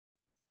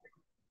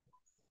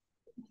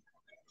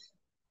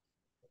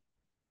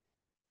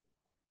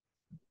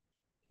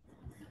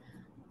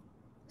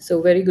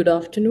So, very good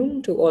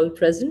afternoon to all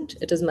present.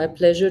 It is my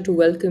pleasure to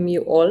welcome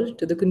you all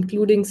to the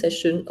concluding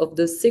session of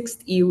the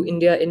 6th EU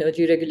India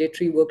Energy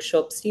Regulatory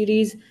Workshop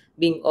Series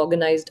being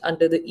organized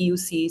under the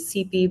EUC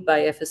CP by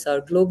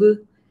FSR Global.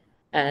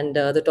 And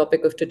the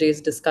topic of today's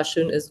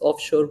discussion is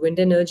offshore wind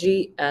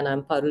energy. And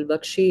I'm Parul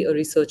Bakshi, a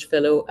research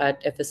fellow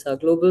at FSR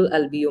Global.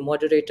 I'll be your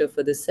moderator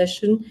for this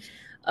session.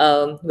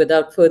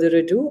 Without further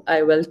ado,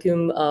 I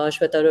welcome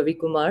Shweta Ravi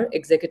Kumar,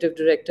 Executive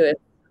Director,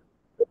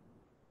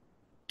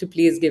 to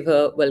please give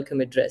her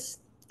welcome address.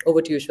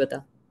 Over to you,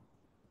 Shweta.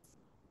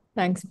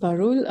 Thanks,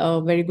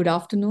 Parul. Very good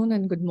afternoon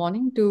and good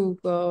morning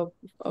to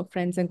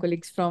friends and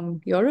colleagues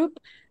from Europe.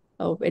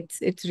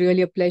 It's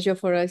really a pleasure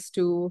for us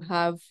to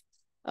have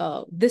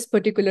this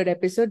particular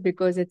episode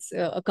because it's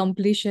a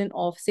completion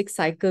of 6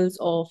 cycles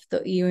of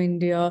the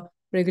EU-India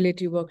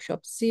Regulatory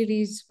Workshop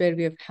series, where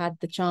we have had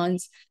the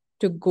chance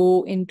to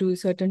go into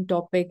certain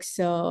topics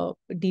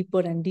deeper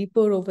and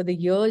deeper over the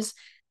years.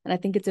 And I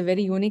think it's a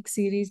very unique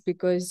series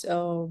because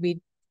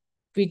we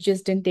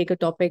just didn't take a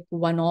topic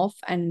one off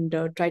and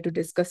try to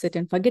discuss it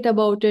and forget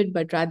about it,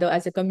 but rather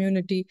as a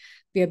community,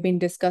 we have been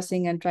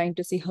discussing and trying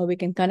to see how we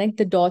can connect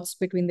the dots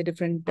between the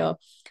different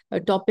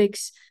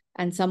topics.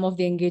 And some of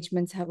the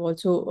engagements have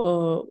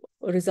also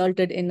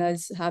resulted in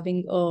us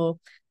having a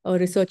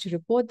research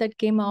report that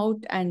came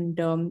out, and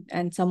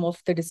some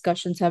of the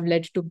discussions have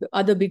led to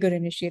other bigger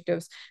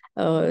initiatives,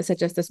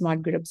 such as the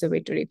Smart Grid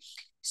Observatory.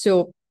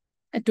 So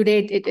today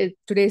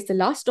is the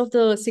last of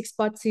the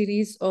 6-part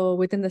series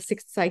within the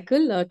 6th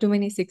cycle. Too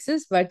many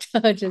sixes, but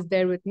just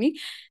bear with me.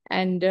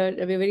 And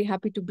we're very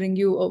happy to bring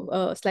you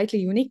a slightly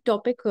unique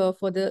topic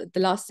for the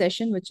last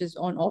session, which is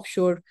on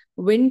offshore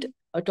wind,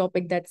 a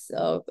topic that's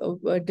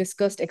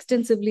discussed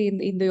extensively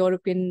in the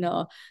European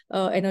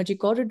energy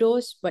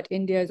corridors. But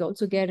India is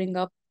also gearing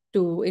up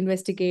to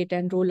investigate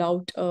and roll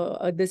out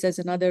this as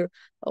another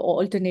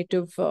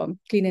alternative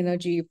clean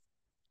energy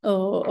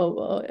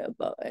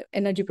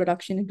energy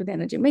production into the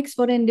energy mix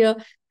for India,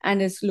 and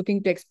is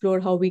looking to explore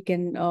how we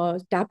can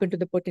tap into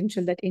the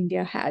potential that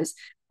India has.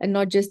 And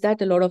not just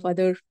that, a lot of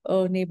other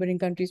neighboring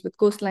countries with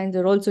coastlines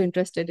are also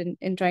interested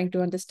in trying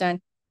to understand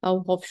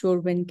how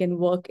offshore wind can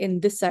work in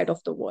this side of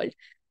the world.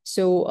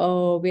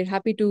 So we're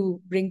happy to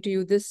bring to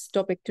you this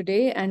topic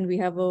today, and we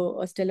have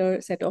a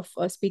stellar set of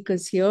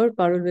speakers here.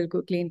 Parul will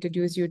quickly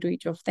introduce you to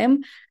each of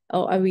them.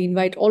 We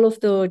invite all of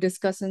the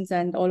discussants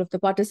and all of the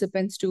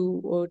participants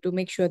to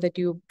make sure that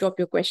you drop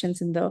your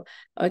questions in the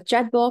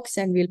chat box,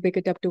 and we'll pick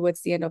it up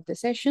towards the end of the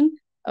session,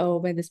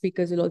 when the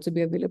speakers will also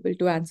be available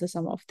to answer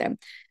some of them.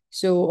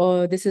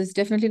 So this is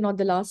definitely not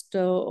the last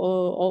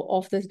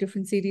of the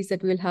different series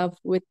that we'll have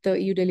with the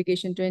EU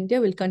delegation to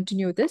India. We'll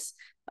continue this,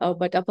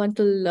 but up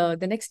until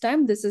the next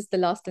time, this is the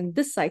last in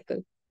this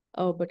cycle.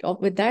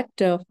 But with that,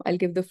 I'll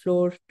give the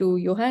floor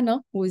to Johanna,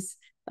 who's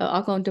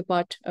our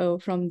counterpart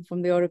from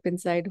the European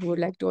side, who would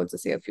like to also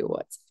say a few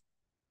words.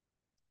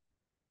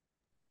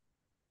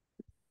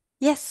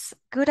 Yes,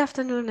 good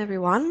afternoon,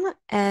 everyone.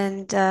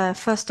 And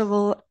first of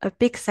all, a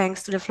big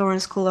thanks to the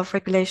Florence School of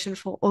Regulation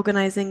for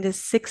organizing this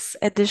 6th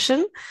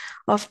edition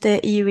of the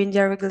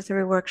EU-India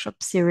Regulatory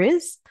Workshop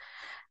series,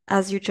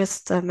 as you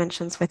just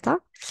mentioned, Sweta,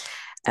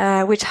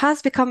 which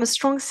has become a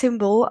strong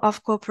symbol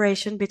of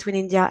cooperation between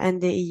India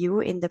and the EU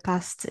in the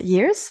past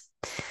years.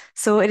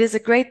 So it is a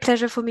great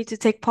pleasure for me to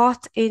take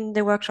part in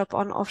the workshop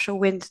on offshore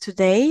wind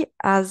today,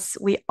 as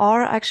we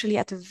are actually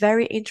at a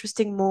very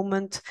interesting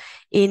moment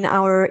in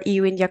our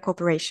EU-India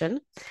cooperation,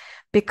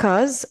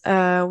 because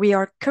we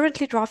are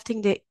currently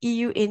drafting the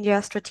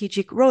EU-India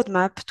Strategic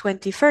Roadmap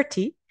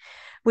 2030,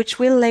 which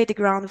will lay the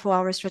ground for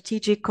our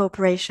strategic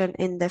cooperation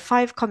in the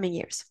 5 coming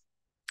years.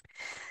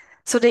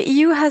 So the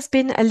EU has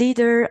been a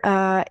leader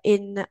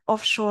in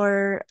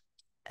offshore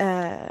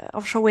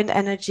wind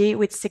energy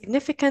with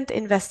significant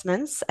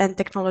investments and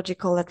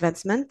technological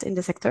advancement in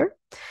the sector.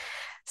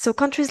 So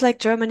countries like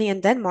Germany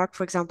and Denmark,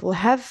 for example,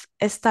 have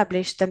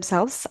established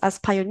themselves as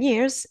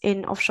pioneers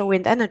in offshore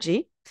wind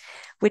energy,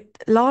 with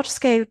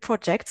large-scale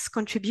projects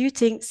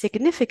contributing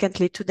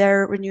significantly to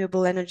their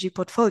renewable energy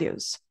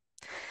portfolios.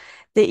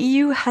 The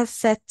EU has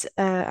set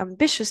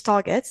ambitious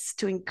targets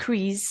to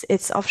increase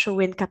its offshore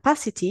wind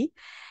capacity,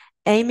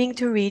 aiming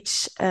to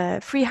reach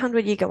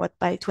 300 gigawatt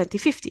by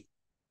 2050.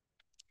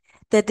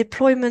 The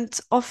deployment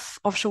of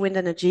offshore wind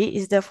energy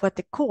is therefore at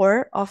the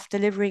core of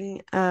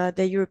delivering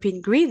the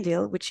European Green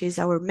Deal, which is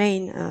our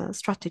main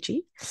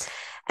strategy.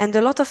 And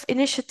a lot of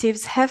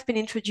initiatives have been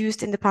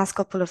introduced in the past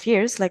couple of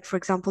years, like, for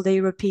example, the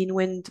European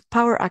Wind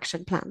Power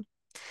Action Plan.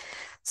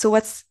 So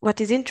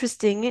what is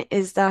interesting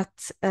is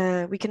that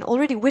we can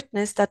already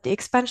witness that the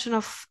expansion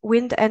of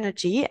wind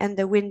energy and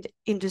the wind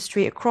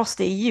industry across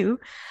the EU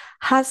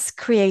has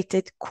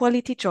created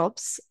quality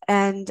jobs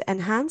and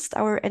enhanced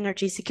our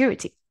energy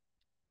security.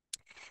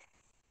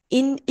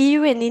 In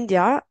EU and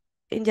India,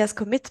 India's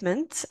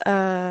commitment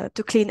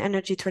to clean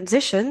energy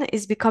transition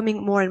is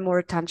becoming more and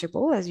more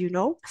tangible, as you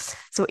know.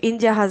 So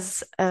India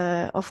has,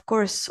 of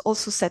course,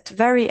 also set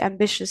very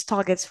ambitious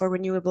targets for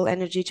renewable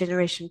energy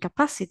generation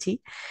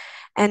capacity.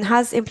 and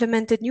has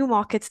implemented new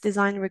markets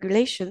design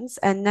regulations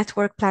and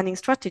network planning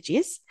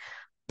strategies,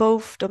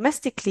 both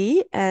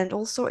domestically and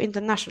also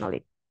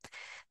internationally.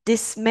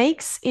 This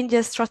makes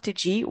India's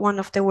strategy one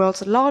of the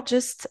world's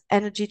largest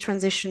energy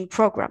transition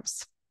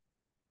programs.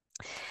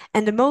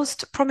 And the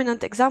most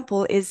prominent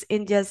example is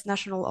India's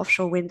national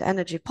offshore wind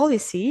energy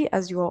policy,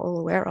 as you are all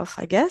aware of,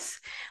 I guess,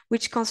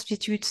 which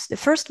constitutes the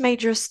first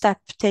major step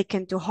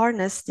taken to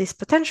harness this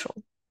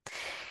potential.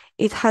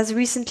 It has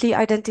recently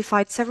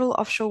identified several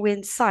offshore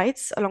wind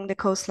sites along the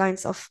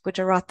coastlines of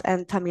Gujarat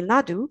and Tamil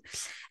Nadu,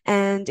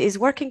 and is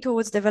working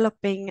towards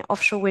developing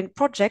offshore wind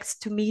projects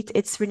to meet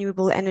its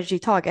renewable energy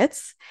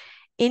targets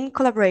in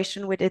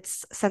collaboration with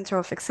its Center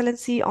of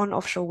Excellency on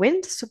Offshore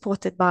Wind,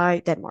 supported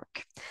by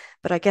Denmark.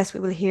 But I guess we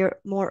will hear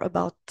more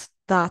about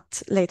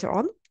that later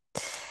on.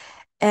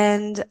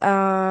 And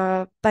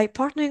by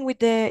partnering with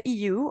the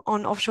EU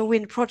on offshore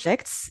wind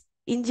projects,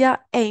 India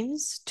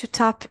aims to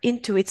tap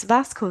into its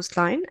vast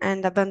coastline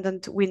and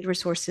abundant wind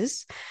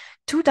resources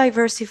to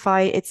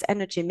diversify its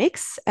energy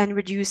mix and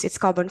reduce its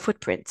carbon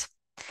footprint.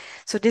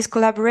 So this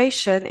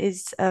collaboration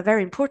is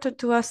very important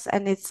to us,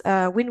 and it's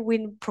a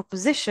win-win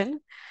proposition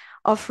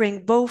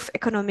offering both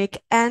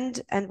economic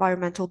and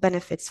environmental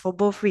benefits for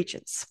both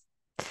regions.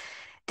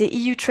 The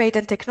EU Trade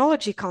and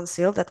Technology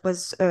Council that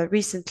was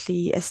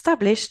recently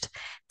established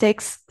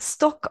takes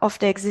stock of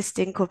the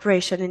existing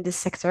cooperation in this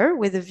sector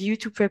with a view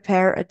to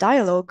prepare a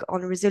dialogue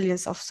on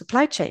resilience of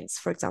supply chains,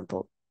 for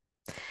example.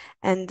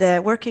 And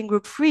Working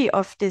Group 3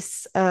 of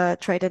this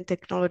Trade and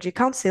Technology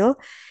Council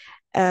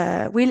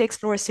will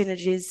explore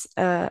synergies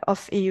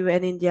of EU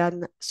and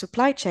Indian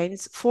supply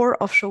chains for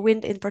offshore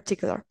wind in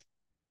particular.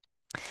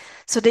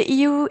 So the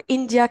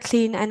EU-India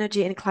Clean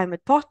Energy and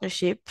Climate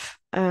Partnership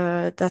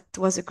that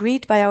was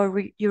agreed by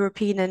our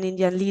European and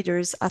Indian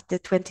leaders at the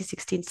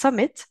 2016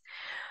 summit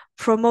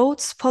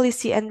promotes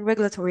policy and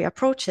regulatory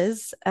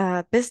approaches,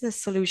 business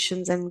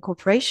solutions and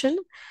cooperation,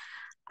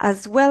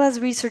 as well as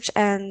research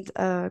and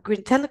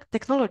green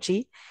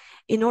technology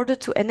in order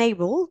to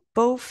enable,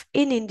 both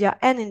in India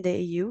and in the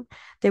EU,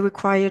 the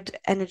required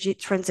energy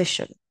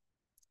transition.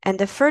 And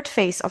the third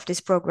phase of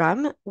this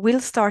program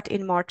will start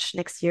in March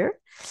next year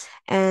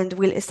and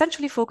will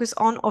essentially focus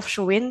on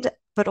offshore wind,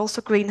 but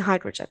also green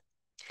hydrogen.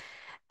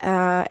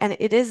 And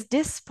it is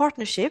this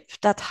partnership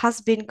that has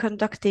been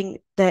conducting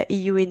the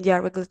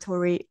EU-India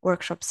regulatory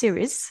workshop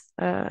series,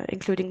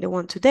 including the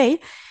one today,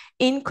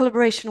 in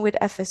collaboration with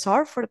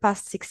FSR for the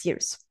past 6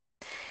 years.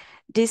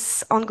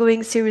 This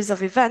ongoing series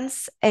of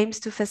events aims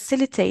to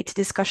facilitate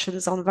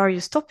discussions on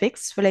various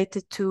topics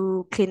related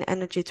to clean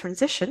energy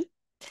transition.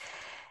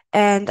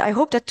 And I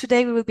hope that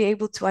today we will be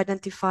able to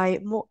identify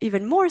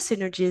even more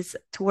synergies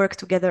to work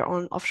together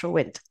on offshore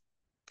wind.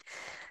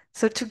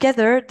 So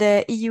together,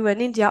 the EU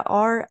and India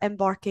are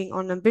embarking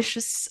on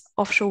ambitious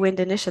offshore wind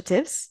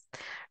initiatives,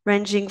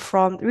 ranging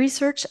from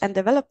research and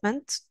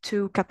development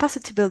to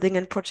capacity building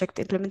and project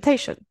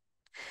implementation.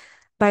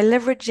 By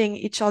leveraging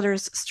each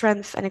other's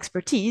strength and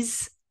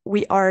expertise,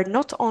 we are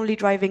not only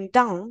driving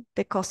down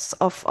the costs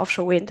of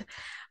offshore wind,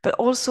 but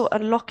also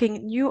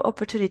unlocking new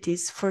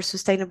opportunities for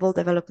sustainable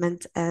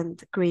development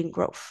and green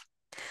growth.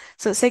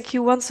 So thank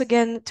you once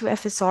again to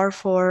FSR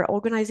for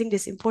organizing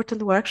this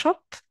important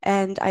workshop.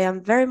 And I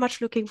am very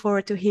much looking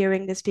forward to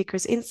hearing the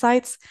speakers'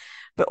 insights,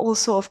 but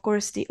also, of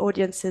course, the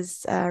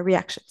audience's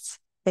reactions.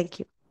 Thank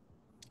you.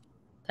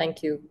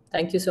 Thank you.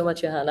 Thank you so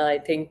much, Johanna. I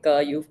think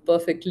you've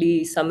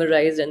perfectly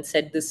summarized and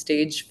set the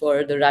stage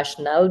for the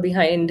rationale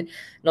behind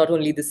not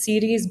only the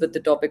series, but the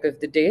topic of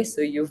the day.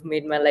 So you've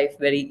made my life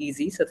very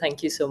easy. So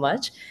thank you so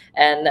much.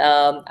 And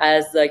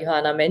as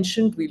Johanna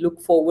mentioned, we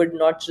look forward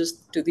not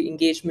just to the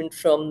engagement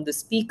from the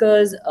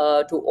speakers,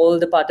 to all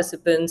the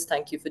participants.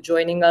 Thank you for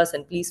joining us.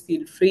 And please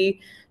feel free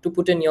to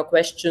put in your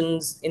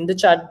questions in the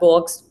chat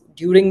box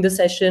during the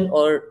session,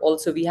 or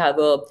also we have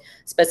a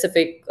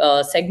specific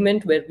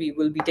segment where we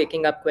will be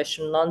taking up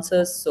question and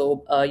answers,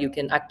 so you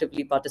can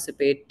actively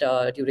participate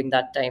during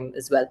that time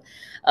as well.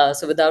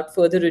 So without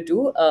further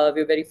ado,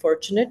 we're very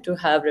fortunate to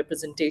have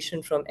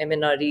representation from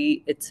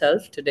MNRE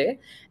itself today,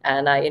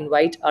 and I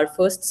invite our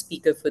first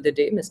speaker for the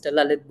day, Mr.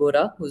 Lalit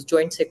Bora, who's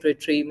Joint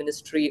Secretary,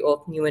 Ministry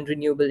of New and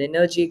Renewable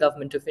Energy,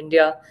 Government of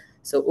India.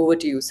 So over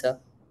to you, sir.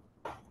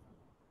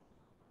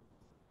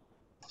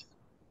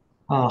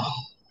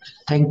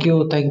 Thank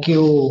you,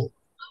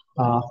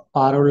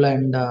 Parul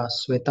and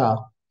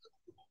Sweta,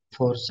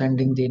 for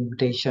sending the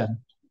invitation,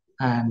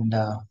 and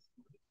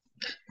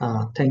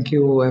thank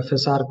you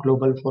FSR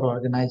Global for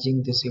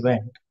organizing this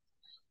event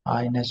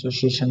in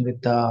association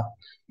with the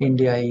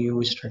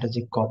India-EU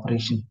Strategic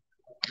Cooperation.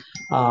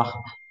 Uh,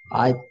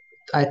 I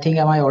I think,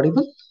 am I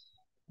audible?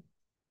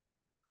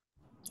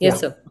 Yes,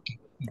 sir.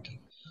 Okay.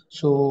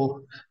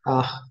 So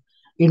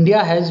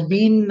India has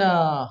been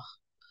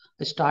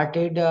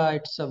started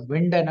its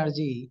wind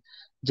energy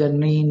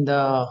journey in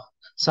the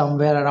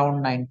somewhere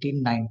around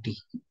 1990.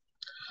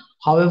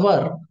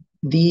 However,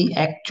 the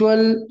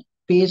actual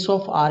pace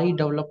of RE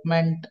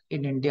development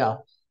in India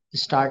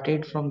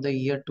started from the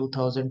year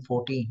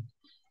 2014,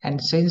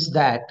 and since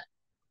that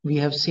we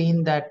have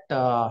seen that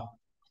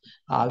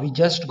We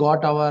just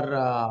got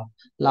our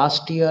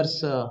last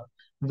year's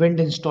wind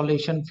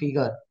installation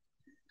figure,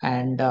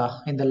 and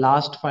in the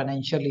last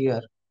financial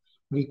year,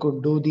 we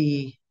could do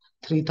the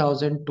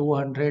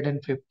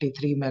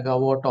 3,253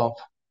 megawatt of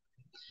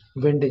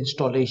wind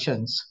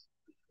installations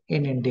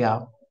in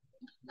India,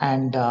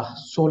 and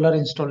solar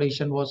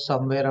installation was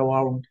somewhere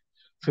around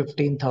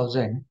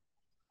 15,000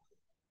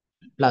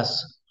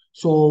 plus.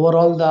 So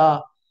overall,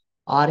 the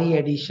RE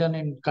addition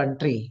in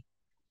country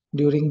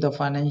during the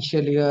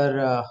financial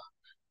year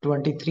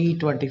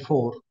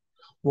 23-24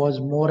 was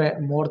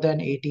more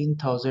than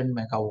 18,000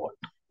 megawatt.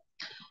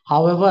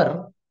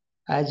 However,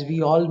 as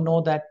we all know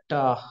that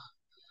the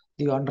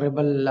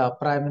Honorable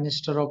Prime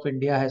Minister of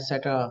India has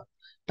set a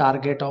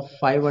target of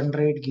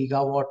 500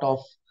 gigawatt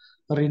of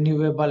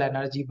renewable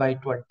energy by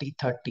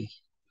 2030.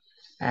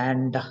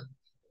 And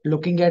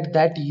looking at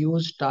that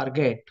huge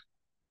target,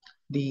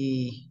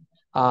 the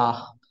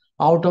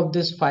out of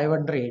this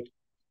 500,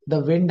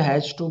 the wind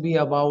has to be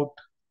about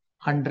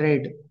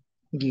 100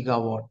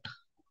 gigawatt.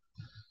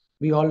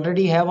 We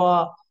already have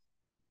a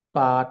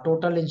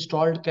total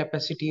installed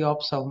capacity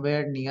of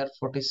somewhere near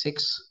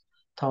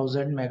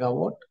 46,000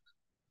 megawatt,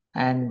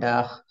 and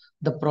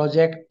the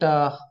project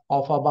of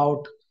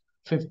about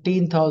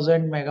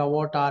 15,000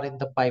 megawatt are in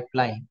the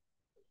pipeline.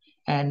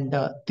 And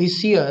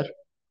this year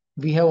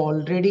we have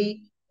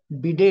already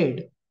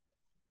bidded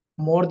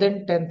more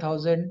than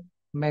 10,000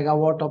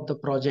 megawatt of the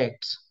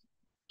projects.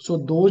 So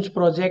those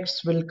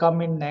projects will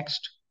come in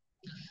next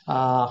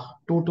 2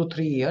 to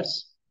 3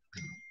 years,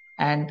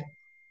 and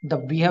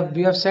we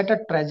have set a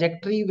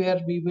trajectory where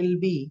we will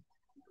be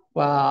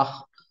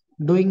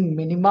doing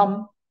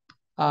minimum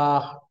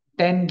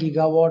 10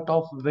 gigawatt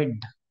of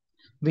wind,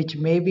 which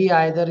may be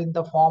either in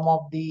the form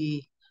of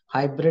the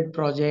hybrid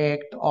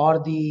project or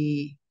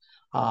the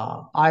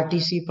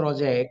RTC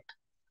project,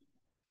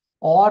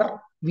 or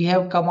we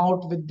have come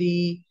out with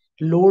the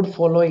load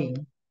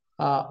following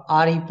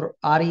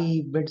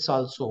RE bids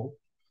also.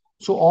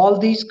 So all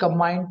these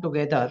combined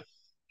together,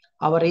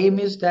 our aim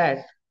is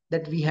that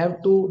we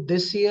have to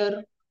this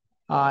year,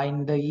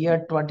 in the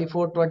year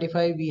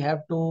 24-25, we have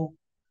to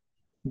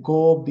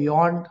go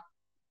beyond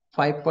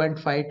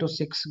 5.5 to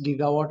 6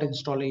 gigawatt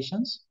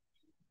installations,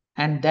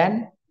 and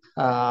then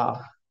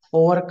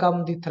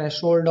overcome the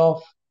threshold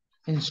of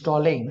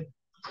installing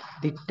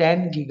the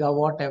 10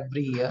 gigawatt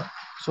every year,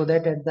 so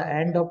that at the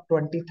end of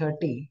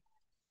 2030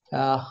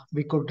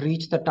 we could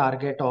reach the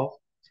target of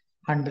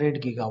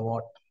 100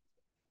 gigawatt.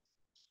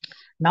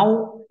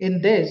 Now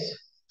in this,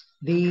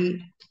 the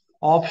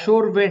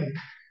offshore wind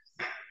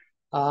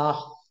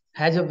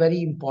has a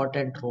very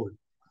important role,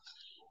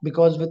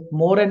 because with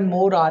more and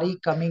more RE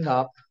coming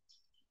up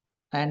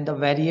and the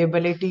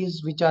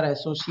variabilities which are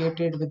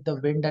associated with the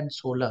wind and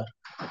solar,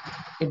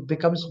 it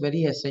becomes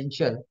very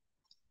essential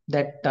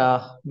that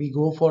we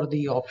go for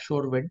the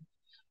offshore wind,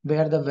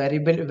 where the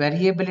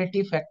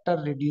variability factor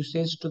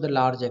reduces to the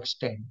large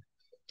extent.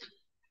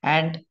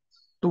 And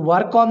to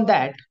work on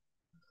that,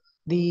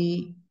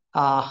 the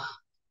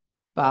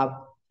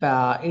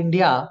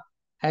India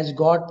has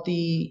got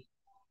the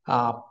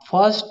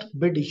first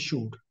bid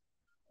issued.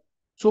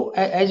 So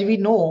as we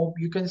know,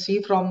 you can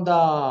see from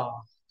the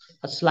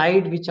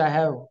slide which I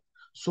have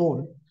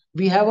shown,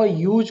 we have a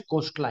huge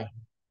coastline.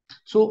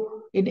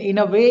 So in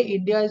a way,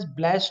 India is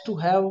blessed to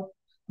have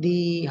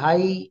the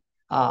high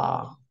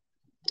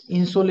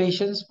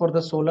insulations for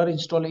the solar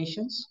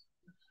installations.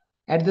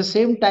 At the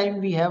same time,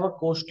 we have a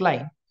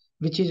coastline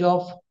which is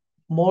of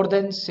more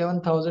than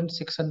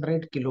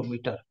 7,600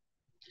 kilometer.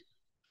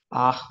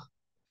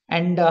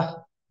 And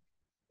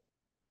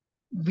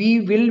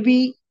we will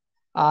be,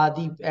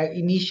 the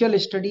initial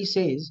study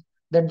says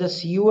that the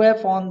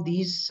CUF on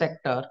these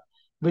sector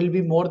will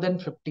be more than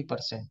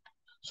 50%.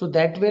 So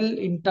that will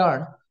in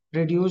turn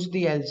reduce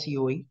the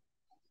LCOE,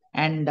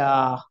 and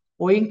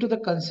owing to the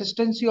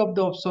consistency of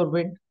the offshore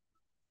wind,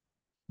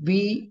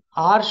 we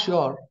are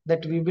sure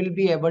that we will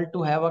be able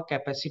to have a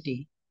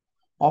capacity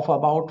of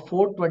about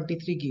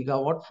 423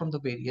 gigawatt from the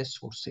various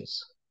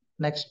sources.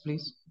 Next,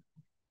 please.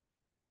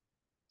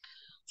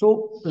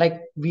 So, like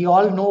we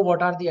all know,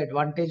 what are the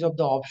advantage of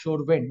the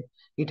offshore wind?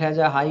 It has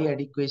a high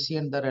adequacy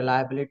and the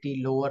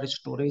reliability, lower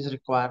storage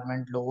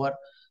requirement, lower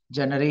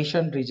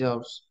generation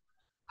reserves,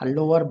 a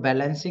lower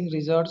balancing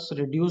reserves,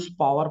 reduced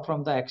power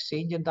from the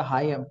exchange, and the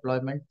high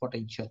employment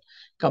potential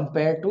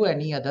compared to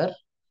any other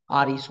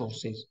RE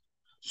sources.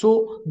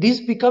 So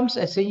this becomes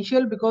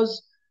essential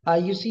because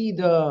you see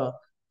the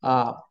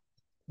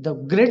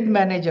grid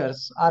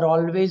managers are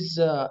always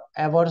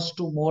averse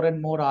to more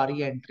and more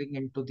RE entering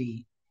into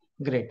the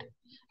grid,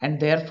 and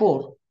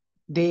therefore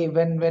they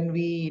when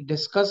we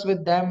discuss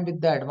with them with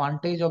the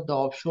advantage of the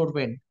offshore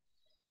wind,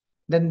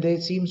 then they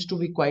seems to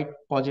be quite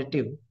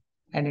positive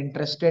and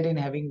interested in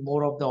having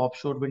more of the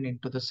offshore wind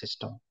into the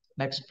system.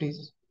 Next,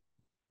 please.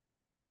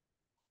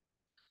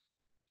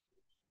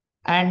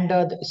 And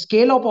the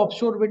scale of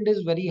offshore wind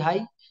is very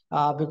high,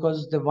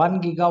 because the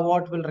 1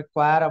 gigawatt will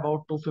require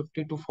about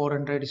 250 to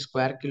 400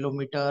 square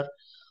kilometer.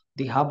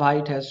 The hub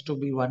height has to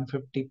be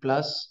 150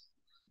 plus.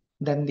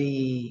 Then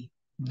the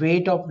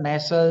weight of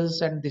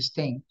nacelles and this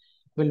thing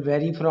will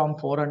vary from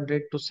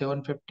 400 to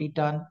 750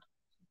 ton.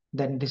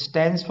 Then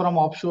distance from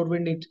offshore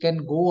wind, it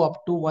can go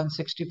up to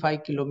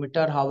 165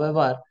 kilometer.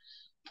 However,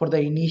 for the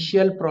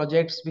initial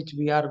projects which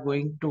we are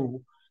going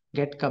to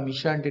get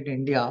commissioned in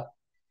India,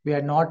 we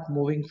are not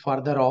moving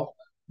further off,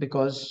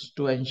 because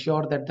to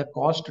ensure that the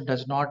cost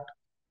does not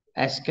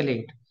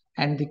escalate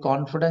and the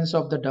confidence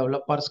of the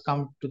developers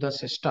come to the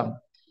system.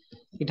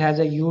 It has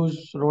a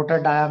huge rotor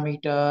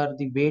diameter.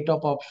 The weight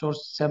of offshore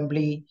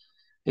assembly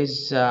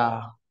is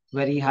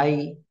very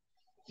high.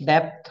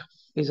 Depth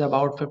is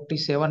about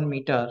 57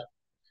 meter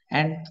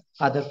and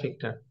other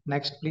factor.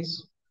 Next,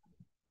 please.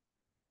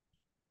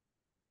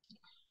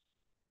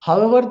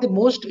 However, the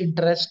most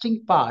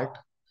interesting part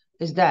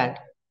is that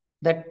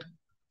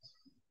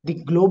the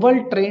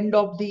global trend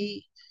of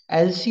the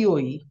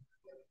LCOE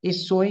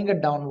is showing a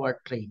downward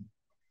trend,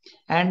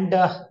 and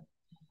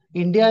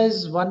India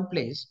is one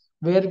place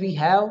where we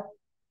have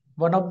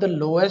one of the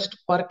lowest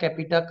per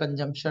capita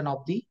consumption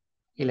of the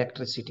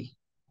electricity.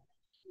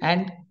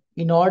 And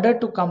in order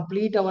to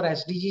complete our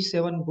SDG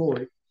 7 goal,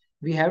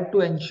 we have to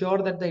ensure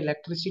that the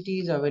electricity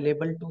is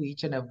available to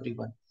each and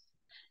everyone.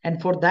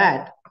 And for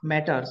that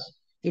matters,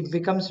 it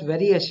becomes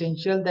very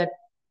essential that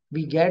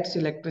we get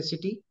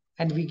electricity,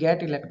 and we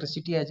get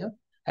electricity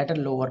at a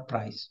lower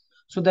price.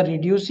 So the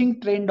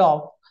reducing trend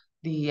of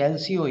the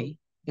LCOE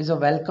is a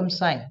welcome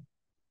sign,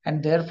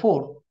 and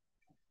therefore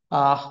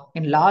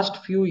in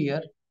last few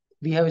years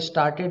we have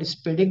started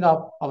speeding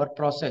up our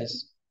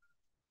process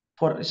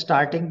for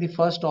starting the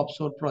first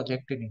offshore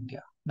project in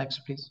India. Next,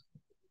 please.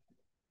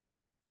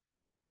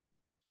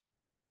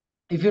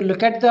 If you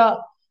look at the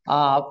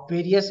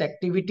various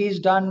activities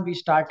done, we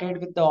started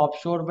with the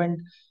offshore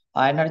wind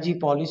energy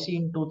policy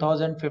in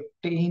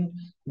 2015.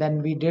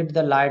 Then we did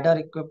the LiDAR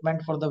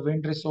equipment for the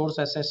wind resource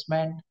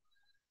assessment.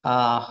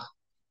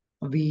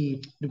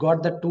 We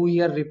got the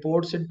 2-year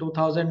reports in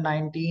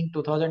 2019.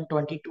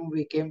 2022,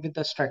 we came with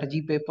the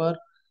strategy paper.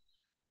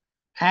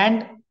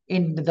 And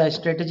in the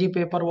strategy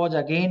paper was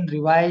again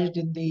revised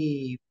in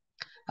the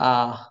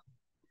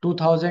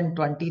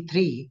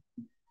 2023.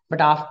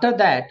 But after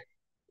that,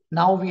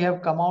 now we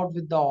have come out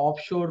with the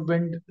offshore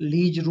wind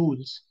lease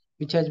rules,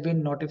 which has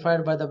been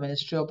notified by the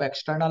Ministry of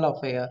External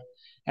Affairs.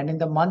 And in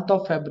the month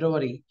of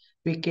February,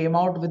 we came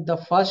out with the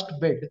first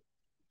bid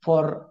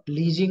for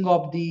leasing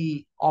of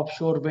the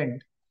offshore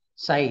wind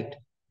site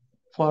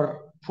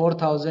for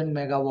 4,000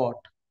 megawatt.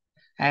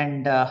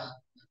 And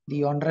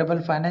the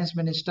Honorable Finance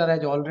Minister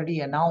has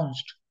already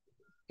announced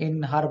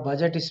in her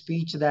budget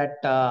speech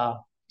that the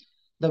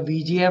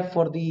VGF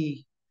for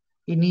the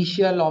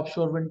initial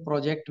offshore wind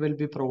project will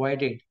be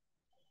provided.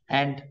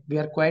 And we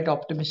are quite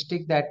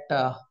optimistic that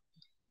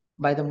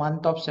by the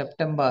month of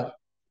September,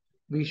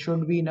 we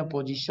should be in a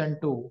position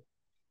to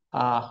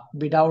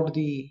bid out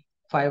the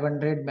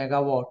 500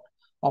 megawatt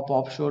of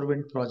offshore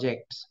wind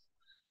projects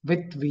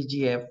with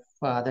VGF,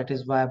 that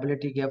is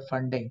viability gap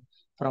funding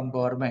from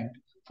government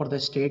for the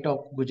state of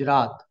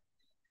Gujarat.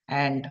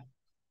 And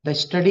the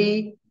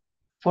study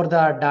for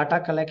the data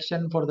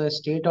collection for the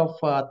state of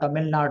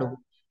Tamil Nadu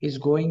is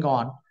going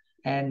on,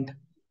 and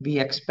we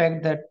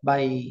expect that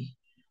by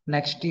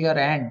next year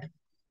end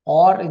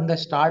or in the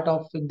start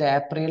of in the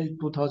April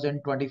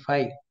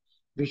 2025,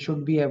 we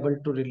should be able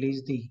to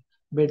release the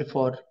bid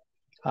for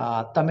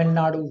Tamil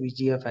Nadu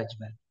VGF as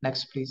well.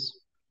 Next, please.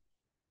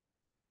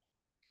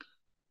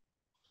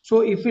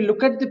 So if we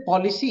look at the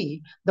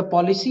policy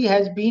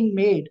has been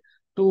made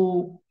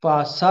to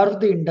serve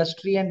the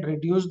industry and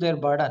reduce their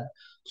burden.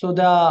 So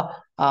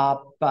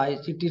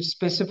it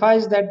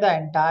specifies that the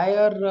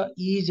entire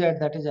EEZ,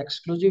 that is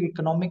exclusive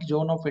economic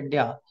zone of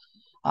India,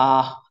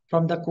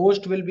 from the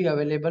coast will be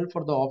available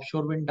for the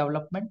offshore wind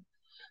development.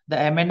 The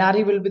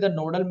MNRE will be the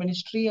nodal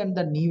ministry, and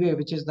the NIWE,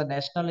 which is the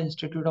National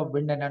Institute of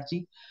Wind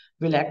Energy,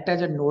 will act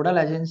as a nodal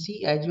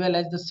agency, as well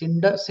as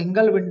the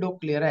single window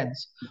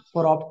clearance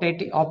for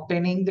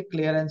obtaining the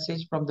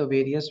clearances from the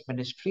various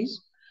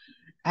ministries,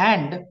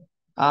 and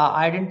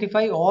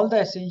identify all the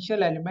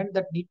essential elements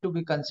that need to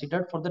be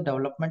considered for the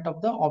development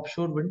of the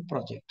offshore wind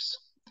projects.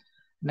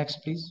 Next,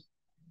 please.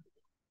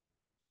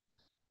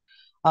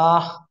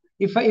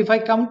 If I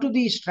come to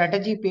the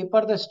strategy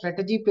paper, the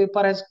strategy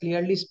paper has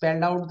clearly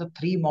spelled out the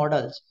 3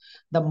 models.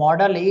 The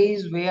model A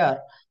is where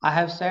I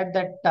have said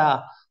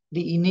that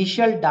the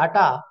initial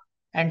data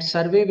and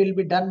survey will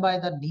be done by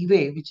the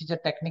NIWE, which is a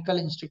technical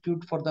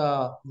institute for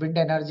the wind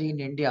energy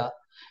in India.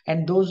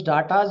 And those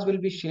data will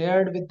be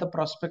shared with the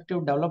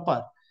prospective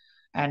developer.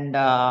 And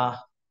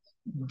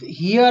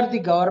here the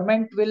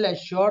government will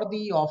assure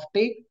the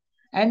offtake,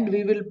 and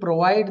we will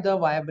provide the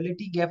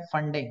viability gap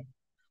funding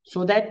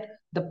so that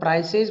the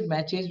prices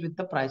matches with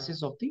the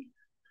prices of the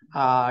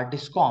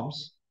discoms.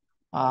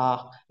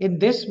 In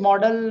this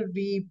model,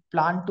 we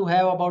plan to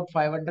have about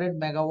 500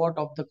 megawatt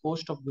of the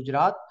coast of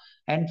Gujarat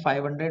and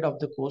 500 of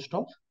the coast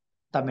of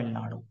Tamil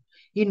Nadu.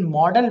 In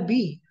model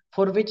B,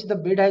 for which the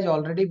bid has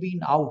already been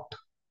out,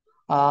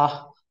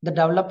 the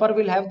developer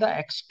will have the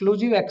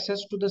exclusive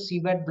access to the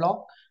seabed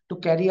block to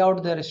carry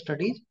out their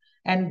studies,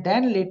 and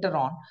then later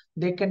on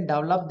they can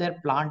develop their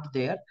plant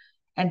there,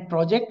 and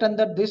project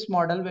under this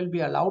model will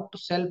be allowed to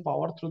sell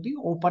power through the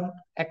open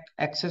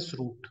access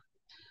route.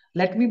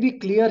 Let me be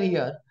clear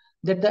here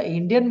that the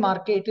Indian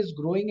market is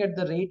growing at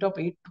the rate of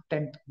 8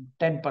 to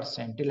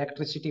 10%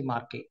 electricity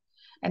market,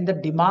 and the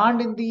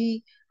demand in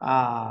the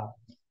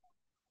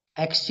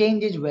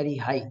exchange is very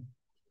high,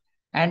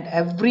 and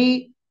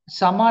every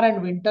summer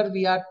and winter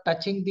we are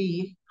touching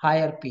the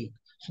higher peak.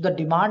 So the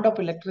demand of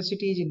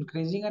electricity is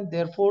increasing, and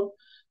therefore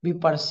we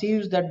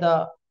perceive that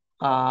the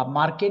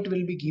market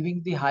will be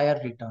giving the higher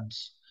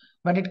returns.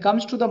 When it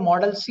comes to the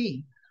Model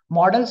C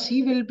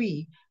will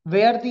be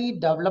where the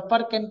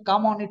developer can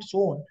come on its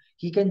own.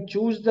 He can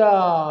choose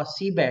the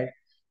seabed,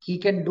 he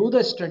can do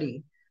the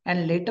study,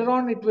 and later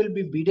on it will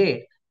be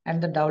bidded,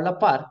 and the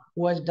developer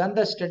who has done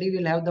the study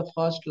will have the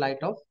first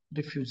light of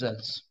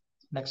refusals.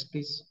 Next,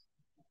 please.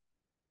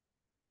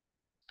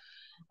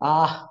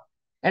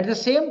 At the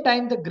same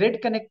time, the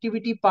grid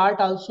connectivity part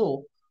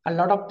also, a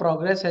lot of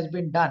progress has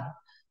been done.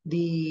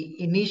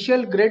 The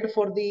initial grid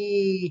for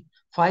the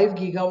 5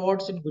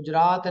 gigawatts in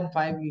Gujarat and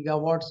 5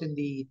 gigawatts in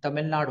the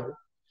Tamil Nadu,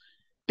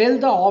 till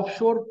the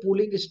offshore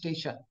pooling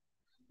station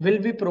will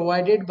be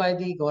provided by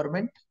the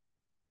government,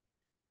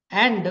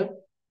 and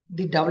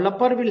the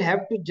developer will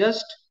have to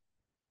just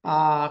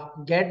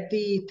get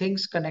the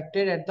things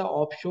connected at the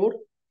offshore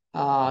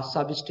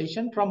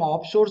substation, from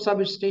offshore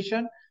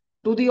substation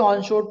to the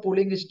onshore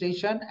pooling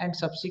station, and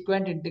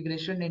subsequent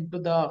integration into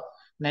the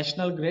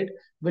national grid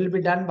will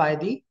be done by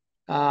the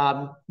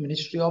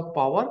Ministry of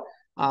Power.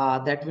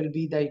 That will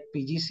be the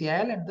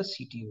PGCIL and the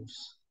CTUs.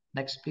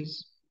 Next,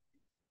 please.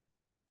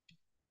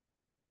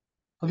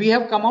 We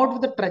have come out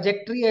with the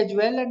trajectory as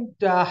well, and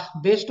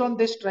based on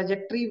this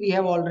trajectory, we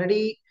have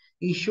already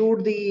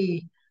issued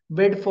the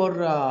bid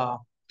for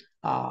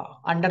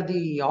under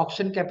the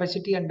auction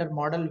capacity under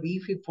Model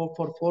V for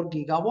 4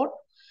 gigawatt.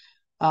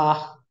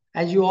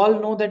 As you all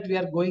know that we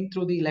are going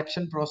through the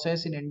election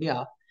process in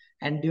India,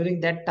 and during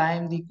that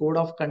time the code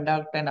of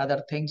conduct and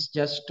other things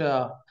just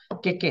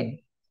kick in.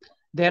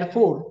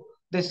 Therefore,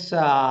 this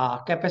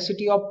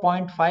capacity of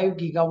 0.5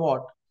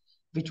 gigawatt,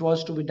 which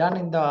was to be done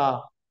in the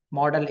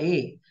Model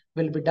A,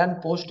 will be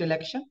done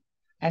post-election,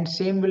 and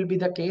same will be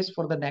the case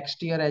for the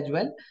next year as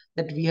well,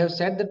 that we have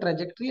set the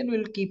trajectory and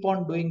we'll keep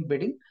on doing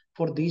bidding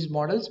for these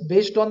models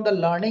based on the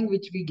learning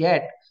which we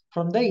get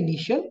from the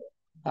initial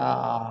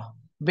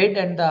bid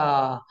and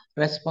the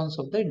response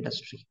of the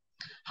industry.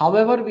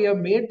 However, we have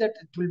made that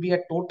it will be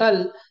a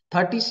total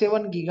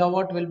 37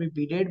 gigawatt will be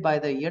bidded by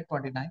the year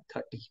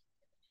 29-30.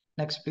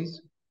 Next,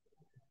 please.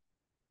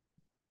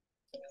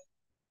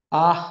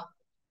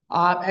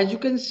 As you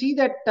can see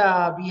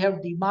that we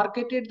have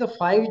demarcated the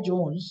 5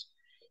 zones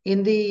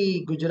in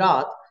the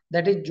Gujarat,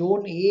 that is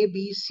zone A,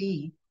 B,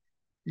 C,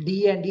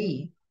 D and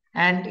E,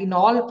 and in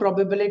all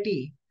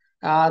probability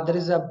there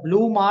is a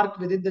blue mark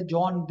within the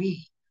zone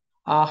B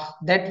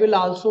that will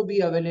also be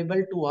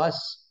available to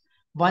us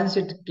once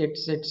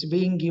it's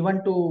being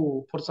given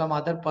to for some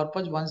other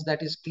purpose. Once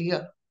that is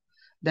clear,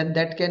 then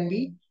that can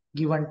be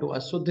given to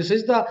us. So this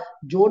is the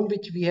zone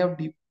which we have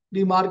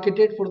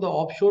demarcated for the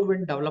offshore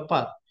wind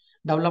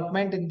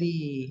development in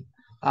the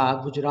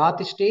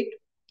Gujarat state.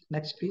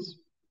 Next, please.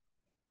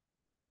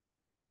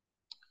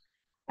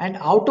 And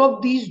out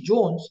of these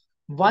zones,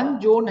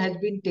 one zone has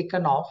been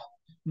taken off,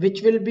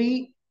 which will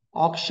be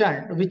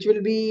auctioned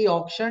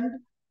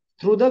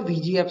through the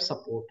VGF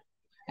support.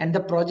 And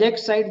the project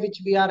site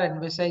which we are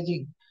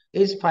envisaging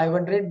is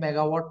 500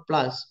 megawatt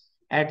plus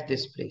at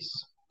this place.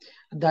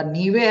 The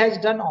NIWE has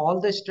done all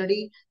the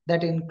study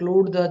that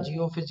include the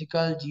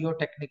geophysical,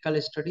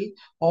 geotechnical study.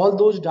 All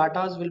those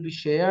data will be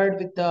shared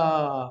with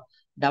the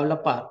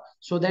developer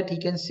so that he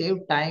can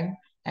save time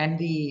and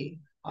the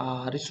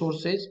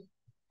resources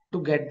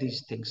to get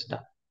these things done.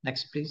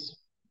 Next, please.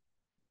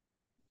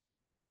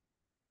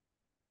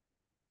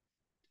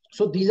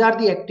 So these are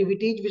the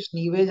activities which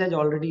NIWE has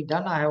already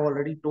done. I have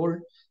already told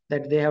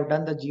that they have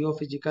done the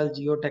geophysical,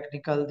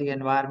 geotechnical, the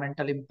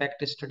environmental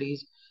impact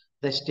studies,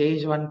 the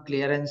stage 1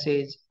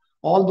 clearances,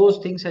 all those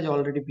things has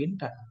already been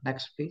done.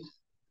 Next, please.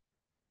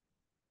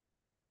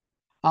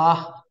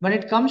 When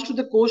it comes to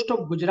the coast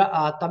of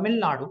Gujarat, Tamil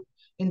Nadu,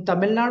 in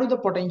Tamil Nadu, the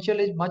potential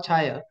is much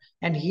higher.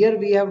 And here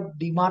we have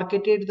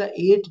demarcated the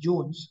 8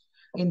 zones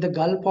in the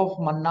Gulf of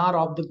Mannar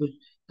of the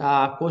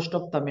coast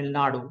of Tamil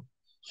Nadu.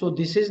 So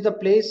this is the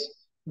place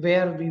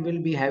where we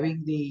will be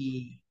having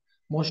the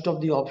most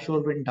of the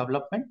offshore wind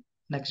development.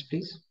 Next,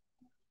 please.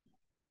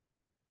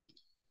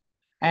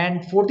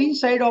 And 14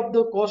 side of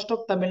the coast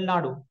of Tamil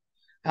Nadu,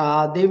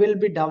 they will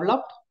be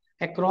developed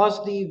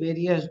across the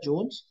various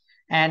zones,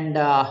 and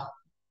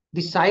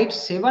the site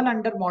 7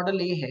 under Model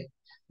A hai,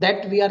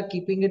 that we are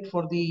keeping it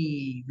for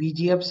the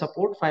VGF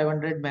support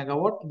 500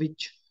 megawatt,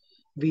 which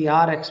we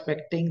are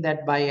expecting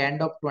that by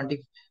end of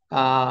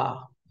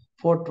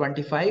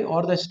 24-25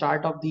 or the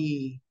start of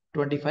the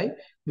 25,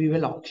 we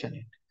will auction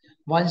it.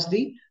 Once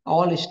the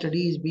all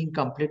study is being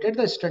completed,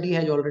 the study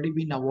has already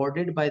been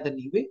awarded by the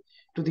NIWE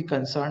to the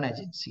concerned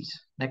agencies.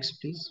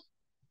 Next, please.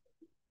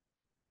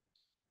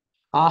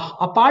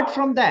 Apart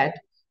from that,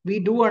 we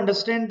do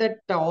understand that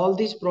all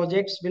these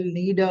projects will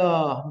need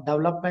a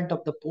development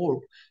of the port,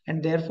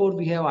 and therefore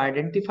we have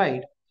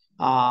identified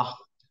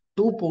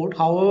two ports.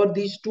 However,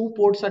 these two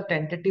ports are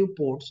tentative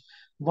ports.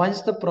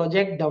 Once the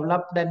project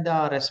developed and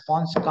the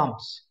response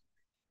comes,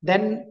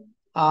 then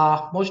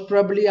most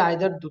probably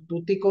either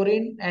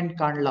Tuticorin and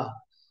Kandla,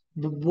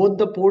 both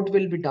the port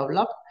will be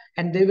developed,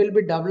 and they will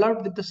be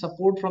developed with the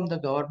support from the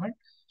government,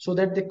 so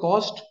that the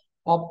cost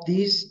of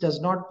these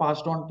does not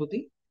passed on to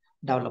the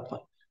developer.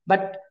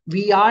 But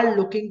we are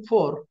looking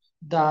for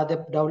the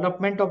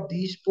development of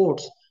these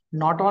ports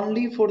not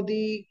only for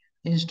the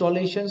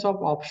installations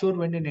of offshore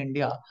wind in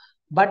India,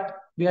 but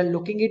we are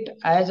looking it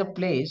as a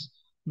place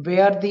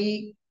where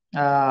the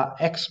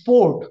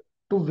export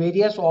to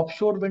various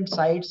offshore wind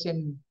sites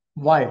in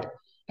world,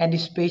 and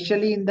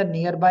especially in the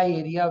nearby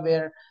area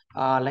where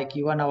like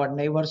even our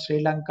neighbors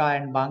Sri Lanka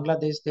and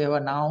Bangladesh, they have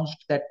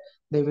announced that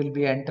they will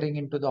be entering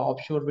into the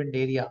offshore wind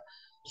area,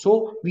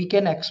 so we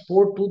can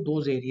export to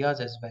those areas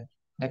as well.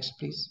 Next,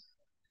 please.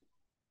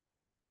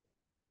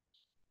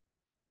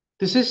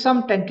 This is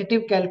some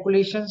tentative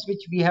calculations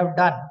which we have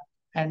done,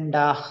 and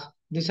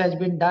this has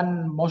been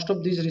done, most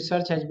of this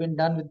research has been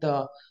done with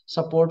the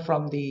support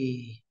from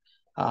the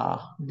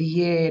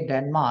BA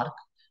Denmark,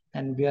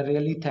 and we are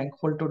really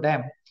thankful to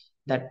them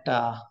that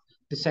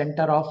the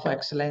Center of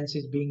Excellence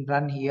is being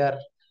run here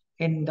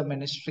in the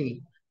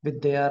ministry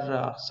with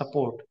their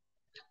support.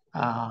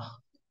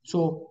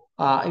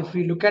 If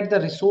we look at the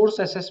resource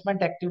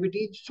assessment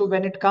activities, so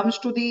when it comes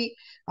to the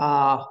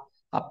uh,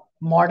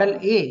 model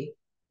A,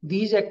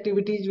 these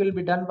activities will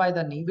be done by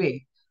the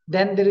NIWE.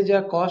 Then there is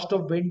a cost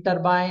of wind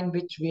turbine,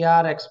 which we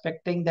are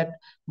expecting that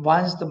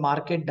once the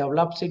market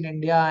develops in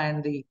India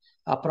and the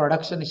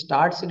production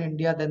starts in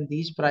India, then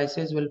these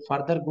prices will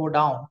further go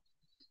down.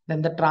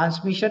 Then the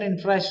transmission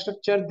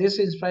infrastructure, this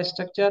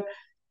infrastructure,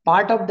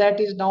 part of that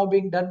is now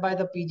being done by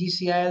the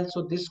PGCIL,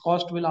 so this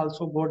cost will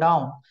also go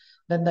down.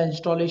 Then the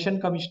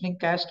installation, commissioning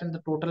cost, and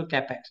the total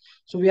capex.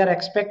 So we are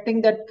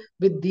expecting that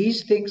with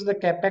these things, the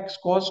capex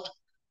cost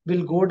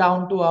will go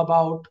down to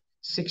about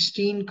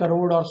 16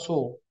 crore or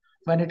so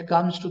when it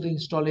comes to the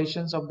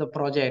installations of the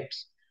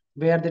projects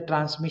where the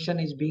transmission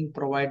is being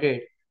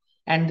provided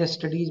and the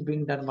study is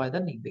being done by the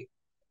NIBE.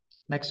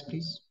 Next,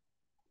 please.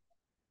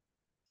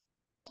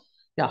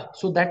 Yeah,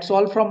 so that's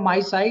all from my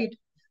side,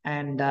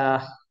 and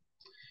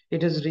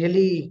it is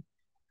really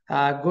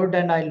good,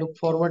 and I look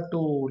forward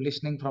to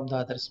listening from the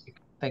other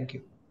speaker. Thank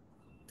you.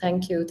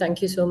 Thank you.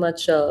 Thank you so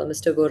much,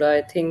 Mr. Gora.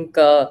 I think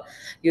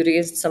you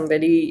raised some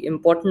very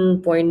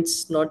important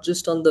points, not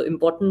just on the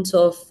importance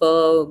of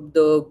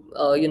the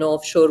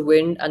offshore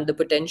wind and the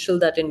potential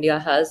that India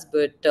has,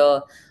 but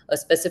a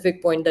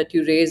specific point that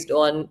you raised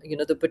on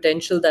the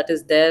potential that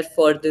is there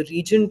for the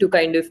region to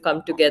kind of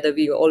come together.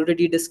 We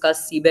already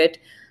discussed seabed.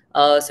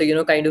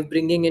 So, kind of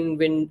bringing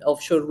in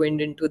offshore wind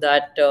into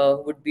that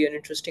would be an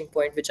interesting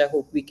point, which I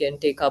hope we can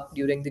take up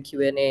during the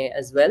Q&A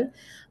as well.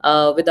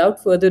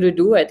 Without further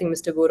ado, I think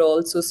Mr. Gora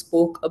also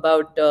spoke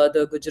about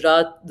the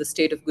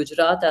state of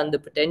Gujarat, and the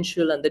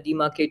potential and the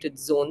demarcated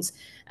zones.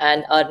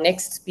 And our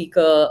next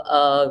speaker,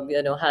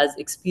 has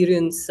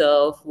experience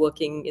of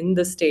working in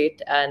the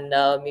state, and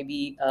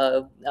maybe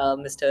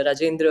Mr.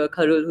 Rajendra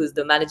Kharul, who's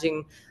the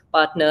managing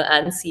partner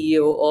and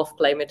CEO of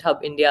Climate Hub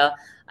India.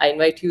 I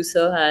invite you,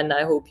 sir, and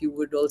I hope you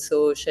would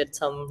also shed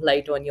some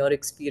light on your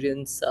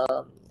experience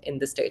in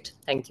the state.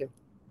 Thank you.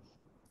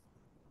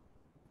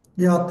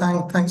 Yeah,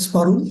 thanks,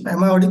 Varun.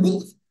 Am I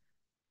audible?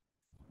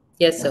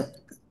 Yes, sir.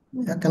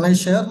 Yeah, can I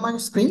share my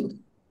screen?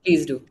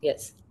 Please do.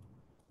 Yes.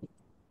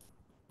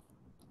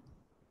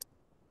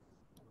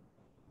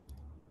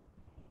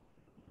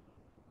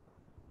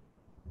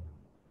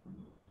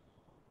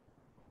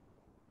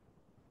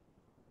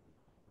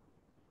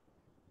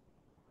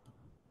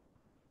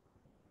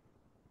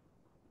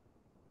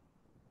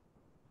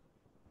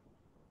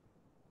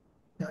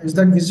 Yeah, is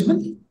that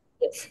visible?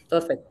 Yes,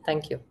 perfect.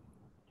 Thank you.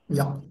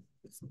 Yeah.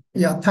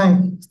 Yeah,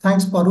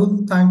 thanks,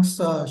 Parul. Thanks,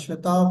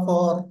 Shweta,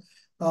 for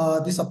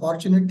this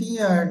opportunity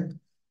and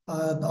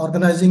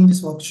organizing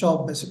this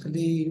workshop,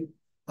 basically,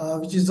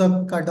 which is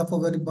a kind of a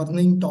very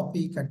burning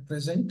topic at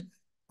present,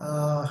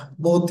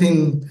 both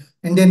in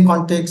Indian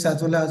context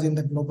as well as in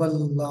the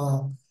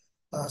global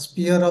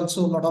sphere.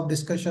 Also, a lot of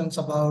discussions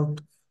about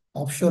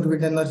offshore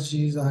wind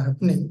energies are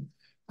happening,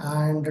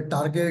 and the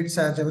targets,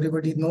 as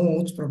everybody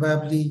knows,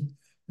 probably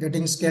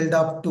getting scaled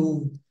up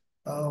to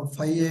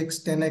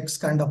 5x, 10x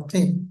kind of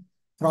thing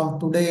from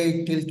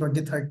today till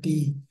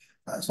 2030.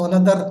 So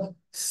another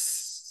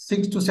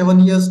 6 to 7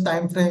 years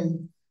time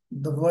frame,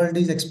 the world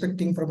is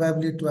expecting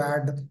probably to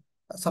add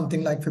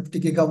something like 50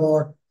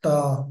 gigawatt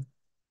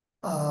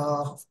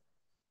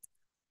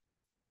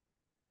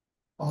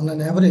on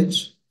an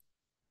average.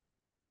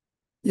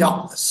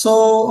 Yeah,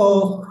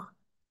 so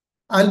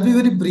I'll be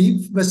very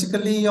brief,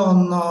 basically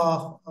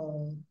on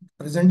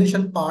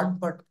presentation part,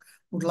 but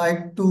would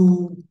like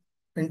to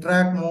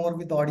interact more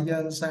with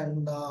audience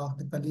and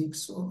the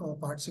colleagues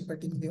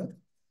participating here.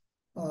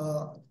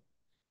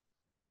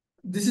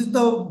 This is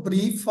the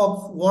brief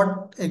of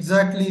what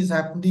exactly is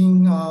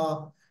happening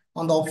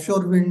on the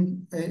offshore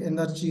wind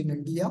energy in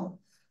India.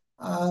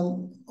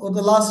 Over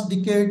the last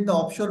decade, the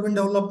offshore wind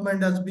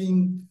development has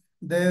been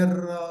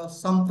there,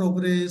 some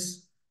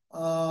progress,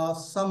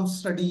 some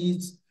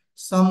studies,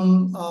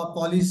 some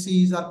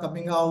policies are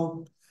coming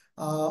out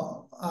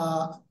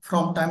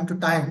from time to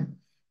time.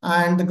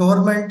 And the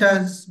government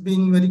has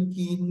been very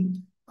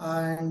keen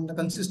and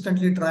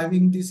consistently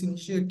driving this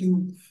initiative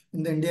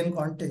in the Indian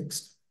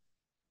context.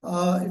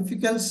 If you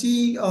can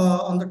see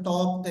on the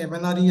top, the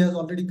MNRE has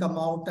already come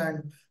out,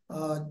 and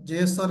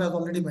JS sir has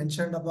already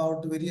mentioned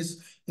about the various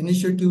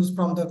initiatives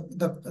from the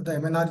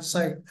MNRE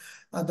side.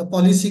 The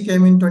policy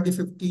came in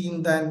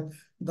 2015, then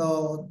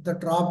the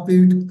draft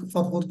bid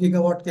for 4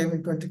 gigawatt came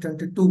in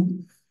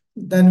 2022.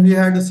 Then we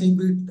had the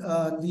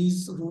CBID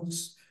lease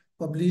rules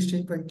published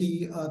in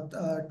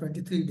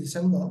 2023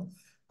 December,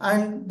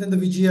 and then the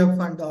VGF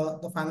and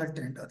the final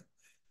tender.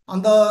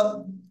 On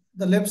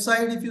the left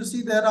side, if you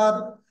see, there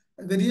are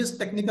various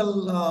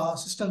technical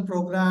assistance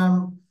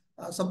program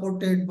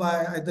supported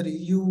by either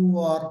EU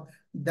or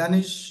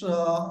Danish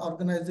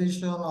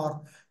organization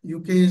or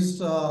UK's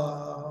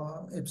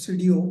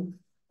FCDO.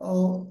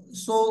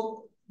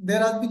 So there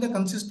has been a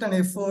consistent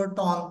effort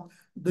on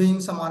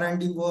doing some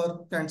R&D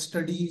work and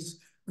studies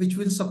which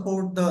will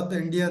support the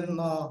Indian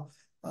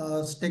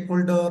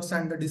stakeholders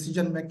and the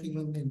decision making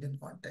in the Indian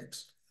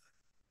context.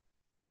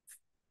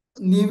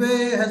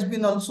 NIWE has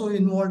been also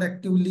involved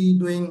actively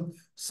doing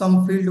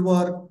some field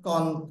work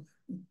on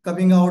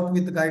coming out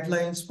with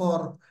guidelines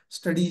for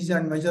studies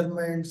and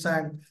measurements,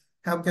 and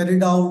have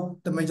carried out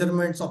the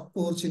measurements, of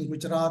course, in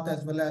Gujarat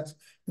as well as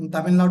in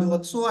Tamil Nadu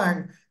also.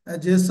 And as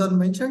Jason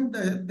mentioned,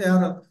 they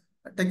are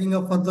taking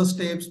up further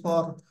steps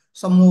for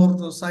some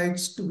more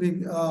sites to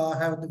be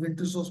have the wind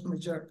resource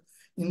measured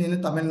in the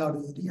Tamil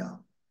Nadu area.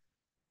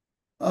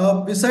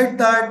 Beside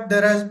that,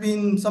 there has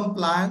been some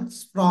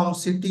plans from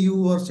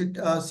CTU or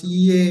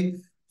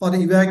CEA for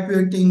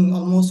evacuating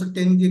almost a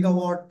 10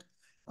 gigawatt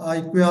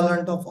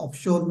equivalent of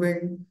offshore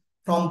wind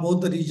from both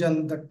the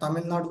region, the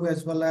Tamil Nadu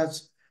as well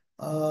as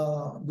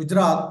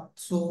Gujarat.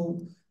 So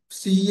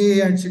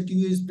CEA and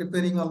CTU is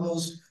preparing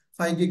almost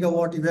 5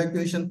 gigawatt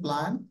evacuation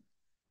plan.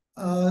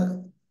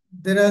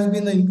 There has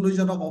been the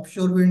inclusion of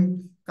offshore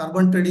wind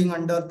carbon trading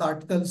under the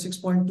Article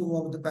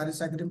 6.2 of the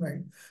Paris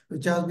Agreement,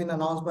 which has been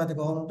announced by the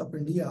government of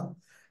India.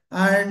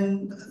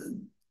 And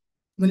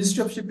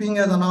Ministry of Shipping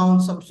has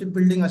announced some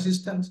shipbuilding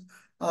assistance,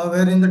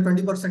 wherein the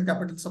 20%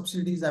 capital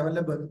subsidy is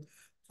available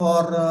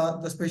for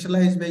the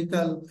specialized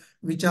vehicle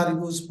which are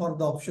used for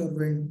the offshore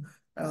wind,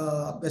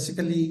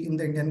 basically in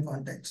the Indian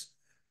context.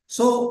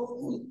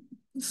 So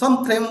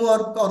some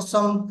framework or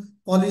some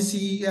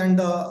policy and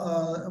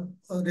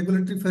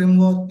regulatory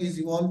framework is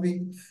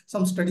evolving.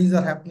 Some studies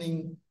are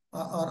happening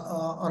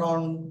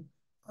around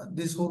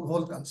this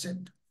whole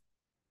concept.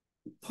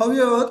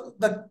 However,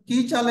 the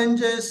key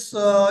challenges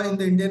in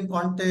the Indian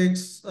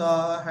context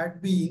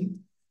had been,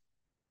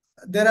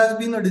 there has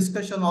been a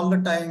discussion all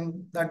the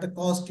time that the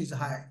cost is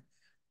high.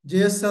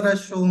 JS sir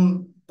has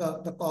shown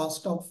the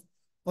cost of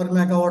per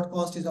megawatt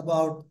cost is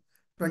about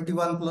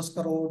 21 plus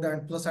crore,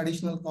 and plus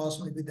additional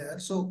cost may be there.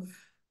 So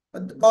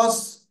the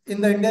costs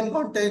in the Indian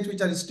context,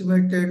 which are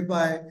estimated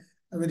by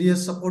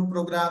various support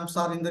programs,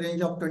 are in the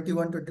range of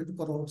 21, 22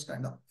 crores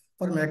kind of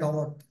per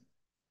megawatt.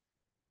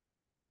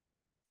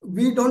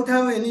 We don't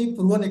have any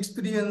proven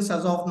experience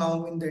as of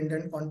now in the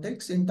Indian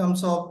context in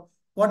terms of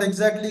what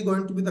exactly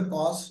going to be the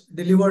cost,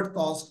 delivered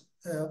cost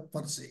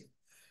per se.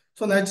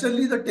 So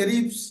naturally, the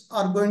tariffs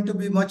are going to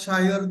be much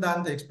higher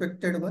than the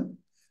expected one.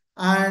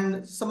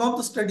 And some of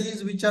the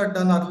studies which are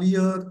done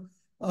earlier,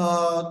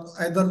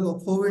 either the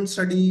wind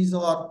studies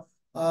or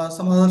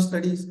some other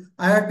studies.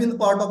 I had been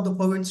part of the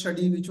wind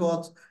study, which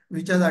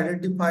has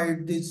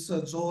identified these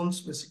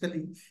zones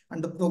basically,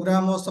 and the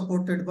program was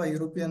supported by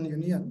European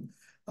Union.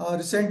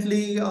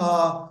 Recently,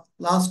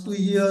 last 2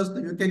 years,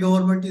 the UK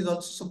government is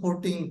also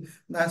supporting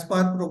the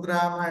Aspire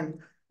program, and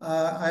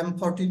I'm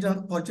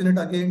fortunate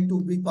again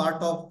to be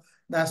part of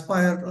the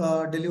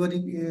Aspire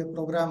delivery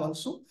program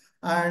also,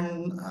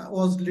 and I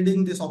was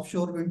leading this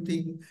offshore wind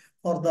team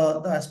for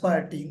the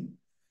Aspire team.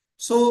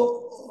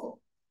 So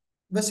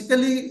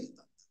basically,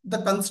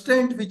 the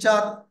constraints which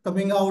are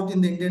coming out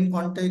in the Indian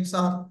context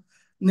are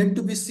need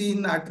to be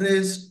seen,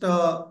 addressed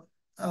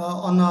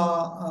on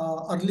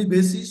a early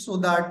basis, so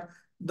that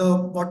the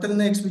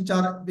bottlenecks which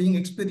are being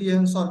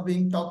experienced or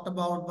being talked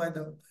about by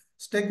the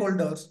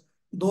stakeholders,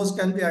 those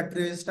can be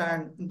addressed,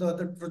 and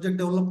the project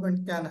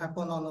development can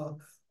happen on an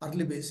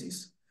early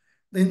basis.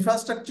 The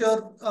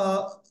infrastructure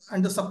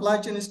and the supply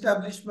chain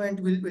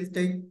establishment will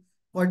take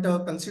quite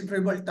a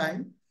considerable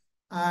time,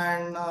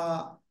 and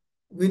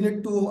we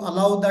need to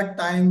allow that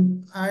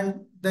time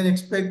and then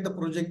expect the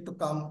project to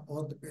come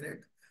over the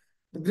period.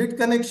 The grid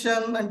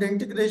connection and the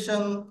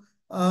integration,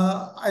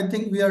 I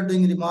think we are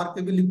doing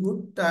remarkably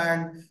good,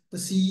 and the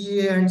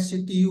CEA and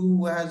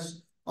CTU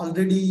has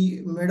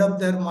already made up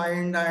their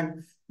mind,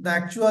 and the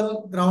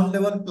actual ground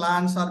level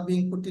plans are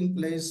being put in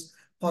place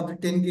for the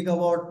 10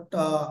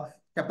 gigawatt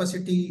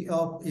capacity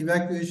of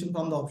evacuation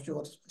from the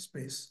offshore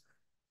space.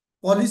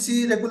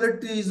 Policy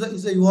regulatory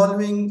is a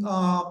evolving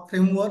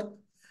framework.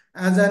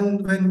 As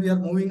and when we are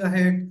moving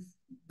ahead,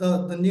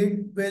 the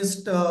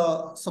need-based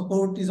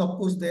support is of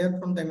course there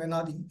from the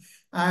MNRE,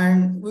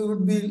 and we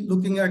would be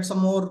looking at some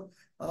more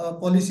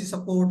policy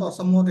support or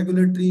some more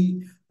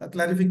regulatory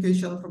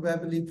clarification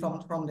probably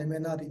from the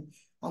MNRE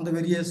on the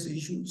various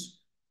issues.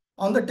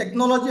 On the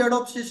technology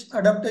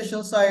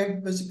adaptation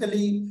side,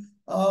 basically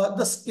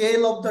the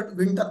scale of the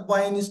wind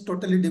turbine is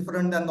totally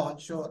different than the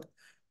onshore.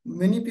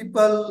 Many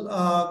people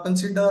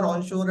consider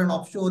onshore and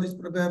offshore is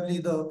probably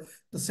the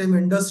same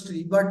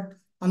industry, but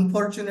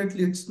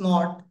unfortunately it's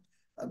not,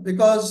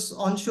 because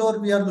onshore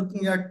we are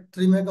looking at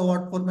 3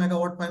 megawatt, 4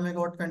 megawatt, 5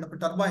 megawatt kind of a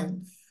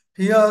turbine.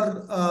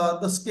 Here,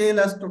 the scale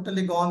has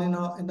totally gone in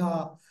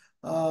a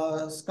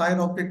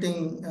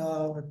skyrocketing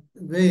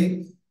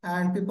way,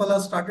 and people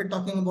have started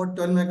talking about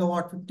 12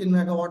 megawatt, 15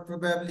 megawatt,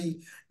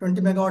 probably 20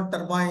 megawatt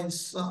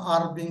turbines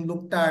are being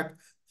looked at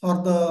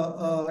for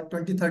the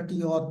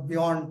 2030 or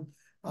beyond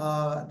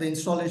the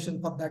installation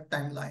for that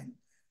timeline.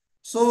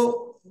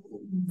 So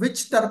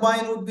which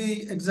turbine would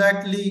be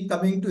exactly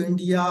coming to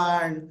India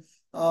and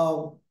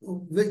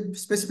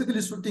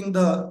specifically suiting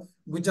the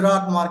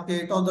Gujarat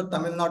market or the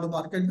Tamil Nadu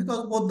market,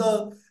 because both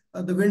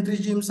the wind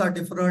regimes are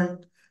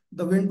different,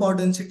 the wind power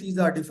densities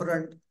are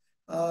different,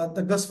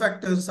 the gust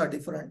factors are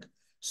different.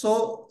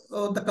 So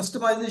the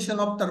customization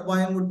of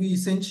turbine would be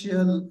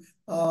essential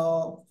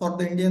for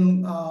the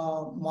Indian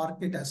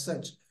market as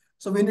such.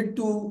 So we need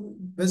to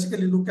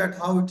basically look at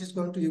how it is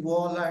going to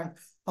evolve and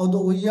how the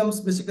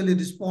OEMs basically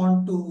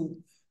respond to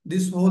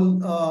this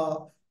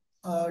whole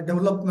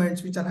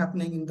developments which are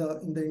happening in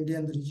the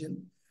Indian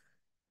region.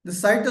 The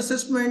site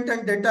assessment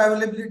and data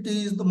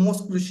availability is the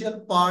most crucial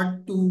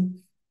part to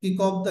kick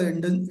off the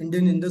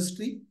Indian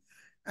industry.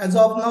 As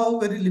of now,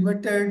 very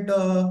limited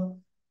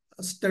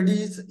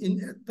studies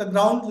in the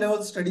ground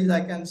level studies,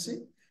 I can say,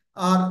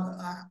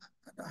 are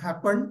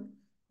happened.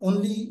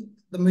 Only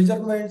the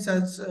measurements,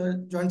 as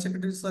Joint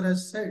Secretary Sir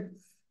has said,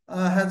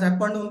 has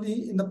happened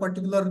only in the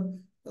particular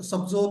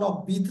subzone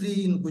of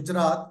B3 in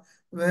Gujarat,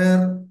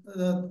 where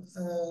the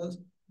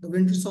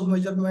wind resource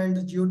measurement,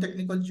 the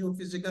geotechnical,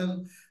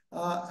 geophysical,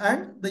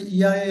 and the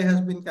EIA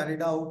has been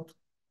carried out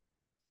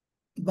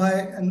by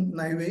an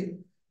NIWA.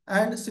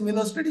 And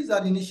similar studies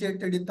are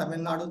initiated in Tamil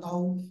Nadu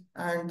now,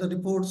 and the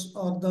reports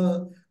or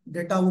the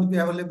data would be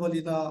available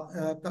in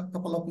a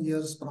couple of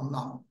years from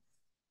now.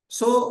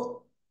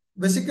 So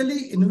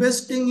basically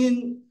investing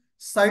in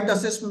site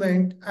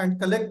assessment and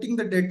collecting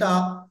the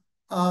data,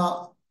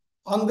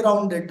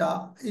 on-ground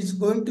data, is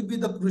going to be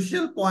the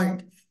crucial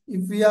point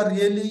if we are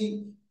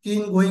really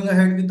keen going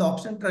ahead with the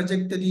option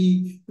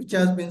trajectory which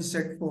has been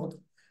set forth.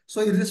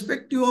 So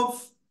irrespective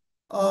of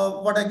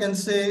what I can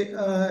say,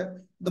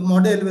 the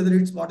model, whether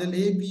it's model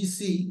A, B,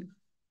 C,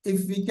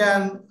 if we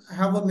can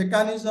have a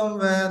mechanism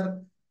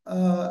where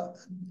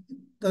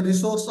the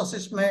resource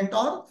assessment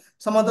or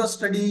some other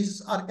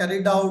studies are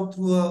carried out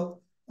through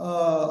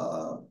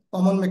a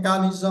common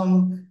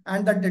mechanism,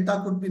 and that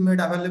data could be made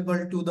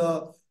available to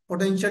the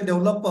potential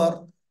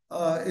developer,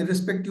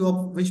 irrespective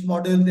of which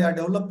model they are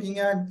developing,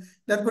 and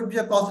there could be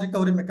a cost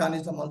recovery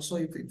mechanism also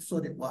if it's so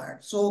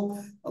required. So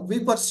we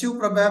pursue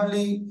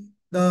probably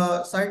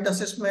the site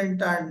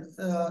assessment, and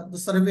the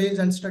surveys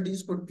and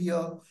studies could be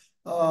a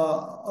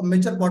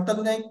major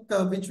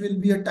bottleneck, which will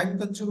be a time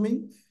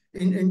consuming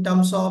in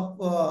terms of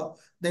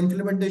the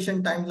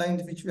implementation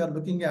timelines which we are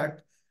looking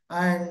at,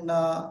 and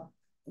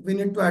we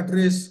need to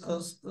address a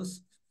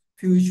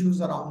few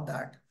issues around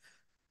that.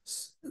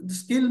 The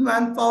skilled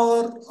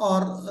manpower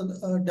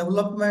or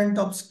development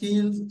of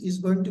skills is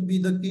going to be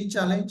the key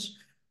challenge.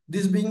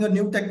 This being a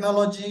new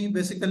technology,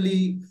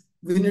 basically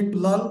we need to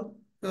learn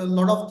a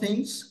lot of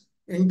things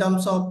in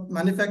terms of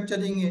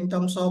manufacturing, in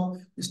terms of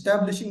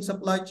establishing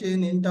supply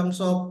chain, in terms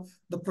of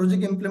the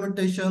project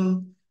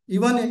implementation,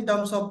 even in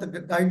terms of the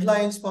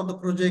guidelines for the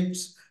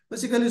projects.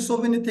 Basically, so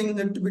many things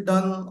need to be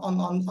done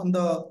on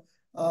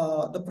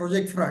the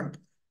project front,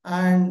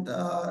 and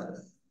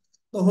the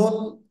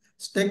whole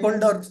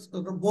stakeholders,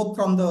 both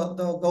from the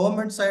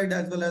government side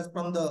as well as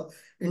from the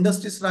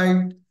industry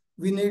side,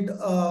 we need,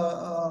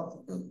 I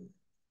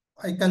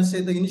can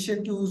say, the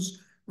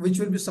initiatives which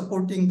will be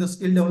supporting the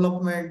skill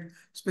development,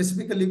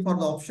 specifically for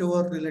the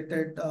offshore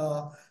related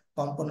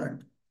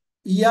component.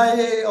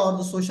 EIA or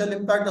the social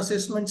impact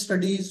assessment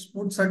studies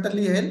would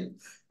certainly help,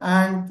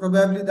 and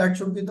probably that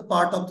should be the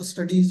part of the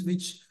studies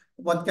which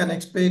one can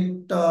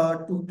expect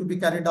to be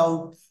carried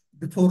out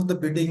before the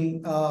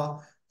bidding,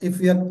 if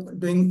we are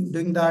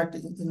doing that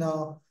in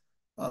a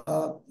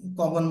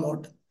common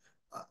mode.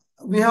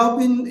 We have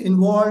been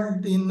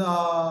involved in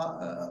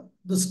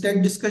the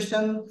state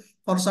discussion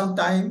for some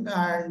time,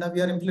 and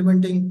we are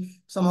implementing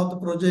some of the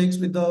projects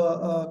with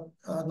the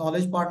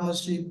knowledge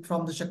partnership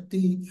from the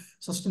Shakti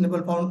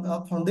Sustainable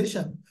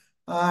Foundation,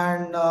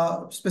 and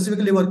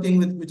specifically working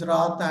with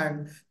Gujarat,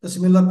 and the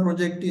similar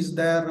project is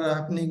there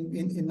happening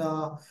in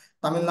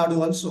Tamil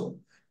Nadu also.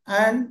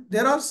 And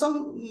there are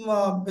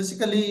some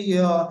basically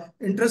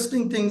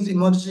interesting things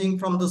emerging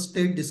from the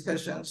state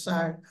discussions.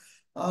 And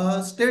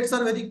states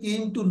are very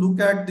keen to look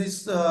at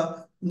this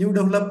new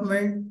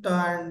development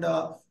and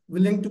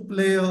willing to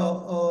play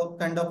a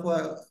kind of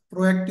a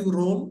proactive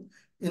role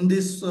in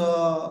this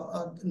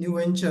new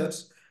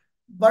ventures.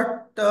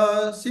 But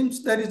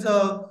since there is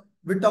a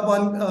bit of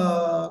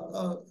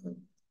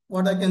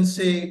what I can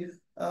say,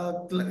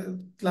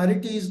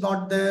 clarity is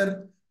not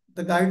there.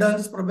 The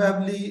guidance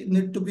probably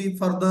need to be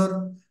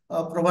further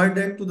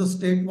provided to the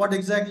state, what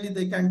exactly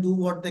they can do,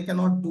 what they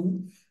cannot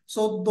do.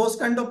 So those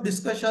kind of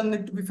discussion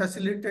need to be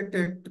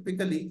facilitated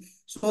typically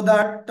so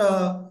that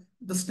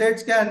the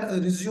states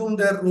can resume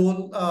their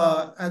role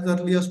as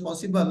early as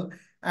possible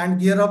and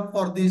gear up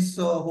for this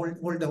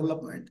whole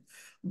development.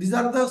 These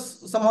are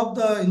some of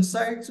the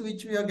insights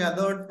which we have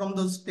gathered from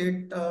the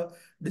state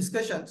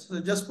discussions. So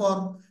just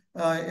for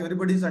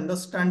everybody's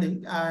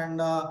understanding,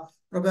 and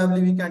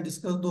probably we can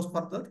discuss those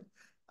further.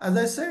 As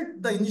I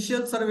said, the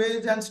initial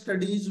surveys and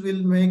studies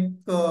will make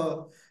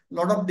a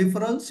lot of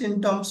difference in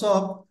terms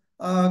of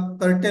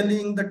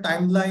curtailing the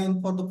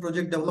timeline for the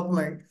project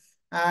development.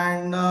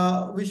 And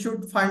we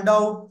should find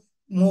out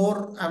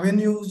more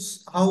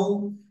avenues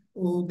how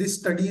these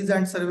studies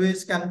and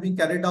surveys can be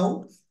carried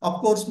out.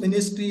 Of course,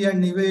 Ministry and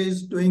NIVE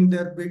is doing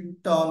their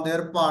bit on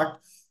their part,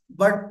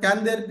 but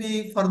can there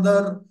be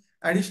further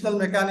additional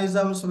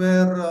mechanisms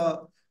where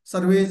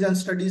surveys and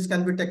studies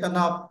can be taken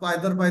up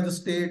either by the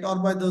state or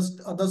by the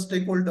other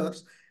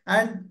stakeholders,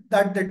 and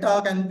that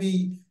data can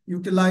be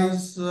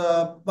utilized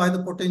by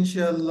the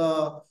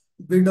potential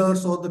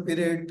bidders or the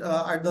period,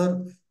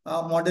 either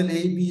model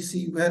A, B,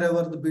 C,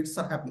 wherever the bids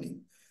are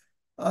happening.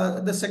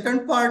 The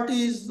second part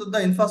is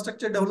the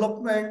infrastructure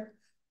development.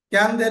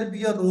 Can there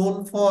be a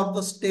role for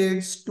the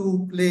states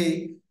to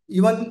play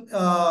even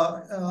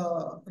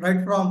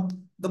right from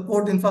the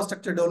port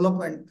infrastructure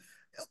development?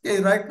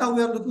 Okay, right now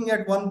we are looking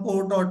at one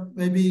port or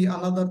maybe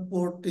another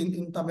port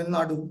in Tamil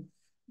Nadu.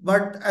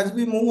 But as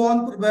we move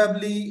on,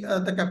 probably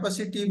the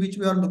capacity which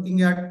we are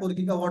looking at 4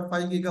 gigawatt,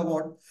 5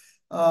 gigawatt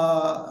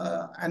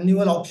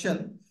annual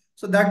auction.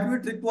 So that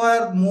would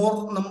require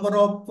more number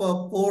of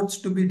ports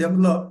to be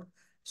developed.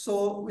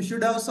 So we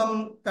should have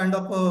some kind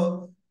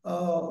of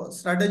a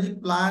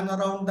strategic plan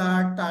around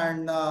that,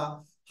 and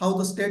how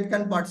the state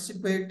can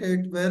participate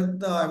it, where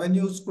the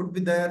avenues could be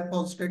there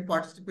for state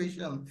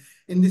participation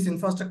in this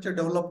infrastructure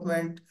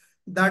development,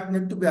 that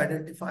need to be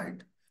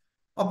identified.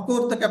 Of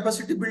course, the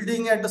capacity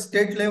building at the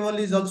state level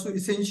is also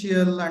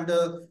essential, and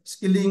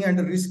skilling and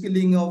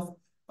reskilling of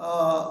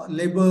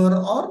labor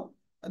or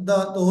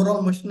the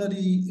overall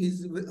machinery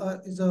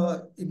is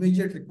a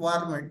immediate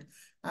requirement.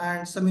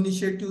 And some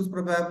initiatives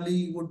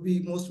probably would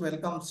be most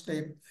welcome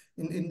step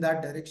in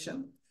that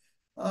direction.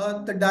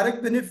 The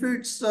direct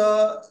benefits,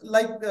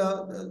 like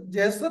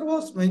Jaisar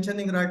was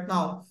mentioning right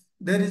now,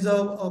 there is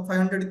a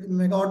 500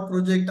 megawatt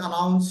project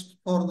announced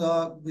for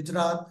the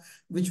Gujarat,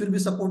 which will be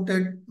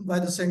supported by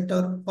the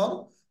center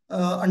for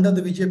under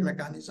the VGF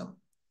mechanism.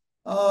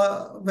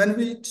 When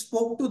we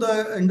spoke to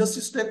the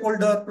industry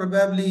stakeholder,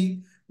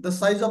 probably the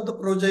size of the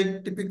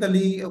project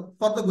typically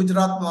for the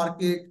Gujarat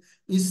market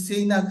is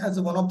seen as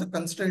one of the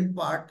constraint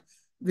part,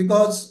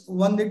 because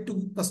one need to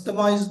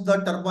customize the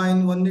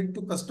turbine, one need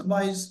to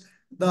customize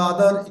the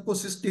other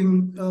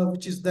ecosystem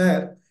which is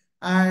there,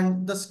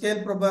 and the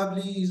scale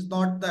probably is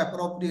not the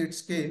appropriate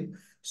scale.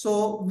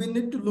 So we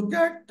need to look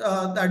at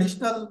the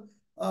additional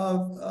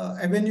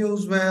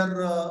avenues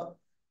where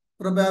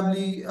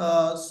probably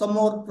some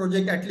more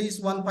project, at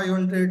least one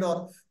 500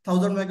 or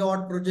 1000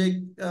 megawatt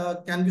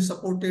project can be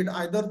supported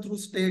either through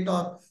state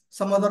or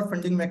some other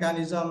funding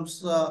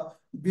mechanisms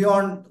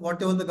beyond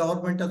whatever the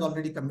government has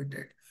already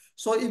committed.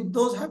 So if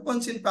those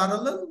happens in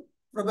parallel,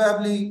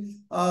 probably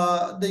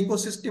the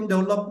ecosystem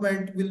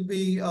development will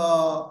be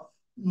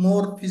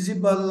more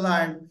feasible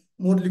and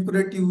more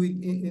lucrative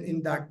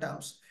in that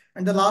terms.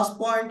 And the last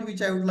point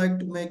which I would like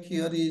to make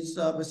here is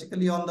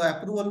basically on the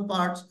approval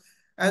parts.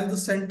 As the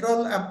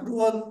central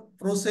approval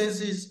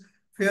process is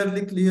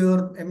fairly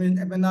clear, I mean,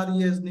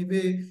 MNRE as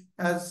NIVE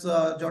has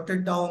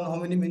jotted down how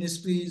many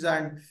ministries,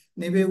 and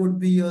NIVE would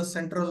be a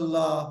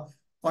central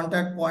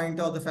contact point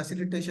or the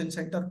facilitation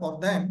center for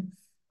them.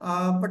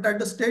 But at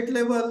the state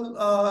level,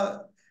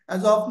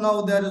 as of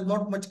now, there is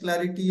not much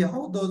clarity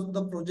how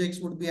the projects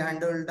would be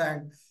handled.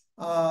 And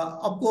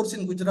of course,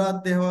 in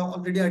Gujarat, they have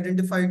already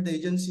identified the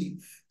agency.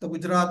 The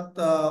Gujarat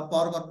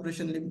Power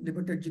Corporation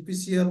Limited,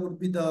 GPCL, would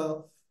be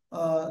the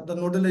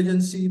nodal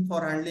agency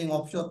for handling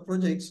offshore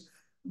projects.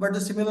 But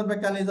a similar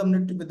mechanism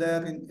need to be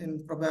there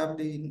in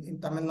probably in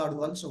Tamil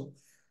Nadu also.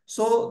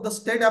 So the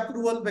state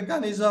approval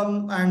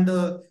mechanism and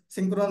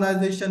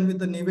synchronization with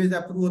the NIVE's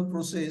approval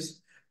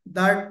process,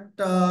 that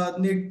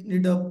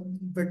need a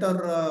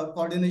better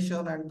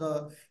coordination and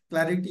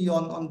clarity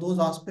on those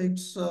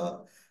aspects.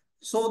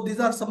 So these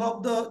are some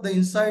of the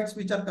insights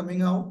which are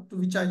coming out,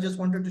 which I just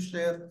wanted to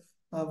share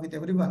with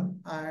everyone,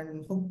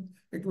 and hope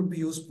it would be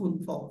useful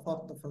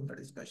for the further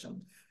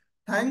discussion.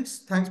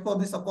 Thanks for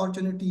this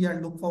opportunity,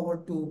 and look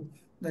forward to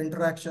the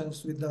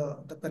interactions with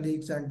the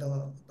colleagues and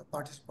the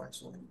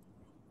participants.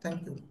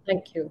 Thank you.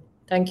 Thank you.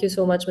 Thank you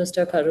so much,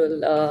 Mr.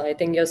 Karul. I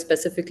think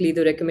specifically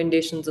the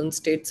recommendations on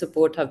state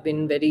support have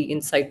been very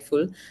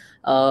insightful,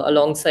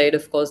 alongside,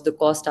 of course, the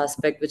cost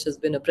aspect, which has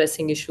been a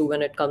pressing issue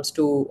when it comes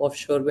to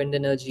offshore wind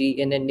energy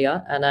in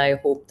India. And I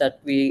hope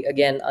that we,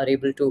 again, are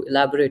able to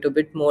elaborate a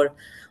bit more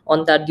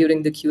on that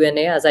during the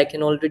Q&A, as I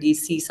can already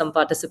see some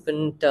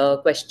participant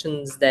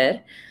questions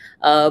there.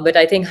 But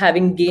I think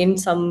having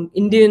gained some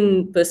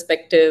Indian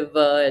perspective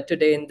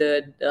today in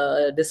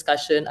the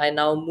discussion, I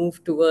now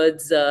move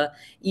towards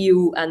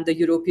EU and the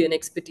European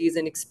expertise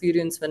and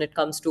experience when it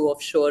comes to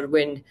offshore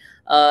wind.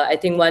 I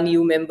think one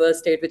EU member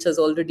state which has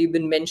already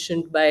been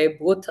mentioned by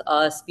both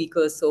our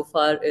speakers so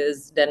far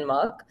is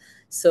Denmark.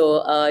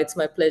 So it's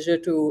my pleasure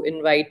to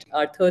invite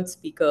our third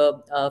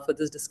speaker for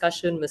this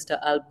discussion, Mr.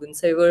 Al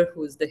Bunsever,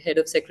 who is the head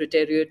of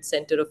Secretariat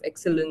Center of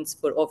Excellence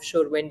for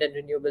Offshore Wind and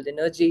Renewable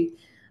Energy.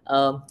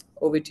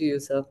 Over to you,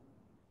 sir.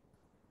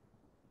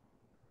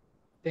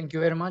 Thank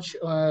you very much.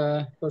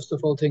 First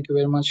of all, thank you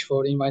very much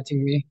for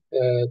inviting me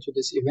to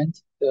this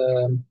event.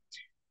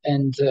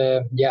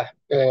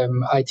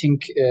 I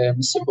think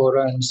Mr.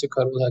 Bora and Mr.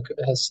 Karul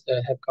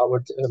have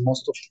covered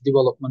most of the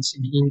developments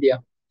in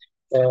India.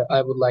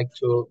 I would like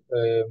to,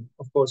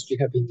 of course, we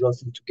have been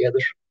working together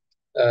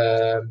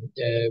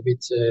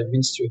with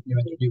Ministry of New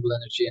and Renewable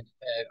Energy and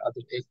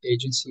other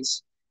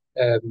agencies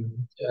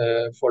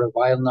for a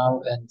while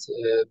now, and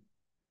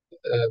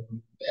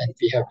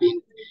we have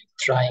been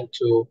trying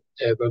to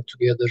work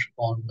together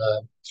on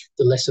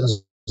the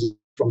lessons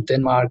from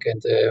Denmark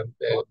and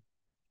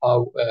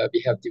how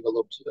we have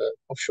developed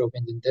offshore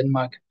wind in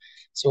Denmark.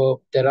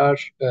 So there are,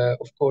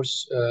 of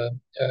course,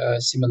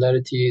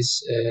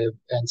 similarities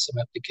and some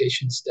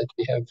applications that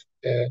we have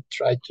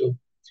tried to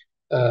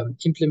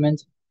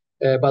implement.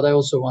 But I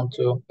also want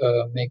to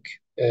make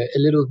a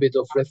little bit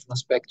of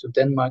reference back to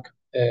Denmark,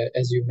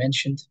 as you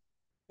mentioned,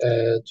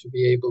 to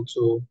be able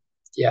to,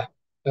 to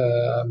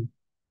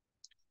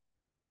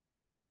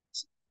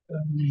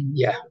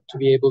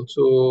be able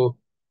to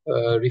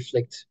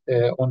reflect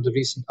on the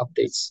recent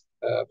updates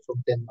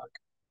from Denmark.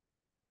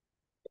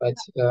 Right.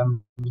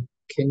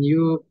 Can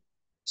you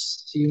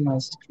see my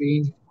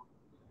screen?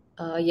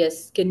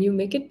 Yes. Can you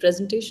make it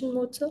presentation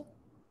mode, sir?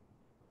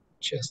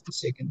 Just a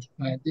second.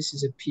 This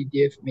is a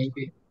PDF.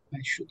 Maybe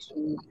I should.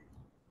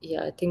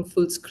 Yeah, I think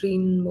full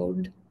screen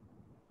mode.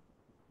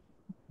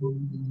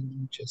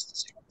 Just a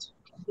second.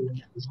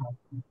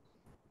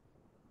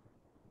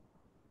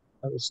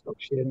 I will stop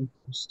sharing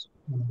first,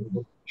 and I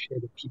will share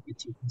the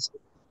PPT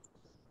instead.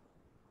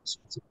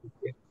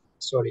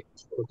 Sorry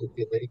for the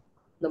delay.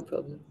 No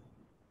problem.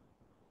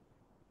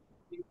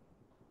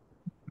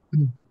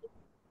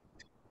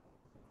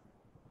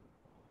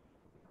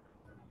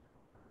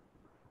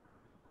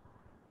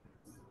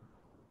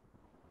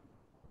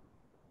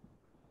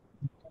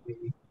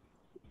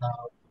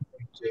 Now,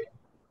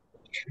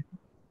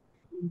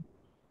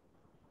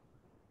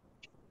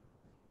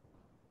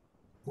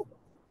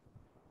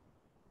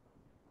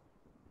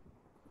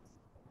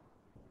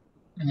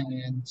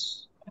 and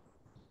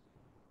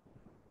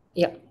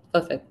yeah,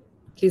 perfect.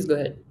 Please go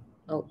ahead.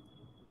 Oh.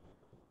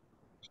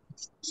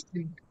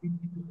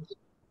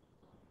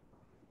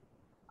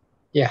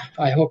 Yeah,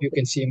 I hope you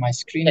can see my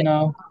screen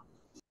now.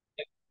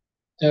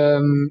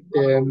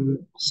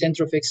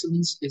 Center of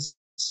Excellence is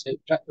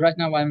right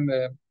now I'm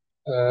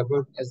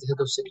working as the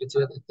head of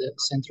secretariat at the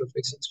Center of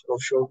Excellence for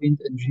Offshore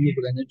Wind and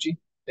Renewable Energy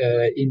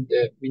in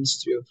the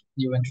Ministry of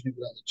New and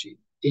Renewable Energy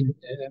in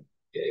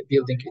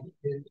building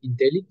in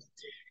Delhi.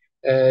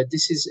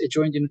 This is a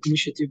joint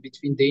initiative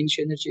between Danish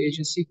Energy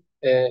Agency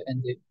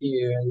and the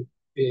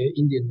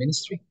Indian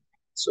Ministry.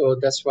 So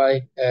that's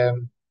why I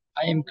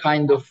am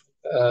kind of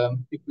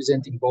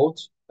representing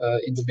both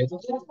in the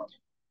middle.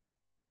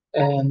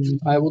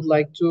 I would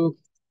like to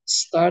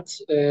start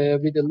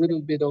with a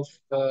little bit of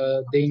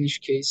Danish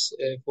case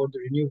for the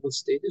renewable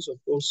status. Of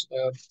course,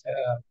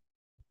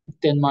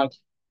 Denmark,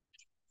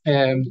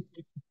 the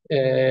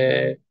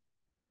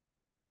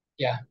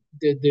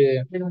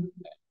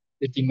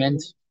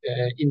demand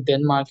in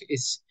Denmark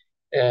is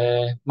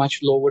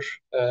much lower.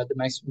 The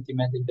maximum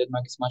demand in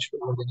Denmark is much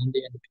lower than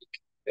India, and the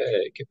peak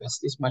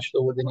capacity is much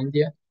lower than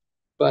India.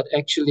 But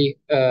actually,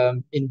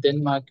 in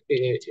Denmark,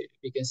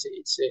 we can say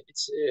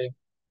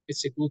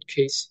it's a good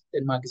case.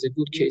 Denmark is a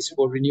good case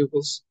for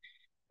renewables.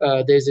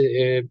 There's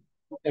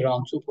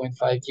around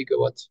 2.5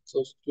 gigawatt,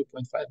 close to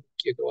 2.5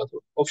 gigawatt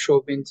of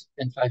offshore wind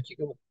and 5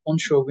 gigawatt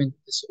onshore wind.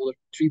 The solar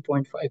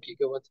 3.5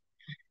 gigawatt,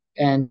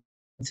 and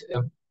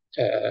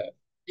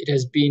it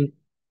has been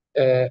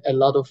a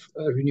lot of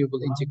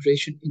renewable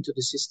integration into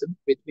the system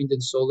with wind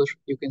and solar.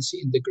 You can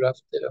see in the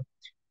graph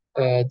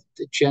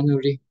the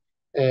January,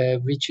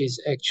 which is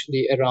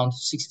actually around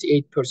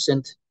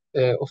 68%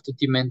 of the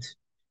demand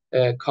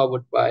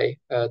covered by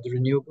the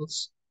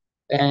renewables,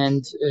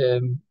 and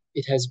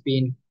it has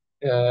been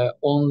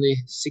only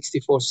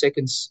 64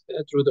 seconds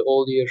through the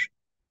whole year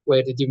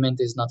where the demand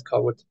is not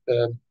covered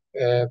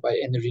by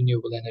any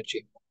renewable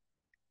energy.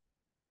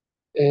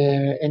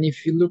 And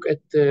if you look at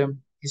the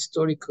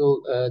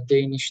historical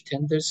Danish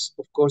tenders,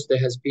 of course, there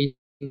has been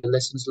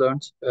lessons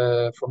learned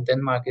from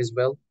Denmark as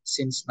well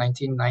since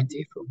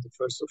 1990 from the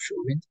first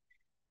offshore wind.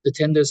 The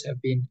tenders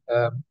have been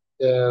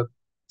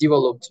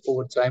developed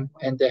over time,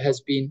 and there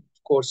has been,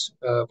 of course,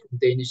 from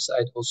Danish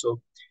side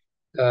also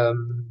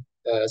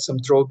some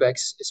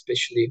drawbacks,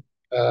 especially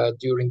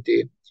during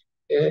the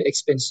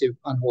expensive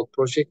on-hold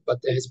project.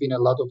 But there has been a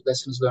lot of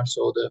lessons learned.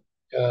 So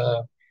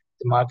the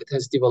market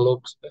has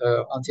developed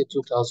until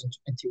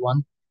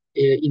 2021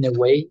 in a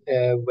way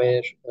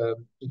where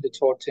in the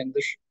Tor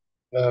tender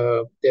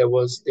there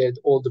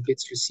all the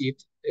bids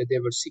received.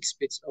 There were 6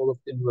 bids. All of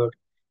them were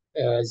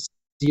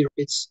 0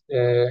 bids,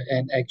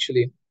 and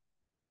actually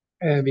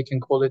we can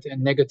call it a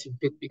negative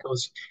bid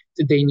because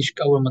the Danish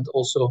government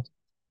also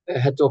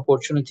had the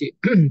opportunity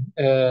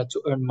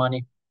to earn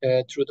money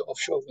through the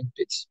offshore wind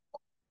bids.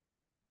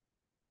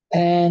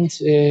 And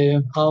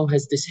how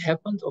has this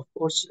happened? Of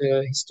course,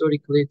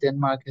 historically,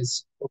 Denmark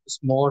has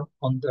focused more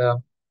on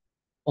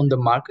the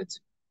market.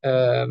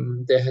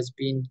 There has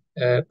been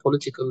a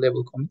political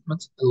level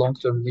commitment, a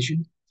long-term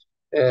vision.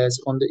 As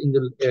in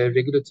the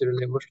regulatory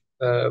level,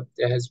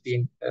 there has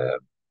been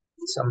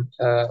some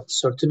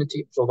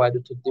certainty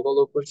provided to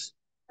developers.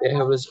 There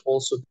has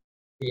also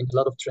been a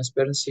lot of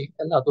transparency,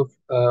 a lot of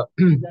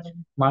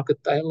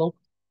market dialogue,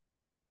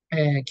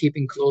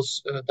 keeping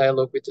close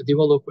dialogue with the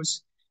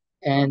developers,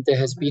 and there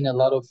has been a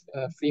lot of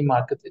free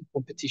market and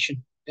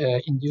competition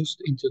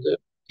induced into the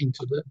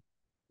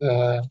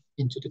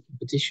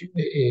competition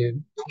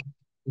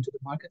into the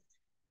market.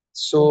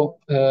 So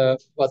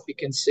what we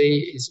can say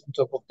is, on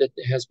top of that,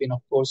 there has been,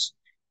 of course,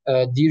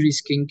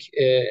 de-risking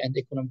and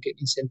economic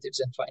incentives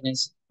and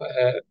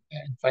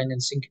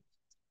financing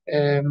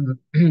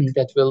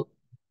that will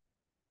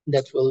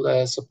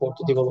support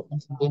the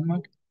development in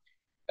Denmark.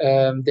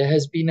 There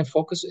has been a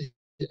focus,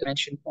 as I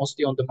mentioned,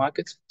 mostly on the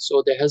market.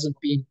 So there hasn't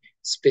been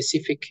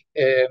specific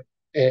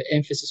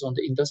emphasis on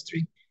the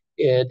industry.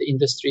 The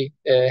industry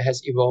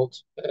has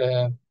evolved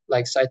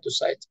like side to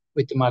side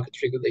with the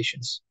market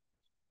regulations.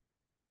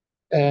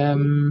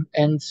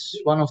 And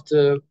one of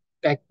the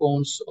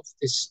backbones of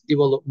this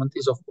development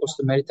is, of course,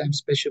 the maritime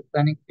special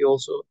planning. We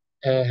also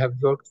have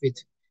worked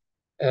with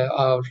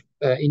our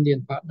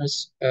Indian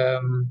partners,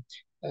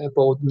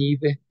 both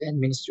NIVE and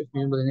Ministry of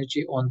Renewable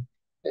Energy, on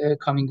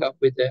coming up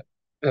with a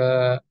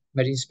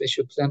marine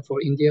special plan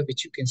for India,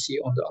 which you can see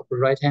on the upper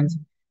right hand,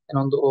 and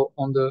on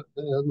the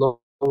lower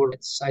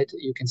right side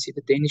you can see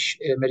the Danish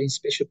marine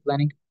special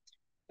planning.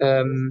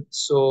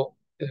 So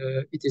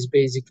it is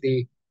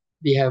basically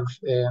we have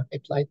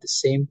applied the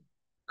same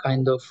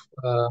kind of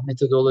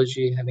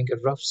methodology, having a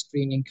rough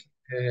screening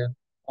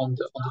on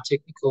the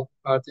technical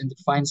part and the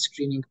fine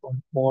screening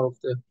on more of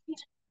the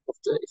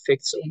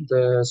effects on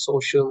the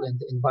social and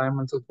the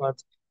environmental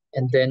part,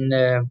 and then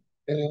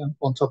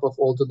on top of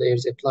all the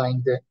layers,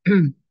 applying the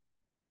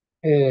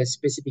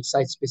specific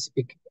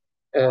site-specific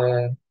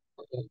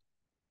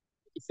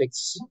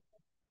effects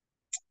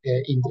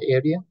in the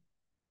area.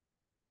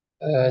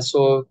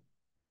 So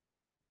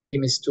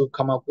aim is to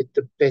come up with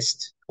the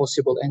best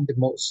possible and the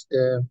most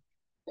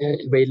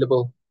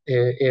available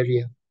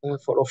area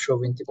for offshore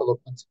wind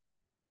development.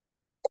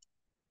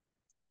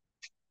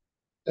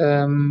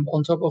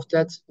 On top of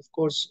that, of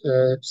course,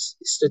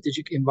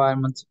 strategic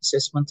environment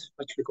assessment,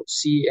 which we call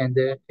C, and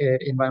the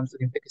environmental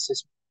impact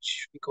assessment,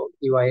 which we call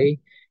EIA,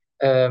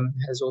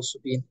 has also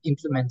been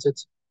implemented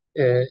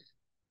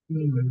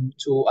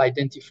to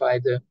identify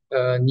the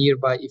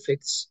nearby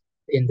effects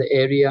in the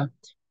area.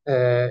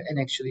 And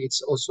actually,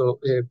 it's also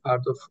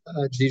part of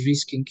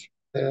de-risking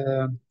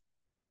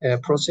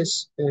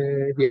process.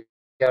 We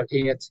are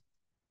at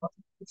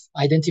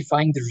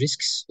identifying the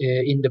risks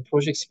in the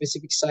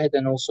project-specific side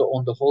and also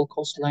on the whole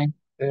coastline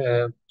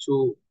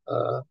to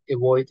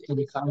avoid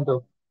any kind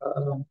of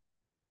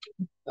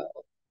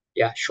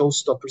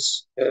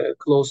showstoppers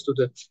close to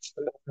the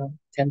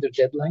tender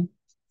deadline.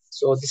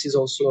 So this is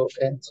also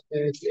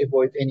to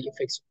avoid any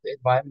effects of the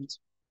environment,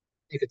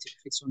 negative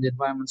effects on the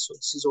environment. So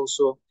this is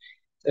also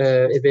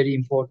a very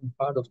important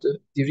part of the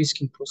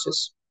de-risking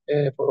process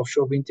for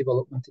offshore wind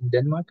development in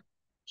Denmark.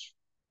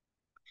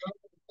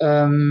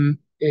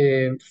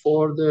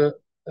 For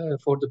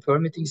the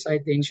permitting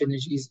side, the Danish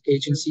Energy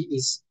Agency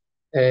is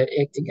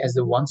acting as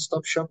the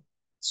one-stop shop.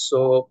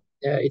 So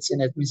it's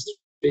an administrative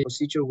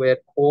procedure where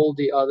all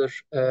the other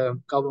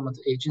government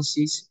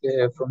agencies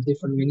from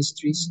different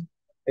ministries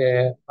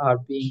are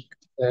being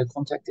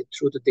contacted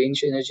through the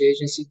Danish Energy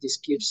Agency. This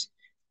gives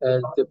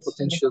the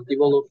potential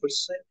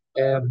developers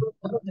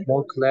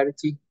more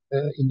clarity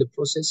in the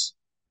process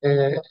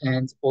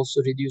and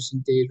also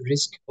reducing the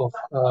risk of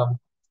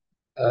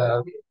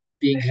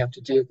have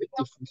to deal with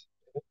different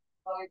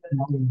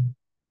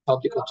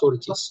public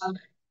authorities.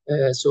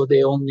 So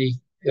they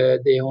only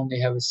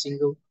have a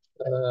single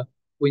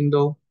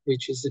window,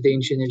 which is the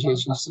Danish Energy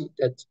Agency,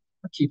 that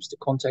keeps the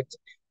contact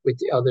with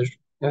the other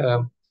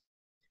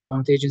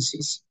government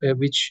agencies,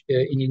 which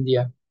in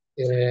India,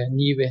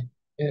 NIVE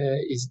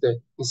is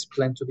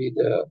planned to be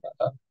the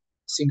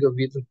single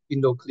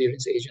window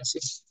clearance agency.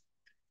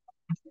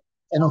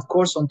 And of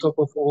course, on top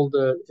of all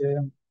the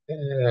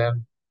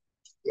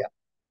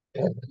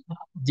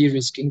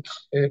de-risking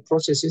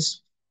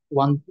processes,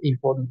 one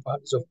important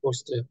part is, of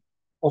course, the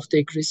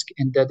offtake risk,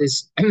 and that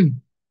is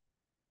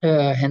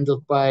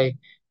handled by,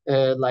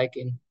 like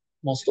in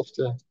most of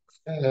the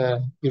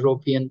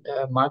European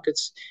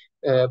markets,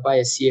 by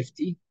a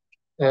CFD.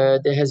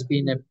 There has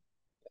been,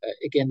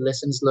 again,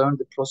 lessons learned,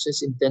 the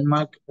process in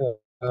Denmark,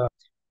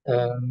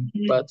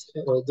 but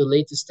the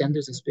latest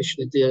tenders,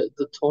 especially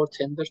the Tor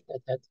tender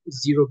that had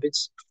 0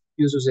 bids,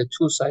 uses a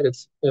two-sided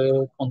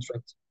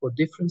contract for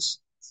difference.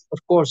 Of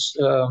course,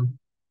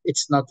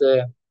 it's not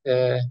a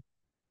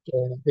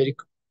very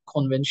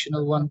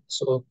conventional one.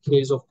 So there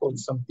is, of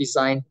course, some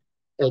design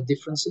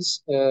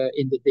differences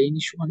in the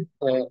Danish one,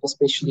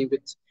 especially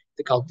with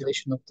the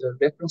calculation of the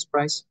reference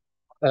price.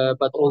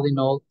 But all in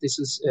all, this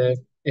is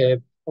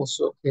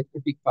also a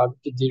big part of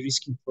the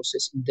de-risking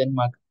process in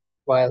Denmark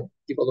while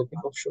developing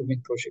offshore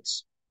wind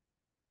projects.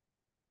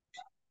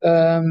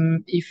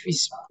 If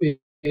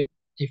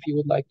you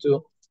would like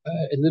to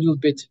a little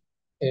bit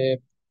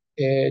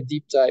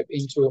deep dive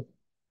into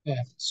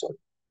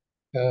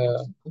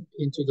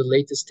into the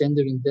latest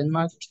tender in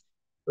Denmark.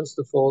 First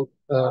of all,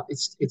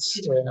 it's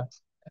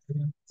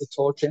the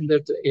Tor tender.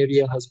 The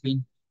area has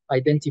been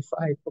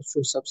identified: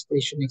 offshore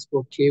substation,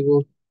 export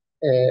cable,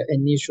 a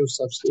nearshore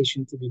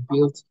substation to be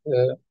built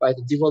by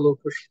the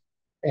developer,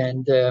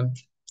 and the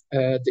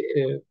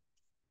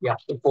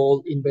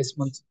whole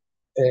investment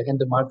and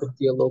the market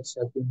dialogues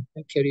have been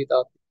carried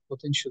out with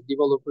potential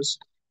developers.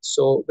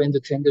 So when the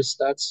tender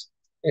starts,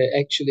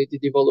 actually the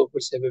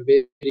developers have a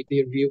very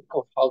clear view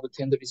of how the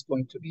tender is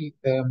going to be.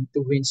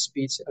 The wind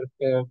speeds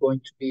are going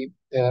to be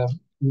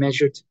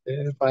measured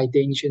by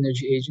Danish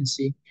Energy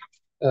Agency,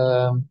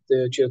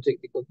 the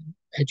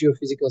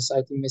geophysical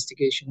site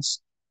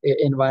investigations,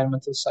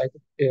 environmental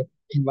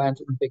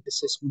impact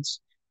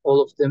assessments.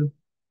 All of them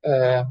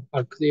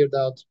are cleared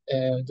out.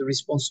 The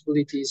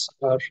responsibilities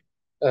are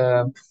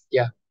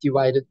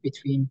divided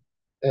between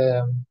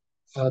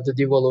the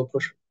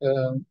developer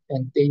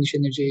and Danish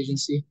Energy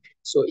Agency.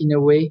 So in a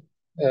way,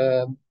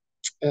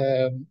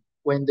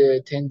 when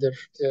the tender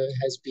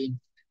has been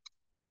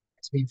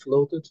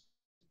floated,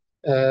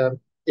 the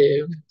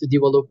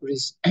developer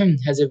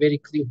has a very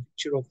clear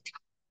picture of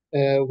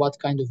what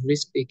kind of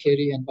risk they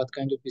carry and what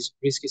kind of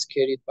risk is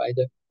carried by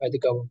the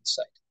government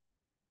side.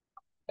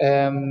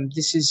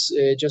 This is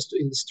just to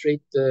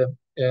illustrate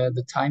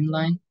the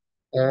timeline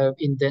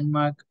in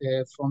Denmark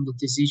from the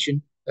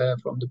decision,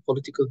 from the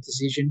political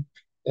decision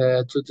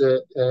to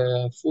the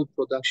full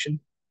production.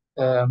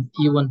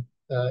 Even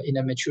in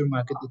a mature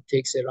market, it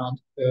takes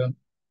around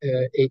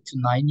 8 to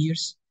 9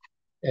 years.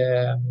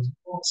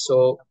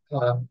 So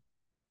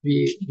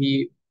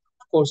we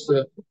of course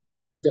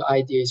the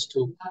idea is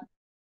to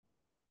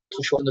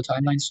shorten the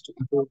timelines, to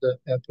improve the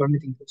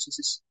permitting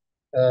processes.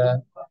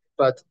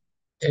 But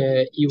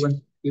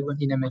even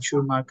in a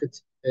mature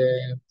market,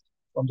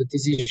 from the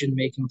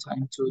decision-making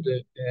time to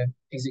the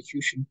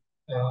execution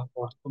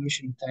or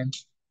commissioning time,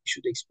 you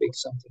should expect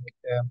something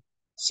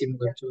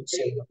similar to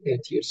 7 or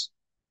 8 years.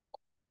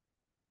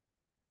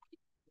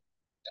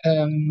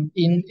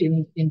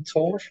 In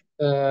Tor,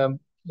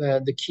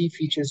 the key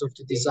features of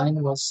the design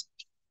was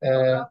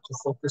to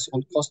focus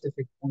on cost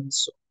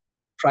effectiveness. So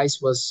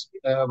price was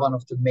one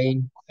of the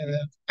main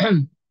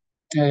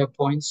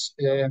points,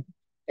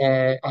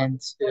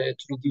 and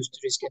to reduce the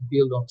risk and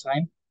build on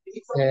time.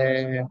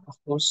 Of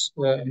course,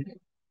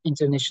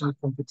 international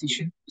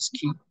competition is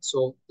key.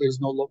 So there's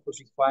no local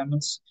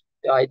requirements.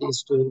 The idea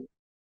is to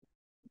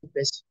the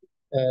best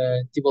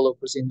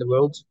developers in the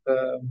world,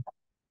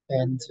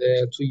 and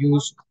to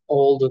use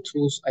all the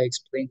tools I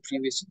explained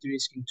previously,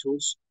 de-risking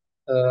tools,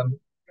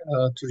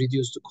 to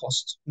reduce the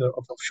cost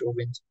of offshore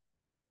wind,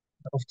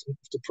 of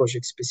the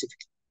project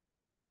specifically.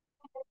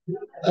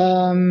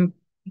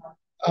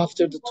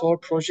 After the Tor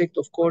project,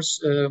 of course,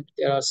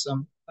 there are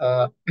some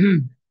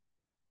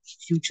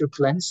future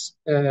plans,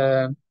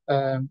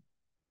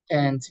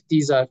 and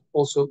these are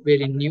also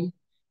very new.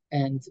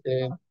 And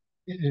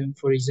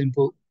for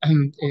example,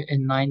 a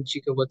 9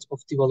 gigawatts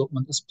of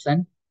development is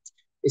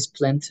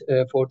planned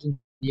for the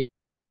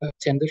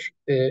tender.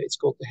 It's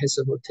called the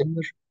Hesselhoor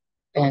tender,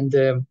 and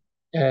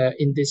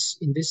in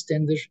this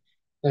tender,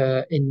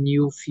 a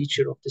new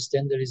feature of this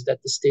tender is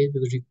that the state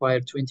will require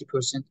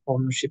 20%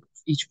 ownership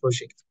of each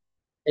project,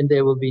 and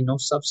there will be no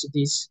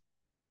subsidies,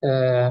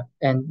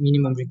 and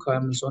minimum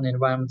requirements on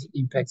environmental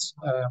impacts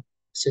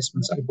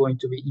assessments are going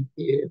to be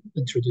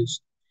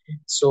introduced.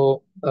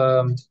 So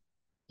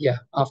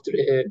after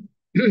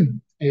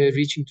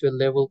reaching to a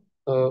level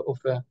of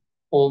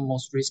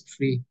almost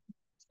risk-free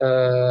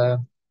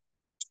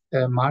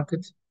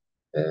market,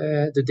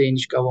 the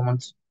Danish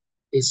government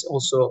is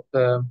also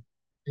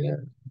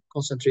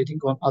concentrating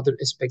on other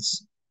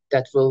aspects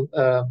that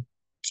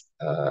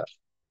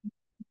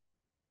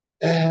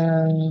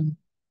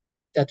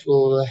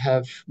will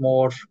have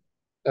more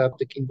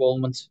public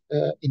involvement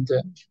in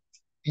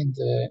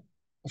the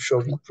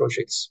offshore wind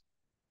projects.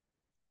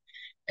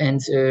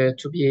 And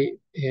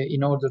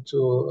in order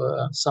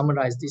to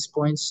summarize these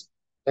points,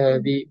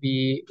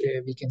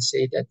 we can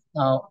say that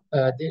now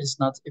there is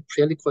not a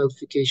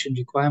pre-qualification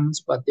requirements,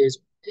 but there's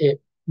a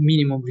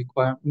minimum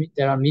requirement.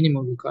 There are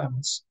minimum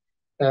requirements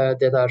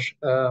that are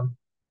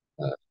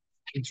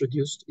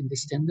introduced in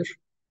this tender,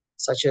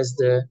 such as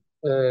the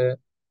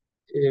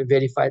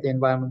verified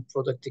environment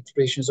product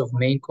declarations of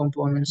main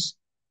components,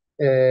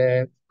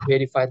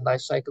 verified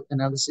life cycle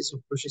analysis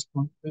of process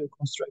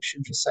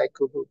construction,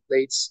 recyclable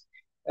plates,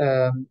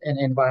 and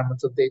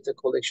environmental data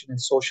collection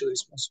and social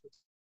responsibility.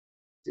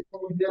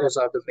 Those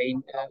are the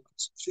main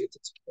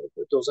concentrated.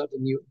 Those are the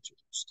new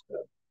introduced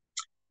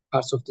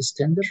parts of this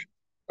tender.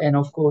 And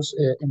of course,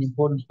 an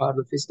important part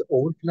of is the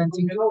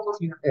overplanting.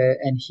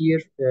 And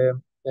here,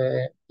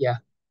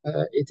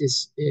 it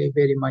is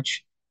very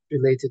much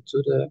related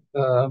to the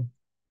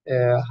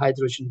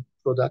hydrogen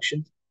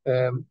production.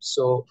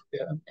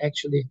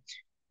 Actually,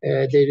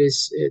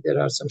 there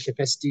are some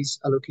capacities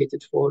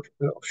allocated for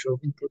offshore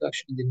wind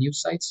production in the new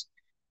sites,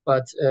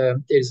 but there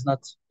is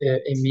not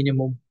a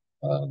minimum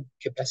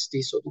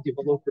capacity, so the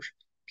developer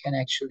can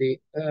actually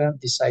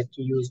decide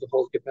to use the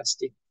whole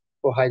capacity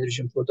for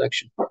hydrogen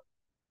production.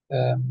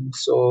 And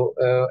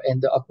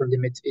the upper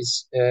limit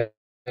is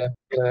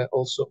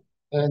also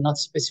not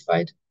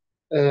specified.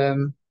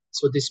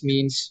 So this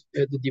means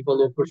the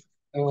developer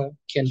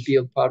can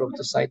build part of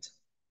the site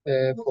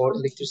for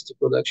electricity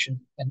production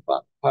and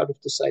part of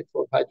the site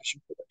for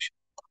hydrogen production.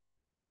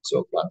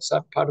 So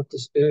part of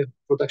this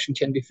production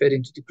can be fed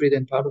into the grid,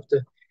 and part of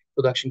the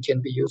production can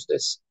be used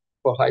as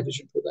for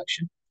hydrogen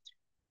production.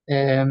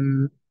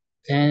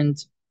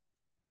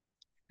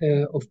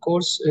 Of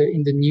course,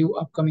 in the new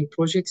upcoming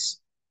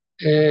projects,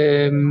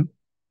 there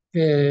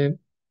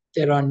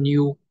are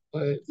new,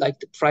 like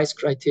the price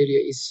criteria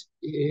is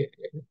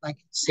like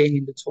same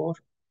in the TOR,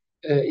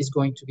 is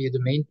going to be the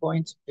main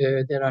point.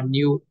 There are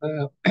new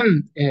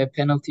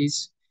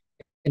penalties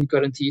and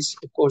guarantees,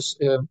 of course,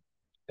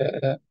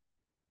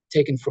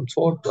 taken from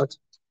TOR, but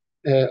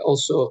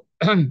also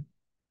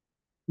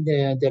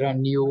there are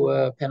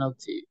new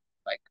penalty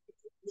like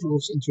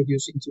rules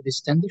introduced into this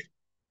tender.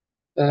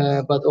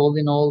 But all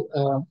in all,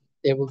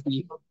 there will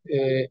be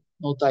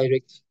no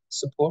direct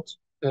support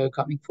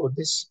coming for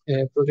this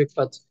project.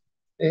 But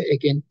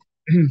again,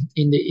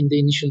 in the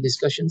initial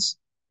discussions,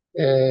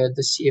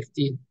 the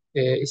CFD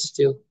is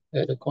still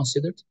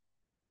considered.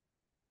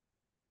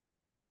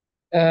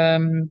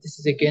 This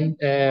is again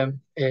a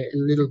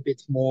little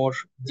bit more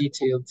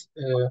detailed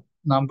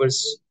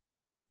numbers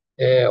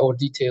or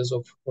details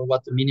of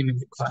what the minimum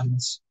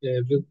requirements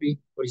will be.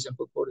 For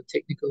example, for the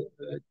technical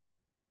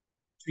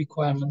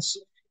requirements,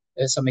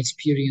 some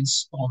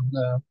experience on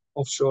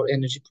offshore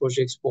energy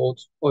projects, both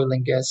oil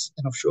and gas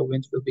and offshore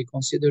wind will be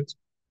considered.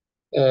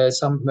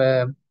 Some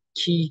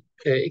key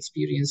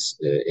experience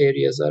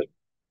areas are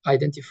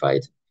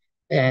identified,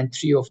 and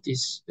 3 of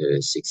these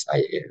 6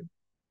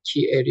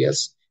 key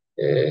areas,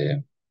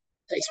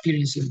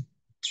 experience in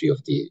 3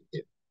 of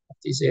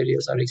these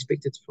areas are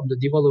expected from the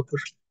developer,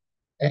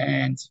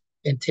 and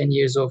 10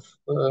 years of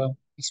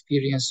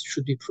experience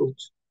should be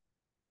proved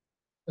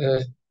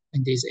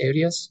in these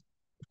areas.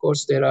 Of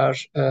course, there are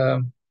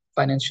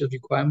financial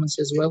requirements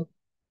as well,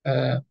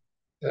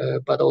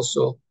 but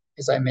also,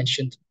 as I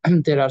mentioned,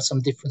 there are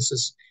some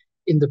differences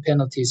in the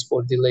penalties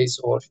for delays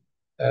or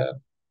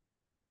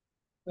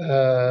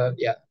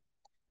in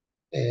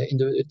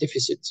the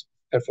deficit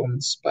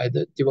performance by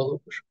the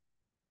developer.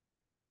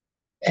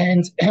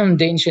 And the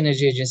Danish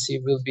Energy Agency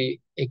will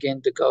be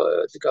again the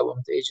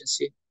government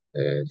agency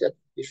that will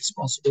be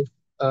responsible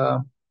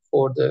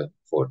for the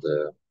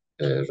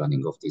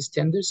running of these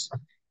tenders.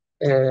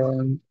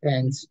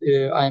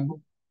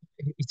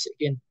 It's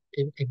again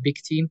a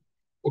big team,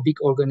 a big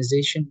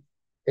organization,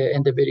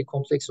 and a very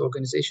complex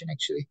organization.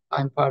 Actually,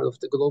 I'm part of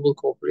the global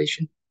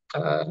cooperation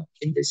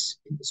in this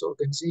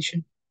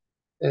organization,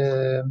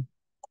 and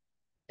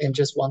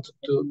just wanted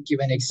to give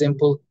an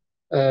example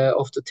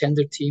of the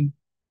tender team.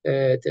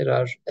 There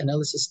are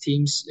analysis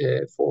teams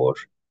for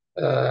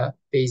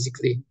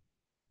basically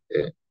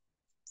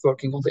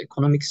working on the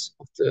economics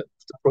of the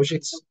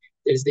projects.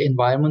 There's the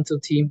environmental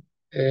team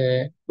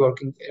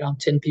working around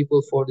 10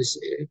 people for this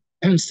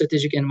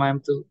strategic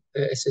environmental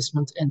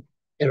assessment, and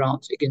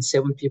around again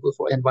 7 people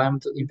for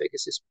environmental impact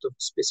assessment of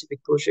a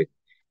specific project.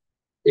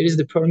 There is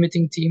the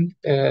permitting team,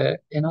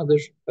 another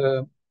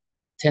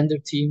tender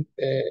team,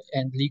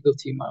 and legal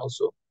team are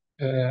also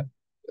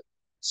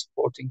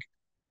supporting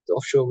the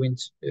offshore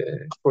wind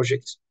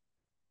projects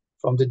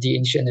from the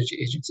Danish Energy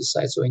Agency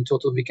side. So in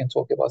total, we can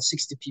talk about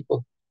 60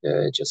 people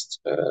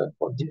just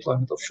for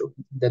deployment offshore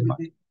in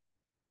Denmark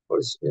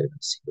for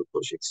single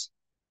projects.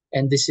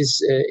 And this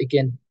is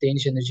again,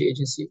 Danish Energy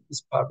Agency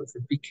is part of a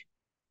big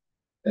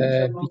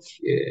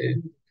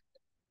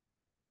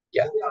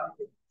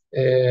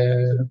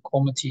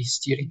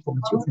steering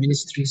committee of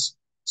ministries.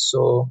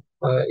 So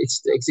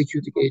it's the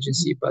executive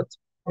agency, but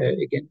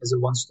again, as a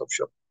one-stop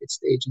shop, it's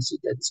the agency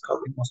that is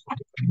covering most of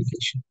the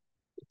communication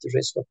with the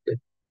rest of the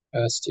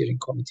steering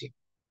committee.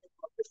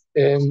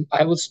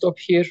 I will stop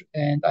here,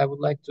 and I would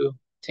like to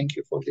thank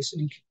you for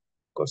listening.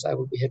 Of course, I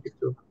will be happy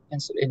to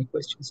answer any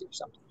questions if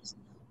something is.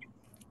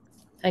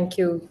 Thank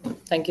you.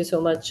 Thank you so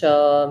much,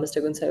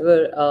 Mr.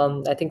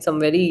 Gunsaver. I think some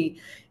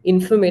very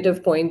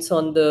informative points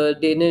on the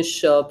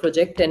Danish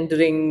project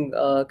tendering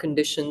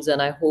conditions,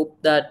 and I hope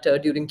that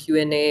during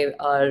Q&A,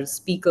 our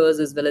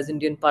speakers as well as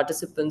Indian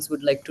participants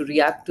would like to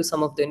react to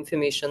some of the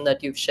information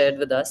that you've shared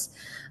with us.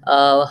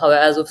 However,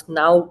 as of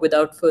now,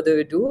 without further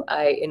ado,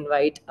 I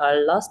invite our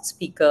last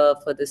speaker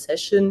for this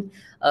session.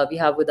 We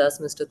have with us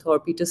Mr.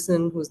 Thor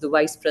Peterson, who's the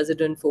Vice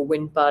President for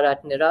Wind Power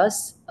at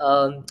NIRAS.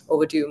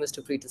 Over to you,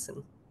 Mr.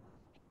 Peterson.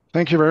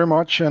 Thank you very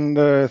much, and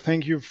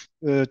thank you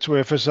to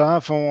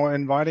FSR for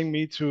inviting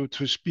me to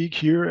speak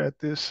here at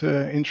this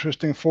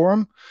interesting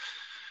forum.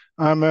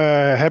 I'm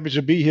happy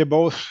to be here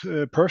both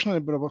personally,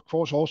 but of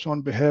course also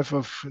on behalf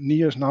of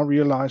NIAS, now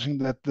realizing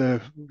that the,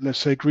 let's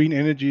say, green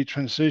energy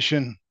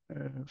transition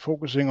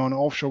focusing on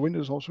offshore wind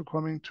is also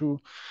coming to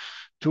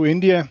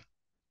India.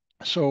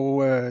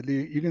 So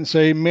you can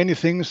say many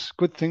things,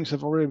 good things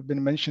have already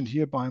been mentioned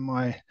here by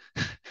my,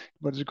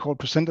 what is it called,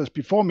 presenters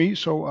before me.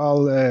 So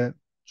I'll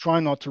try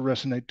not to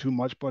resonate too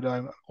much, but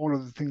all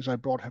of the things I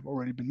brought have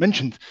already been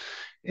mentioned.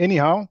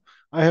 Anyhow,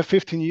 I have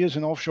 15 years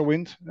in offshore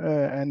wind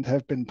and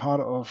have been part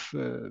of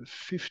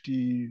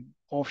 50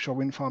 offshore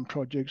wind farm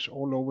projects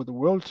all over the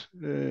world,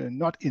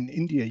 not in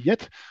India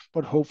yet,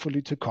 but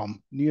hopefully to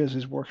come. NIAS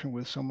is working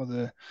with some of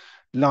the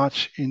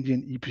large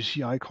Indian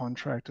EPCI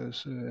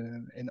contractors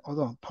in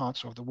other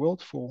parts of the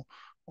world for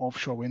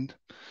offshore wind.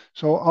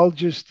 So I'll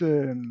just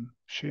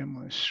share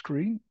my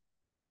screen,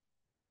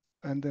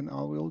 and then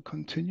I will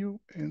continue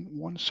in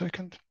 1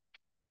 second.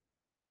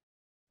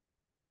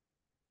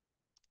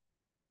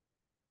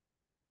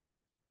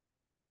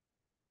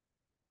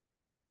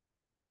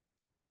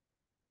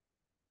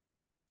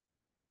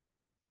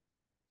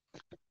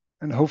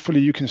 And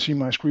hopefully you can see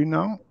my screen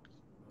now.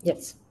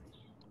 Yes.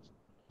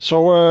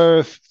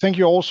 So thank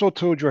you also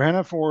to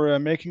Johanna for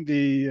making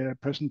the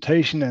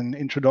presentation and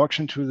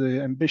introduction to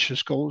the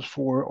ambitious goals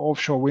for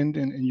offshore wind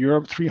in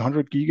Europe.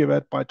 300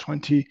 gigawatt by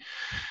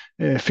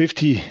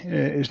 2050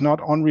 is not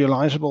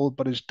unrealizable,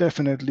 but it's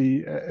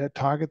definitely a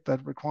target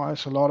that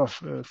requires a lot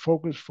of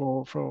focus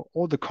for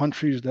all the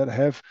countries that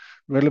have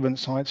relevant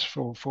sites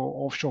for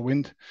offshore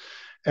wind.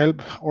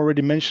 Alb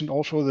already mentioned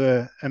also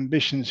the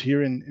ambitions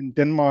here in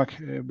Denmark,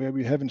 where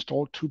we have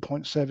installed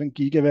 2.7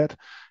 gigawatt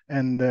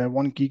and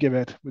 1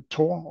 gigawatt with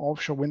Thor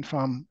offshore wind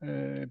farm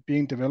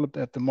being developed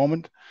at the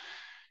moment.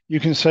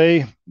 You can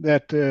say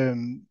that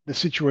the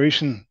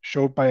situation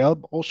showed by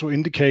Alb also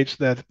indicates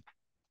that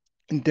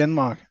in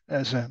Denmark,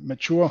 as a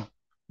mature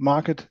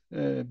market,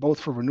 both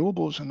for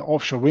renewables and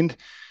offshore wind,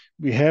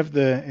 we have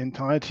the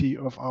entirety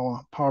of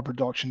our power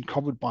production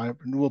covered by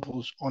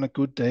renewables on a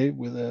good day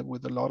with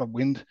a lot of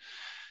wind.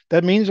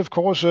 That means, of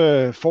course,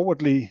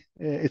 forwardly,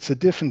 it's a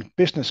different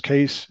business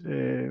case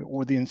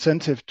or the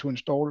incentive to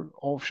install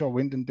offshore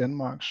wind in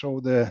Denmark. So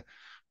the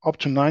up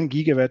to 9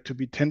 gigawatt to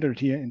be tendered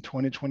here in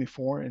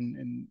 2024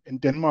 in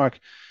Denmark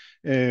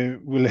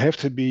will have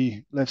to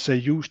be, let's say,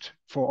 used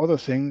for other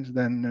things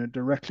than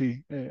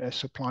directly as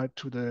supplied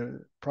to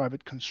the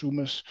private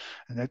consumers.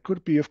 And that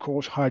could be, of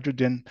course,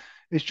 hydrogen.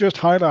 It's just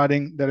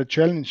highlighting that a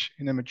challenge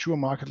in a mature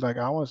market like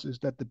ours is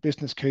that the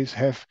business case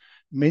have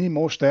many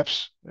more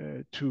steps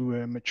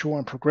to mature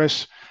and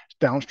progress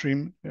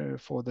downstream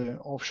for the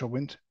offshore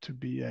wind to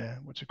be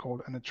what's it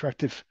called, an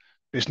attractive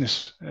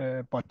business.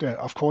 But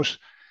of course,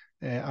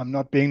 I'm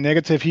not being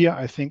negative here.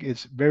 I think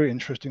it's very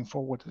interesting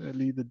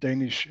forwardly the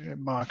Danish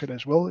market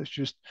as well. It's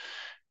just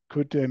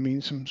could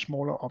mean some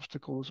smaller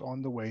obstacles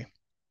on the way.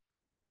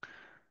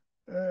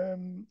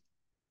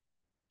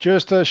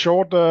 Just a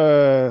short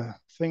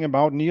thing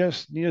about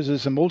NIAS. NIAS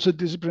is a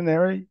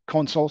multidisciplinary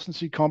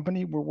consultancy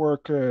company. We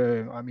work,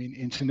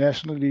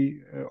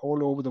 internationally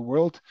all over the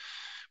world.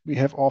 We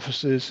have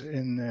offices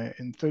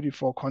in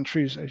 34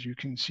 countries, as you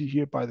can see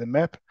here by the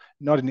map.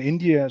 Not in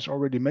India, as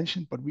already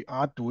mentioned, but we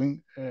are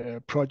doing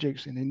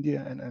projects in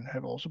India and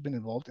have also been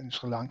involved in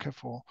Sri Lanka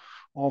for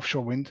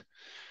offshore wind.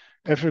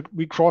 After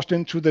we crossed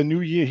into the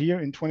new year here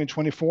in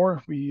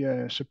 2024, we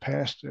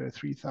surpassed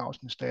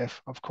 3,000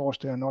 staff. Of course,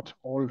 they are not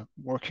all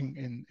working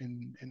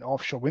in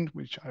offshore wind,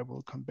 which I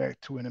will come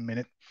back to in a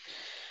minute.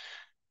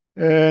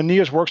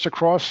 NIAS works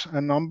across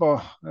a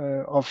number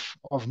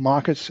of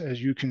markets,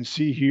 as you can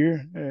see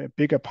here.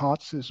 Bigger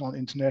parts is on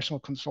international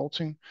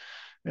consulting,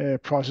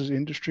 process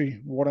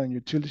industry, water and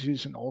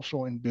utilities, and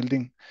also in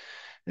building.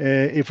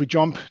 If we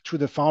jump to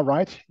the far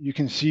right, you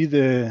can see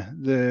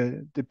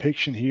the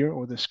depiction here,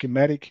 or the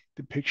schematic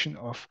depiction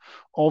of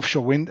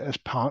offshore wind as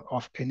part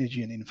of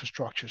energy and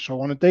infrastructure. So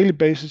on a daily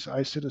basis,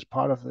 I sit as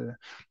part of the,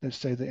 let's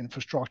say, the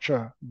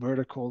infrastructure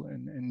vertical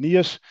in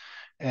NIAS,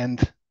 and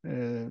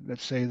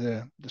let's say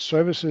the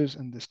services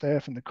and the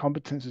staff and the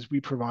competences we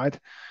provide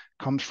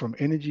comes from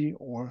energy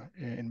or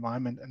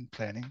environment and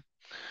planning.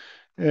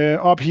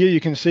 Up here, you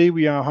can see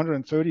we are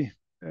 130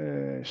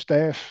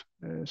 staff.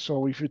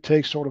 So if you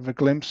take sort of a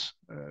glimpse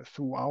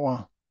through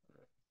our,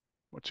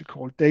 what's it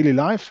called, daily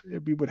life,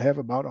 we would have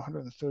about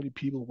 130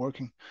 people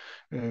working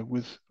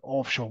with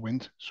offshore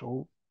wind.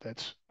 So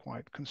that's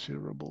quite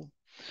considerable.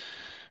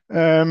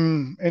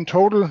 In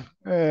total,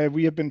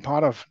 we have been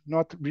part of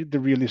not the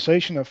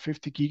realization of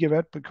 50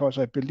 gigawatt, because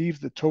I believe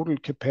the total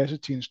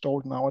capacity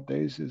installed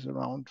nowadays is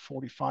around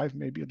 45,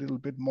 maybe a little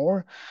bit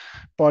more.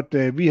 But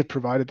we have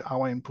provided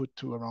our input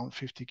to around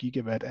 50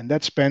 gigawatt, and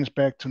that spans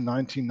back to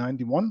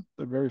 1991,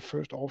 the very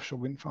first offshore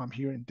wind farm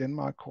here in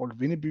Denmark called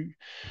Vindeby,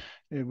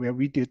 where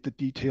we did the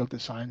detailed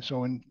design.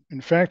 So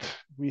in fact,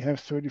 we have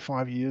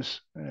 35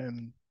 years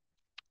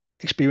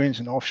experience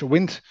in offshore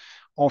wind.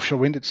 Offshore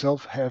wind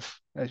itself have,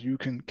 as you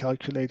can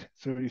calculate,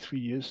 33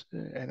 years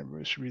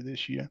anniversary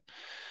this year.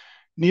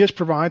 NEAS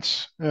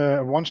provides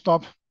a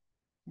one-stop,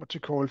 what's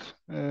it called,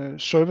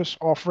 service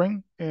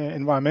offering,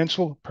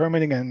 environmental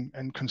permitting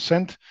and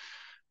consent.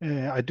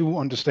 I do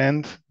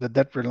understand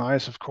that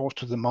relies, of course,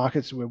 to the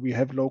markets where we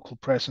have local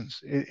presence.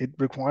 It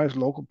requires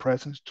local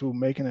presence to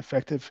make an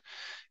effective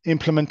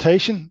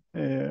implementation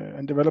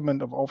and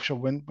development of offshore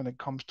wind when it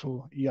comes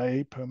to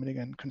EIA permitting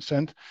and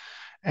consent.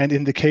 And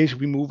in the case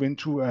we move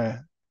into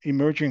a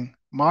emerging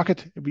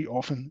market, we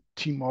often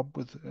team up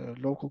with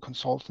local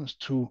consultants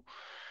to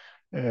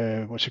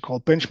what's it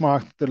called,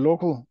 benchmark the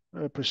local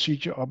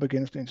procedure up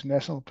against the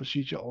international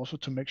procedure, also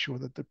to make sure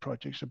that the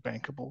projects are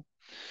bankable.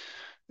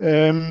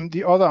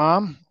 The other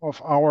arm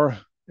of our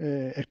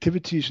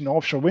activities in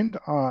offshore wind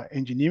are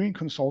engineering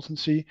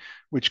consultancy,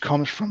 which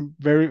comes from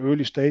very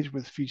early stage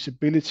with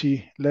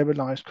feasibility,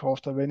 levelized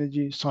cost of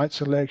energy, site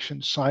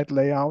selection, site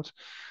layout,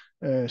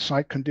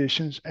 site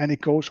conditions, and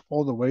it goes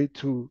all the way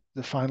to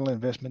the final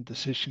investment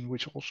decision,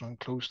 which also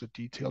includes the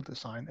detailed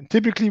design. And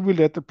typically we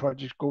let the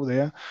project go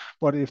there,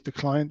 but if the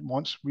client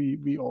wants,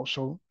 we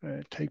also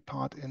take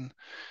part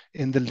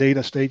in the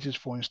later stages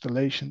for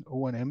installation,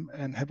 O&M,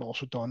 and have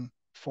also done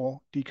 4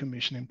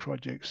 decommissioning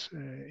projects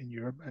in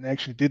Europe, and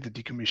actually did the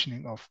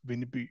decommissioning of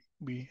Vindeby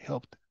we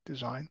helped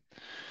design.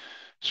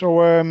 So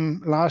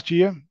last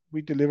year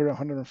we delivered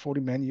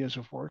 140 man years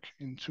of work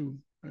into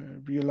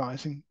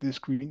realizing this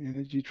green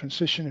energy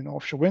transition in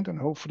offshore wind, and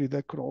hopefully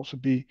that could also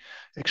be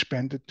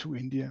expanded to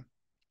India.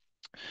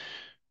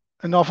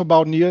 Enough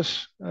about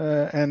NEAS,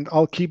 and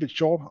I'll keep it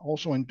short,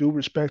 also in due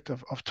respect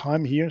of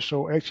time here.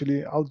 So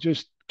actually I'll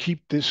just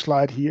keep this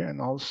slide here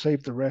and I'll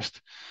save the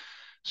rest.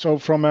 So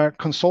from a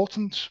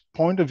consultant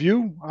point of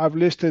view, I've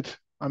listed,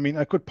 I mean,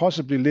 I could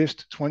possibly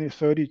list 20,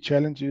 30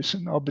 challenges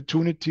and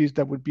opportunities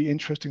that would be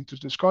interesting to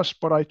discuss,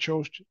 but I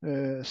chose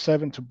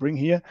 7 to bring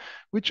here,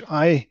 which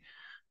I,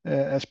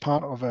 as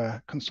part of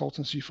a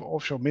consultancy for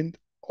offshore wind,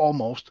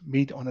 almost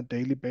meet on a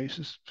daily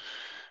basis.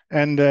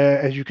 And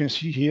as you can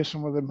see here,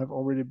 some of them have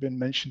already been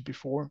mentioned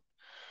before.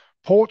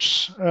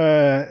 Ports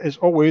is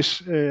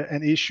always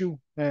an issue,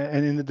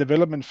 and in the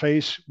development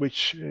phase,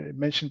 which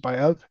mentioned by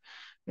Alp,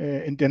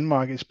 in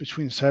Denmark is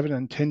between 7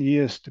 and 10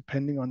 years,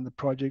 depending on the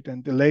project,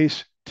 and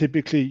delays.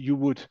 Typically, you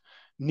would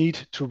need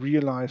to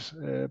realize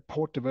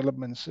port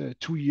developments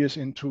 2 years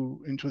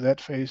into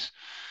that phase.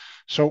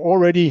 So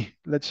already,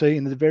 let's say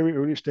in the very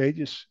early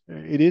stages,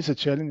 it is a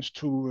challenge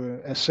to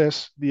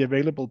assess the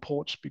available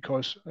ports,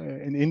 because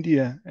in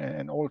India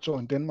and also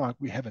in Denmark,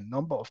 we have a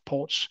number of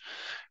ports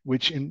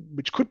which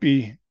could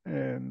be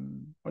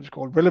what's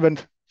called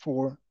relevant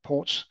for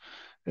ports,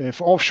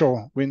 for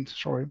offshore wind,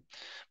 sorry.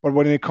 But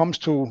when it comes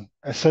to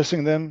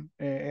assessing them,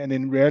 and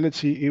in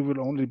reality, it will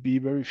only be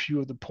very few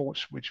of the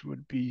ports which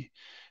would be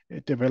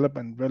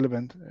development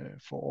relevant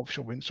for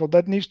offshore wind. So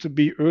that needs to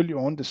be early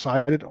on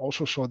decided,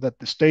 also so that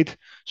the state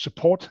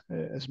support,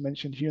 as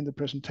mentioned here in the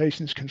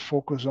presentations, can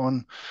focus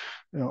on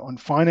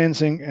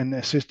financing and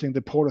assisting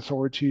the port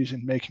authorities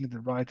in making the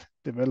right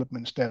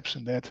development steps,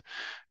 and that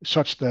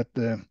such that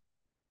the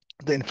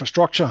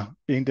infrastructure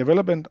being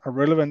developed are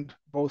relevant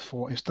both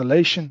for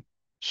installation,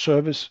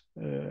 service,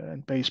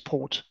 and base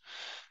port.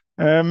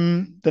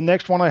 The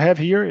next one I have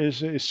here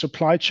is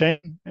supply chain,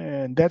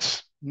 and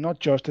that's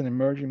not just in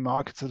emerging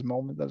markets at the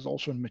moment, that's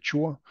also in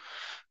mature.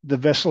 The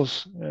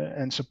vessels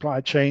and supply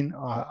chain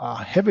are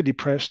heavily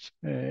pressed.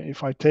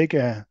 If I take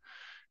an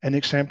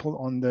example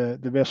on the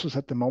vessels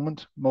at the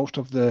moment, most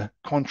of the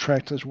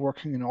contractors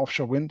working in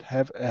offshore wind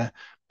have a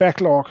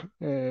backlog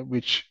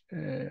which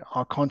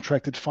are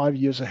contracted 5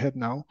 years ahead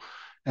now.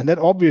 And that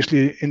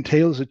obviously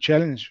entails a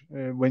challenge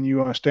when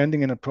you are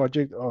standing in a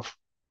project of,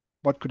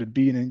 what could it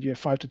be in India,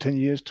 5 to 10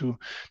 years to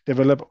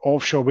develop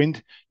offshore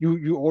wind.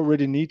 You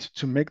already need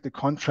to make the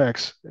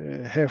contracts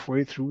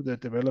halfway through the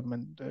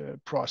development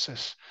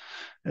process.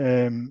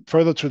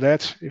 Further to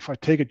that, if I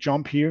take a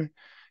jump here,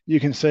 you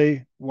can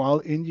say,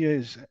 while India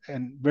is a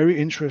very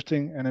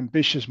interesting and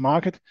ambitious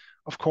market,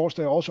 of course,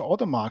 there are also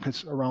other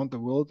markets around the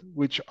world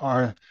which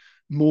are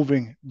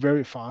moving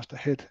very fast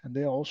ahead. And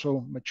they are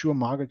also mature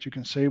markets, you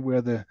can say,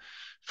 where the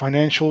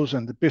financials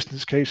and the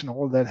business case and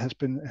all that has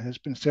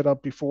been set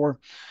up before.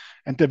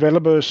 And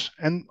developers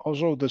and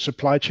also the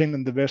supply chain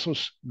and the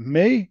vessels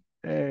may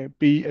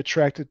be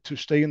attracted to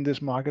stay in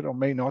this market or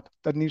may not.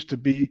 That needs to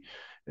be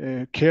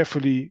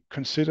carefully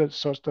considered,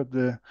 such that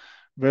the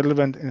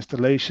relevant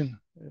installation,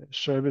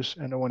 service,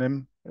 and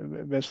O&M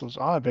vessels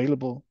are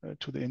available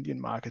to the Indian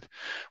market.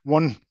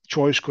 One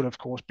choice could, of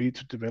course, be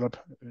to develop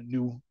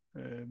new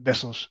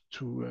vessels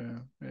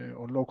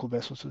or local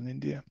vessels in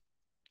India.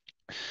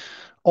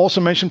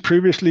 Also mentioned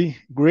previously,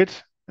 grid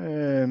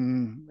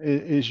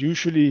is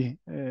usually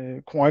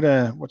quite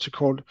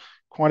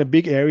a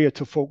big area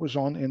to focus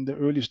on in the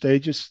early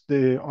stages.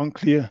 The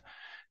unclear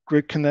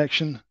grid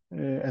connection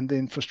and the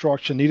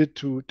infrastructure needed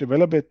to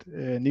develop it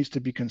needs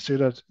to be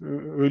considered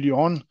early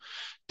on.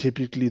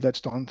 Typically,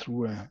 that's done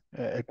through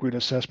a grid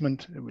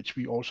assessment, which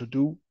we also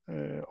do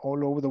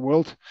all over the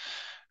world.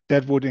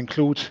 That would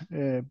include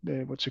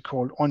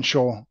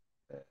onshore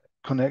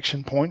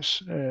connection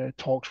points,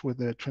 talks with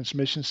the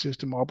transmission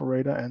system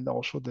operator and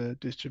also the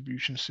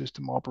distribution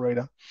system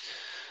operator.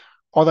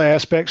 Other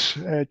aspects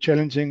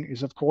challenging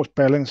is, of course,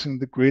 balancing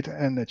the grid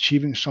and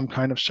achieving some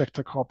kind of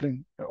sector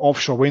coupling.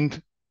 Offshore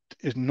wind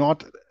is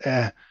not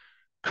a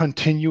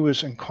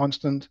continuous and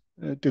constant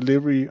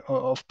delivery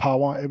of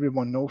power.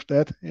 Everyone knows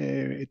that.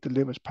 It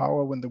delivers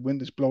power when the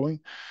wind is blowing.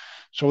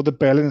 So the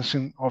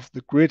balancing of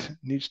the grid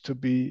needs to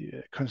be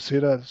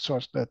considered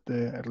such that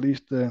at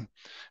least the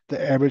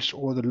average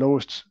or the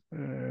lowest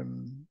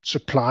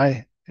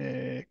supply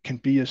can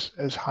be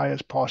as high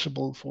as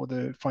possible for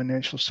the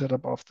financial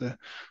setup of the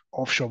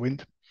offshore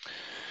wind.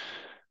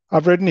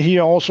 I've written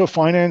here also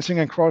financing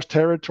across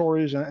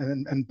territories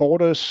and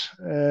borders.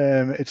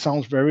 It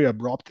sounds very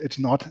abrupt. It's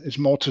not. It's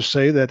more to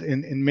say that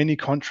in many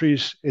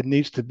countries, it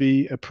needs to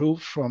be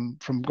approved from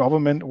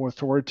government or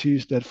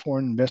authorities that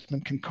foreign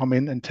investment can come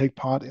in and take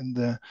part in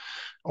the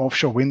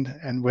offshore wind.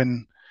 And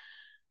when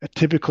a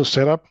typical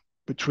setup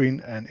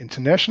between an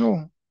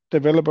international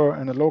developer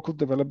and a local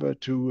developer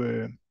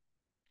to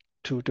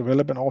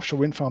develop an offshore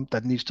wind farm,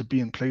 that needs to be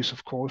in place,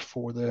 of course,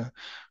 for the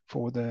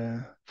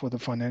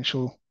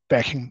financial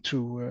backing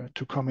to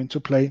come into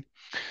play.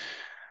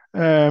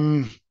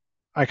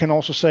 I can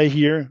also say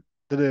here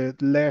that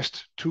the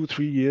last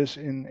 2-3 years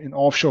in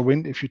offshore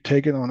wind, if you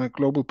take it on a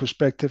global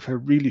perspective,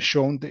 have really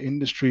shown the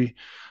industry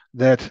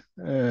that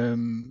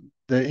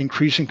the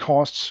increasing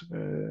costs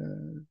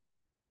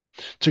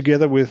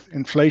together with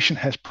inflation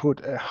has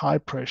put a high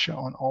pressure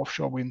on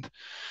offshore wind.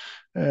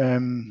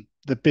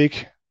 The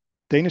big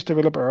Danish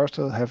developer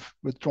Ørsted have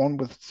withdrawn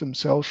with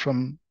themselves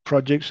from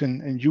projects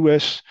in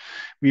US.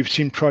 We've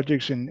seen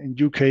projects in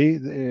UK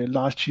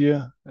last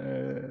year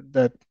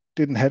that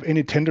didn't have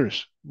any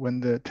tenders when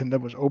the tender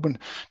was opened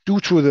due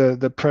to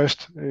the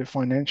pressed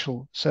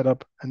financial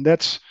setup. And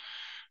that's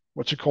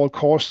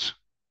cost,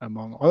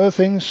 among other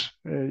things,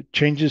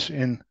 changes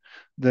in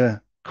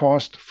the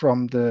cost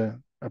from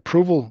the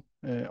approval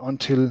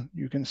until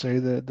you can say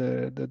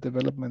the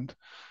development,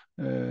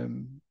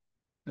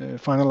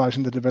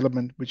 finalizing the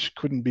development, which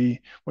couldn't be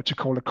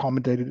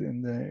accommodated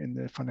in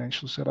the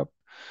financial setup.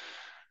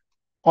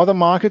 Other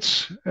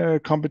markets,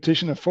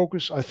 competition and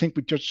focus, I think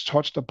we just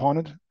touched upon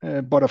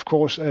it. But of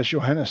course, as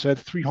Johanna said,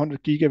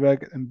 300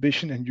 gigawatt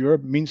ambition in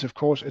Europe means, of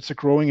course, it's a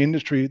growing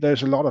industry.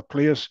 There's a lot of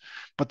players,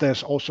 but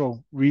there's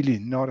also really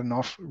not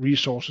enough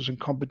resources and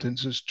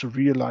competences to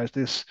realize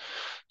this.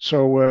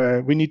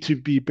 So we need to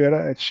be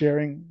better at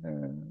sharing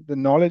the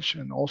knowledge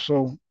and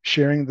also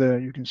sharing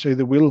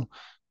the will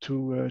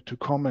to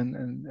come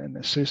and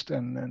assist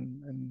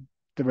and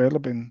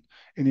develop in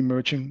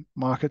emerging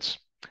markets.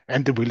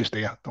 And the will is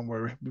there, don't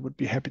worry. We would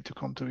be happy to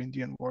come to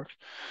India and work.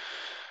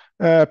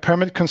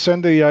 Permit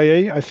consent, the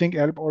EIA, I think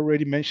Alp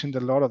already mentioned a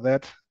lot of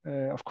that.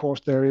 Of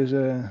course, there is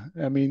a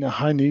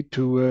high need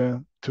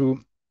to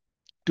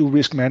do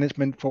risk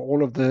management for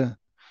all of the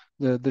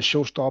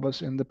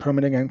showstoppers in the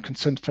permitting and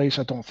consent phase.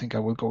 I don't think I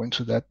will go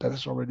into that. That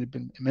has already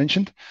been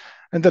mentioned.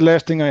 And the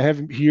last thing I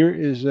have here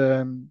is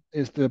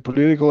the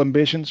political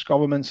ambitions.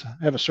 Governments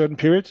have a certain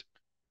period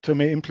to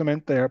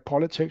implement their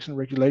politics and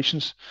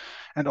regulations.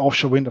 And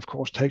offshore wind, of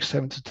course, takes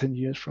 7 to 10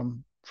 years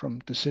from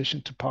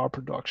decision to power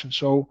production.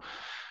 So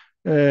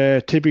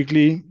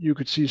typically, you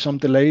could see some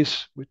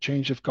delays with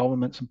change of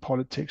governments and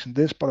politics in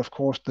this, but of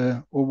course,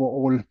 the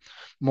overall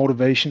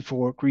motivation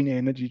for green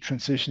energy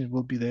transition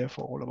will be there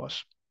for all of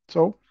us.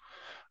 So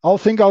I'll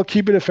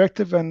keep it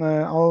effective, and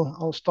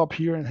I'll stop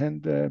here and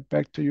hand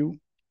back to you.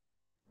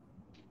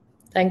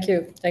 Thank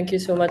you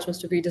so much,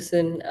 Mr.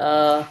 Peterson.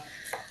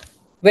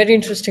 Very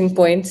interesting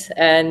points.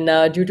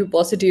 And due to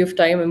paucity of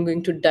time, I'm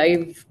going to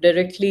dive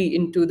directly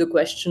into the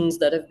questions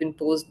that have been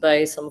posed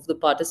by some of the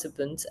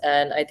participants.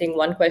 And I think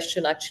one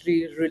question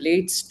actually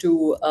relates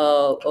to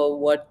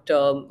what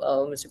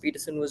Mr.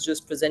 Peterson was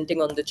just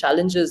presenting on the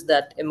challenges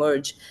that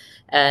emerge.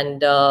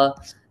 And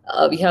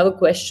we have a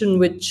question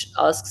which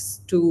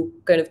asks to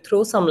kind of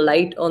throw some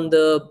light on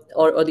the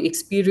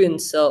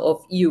experience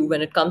of EU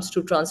when it comes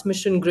to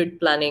transmission grid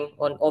planning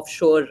on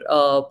offshore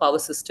power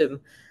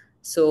system.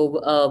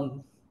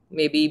 So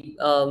maybe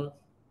Mr.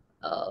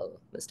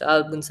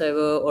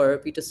 Albunsaiver or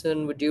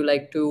Peterson, would you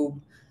like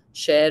to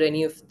share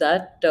any of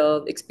that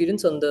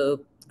experience on the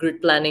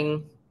grid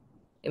planning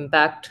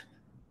impact?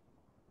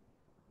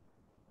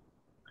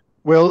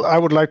 Well, I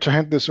would like to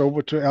hand this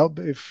over to Alb,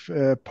 if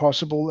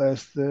possible,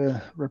 as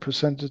the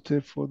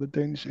representative for the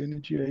Danish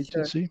Energy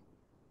Agency.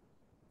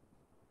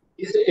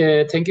 Sure.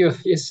 Yes, thank you.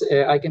 Yes,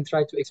 I can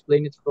try to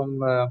explain it from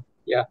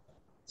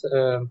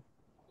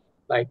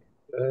like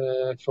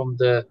from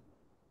the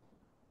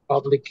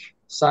public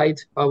side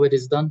how it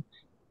is done.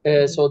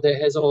 So there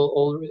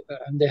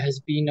has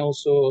been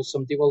also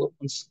some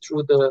developments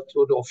through the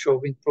offshore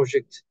wind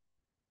project,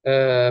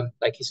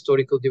 like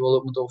historical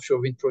development of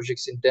offshore wind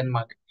projects in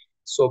Denmark.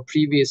 So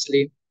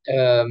previously,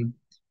 the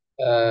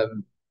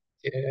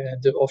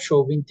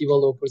offshore wind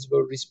developers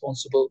were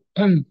responsible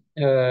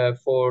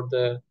for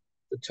the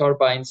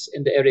turbines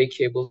and the array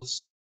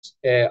cables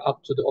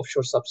up to the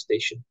offshore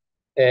substation.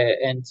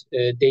 And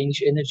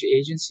Danish Energy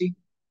Agency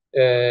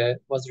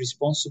was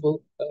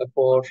responsible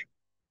for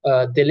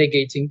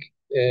delegating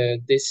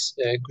this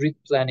grid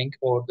planning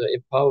or the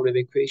power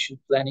evacuation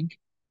planning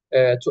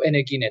to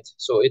Energinet.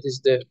 So it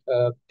is the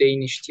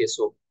Danish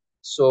TSO.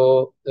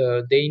 So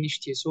Danish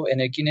TSO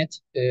Energinet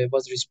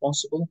was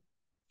responsible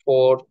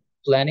for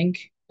planning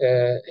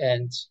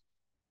and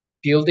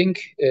building,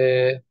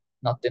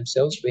 not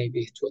themselves,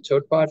 maybe to a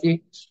third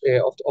party,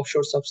 of the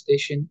offshore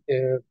substation,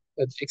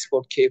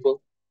 export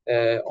cable,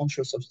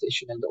 onshore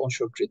substation, and the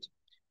onshore grid.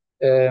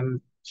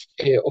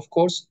 Of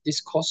course,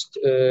 this cost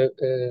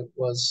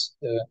was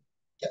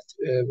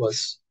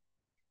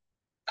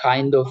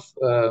kind of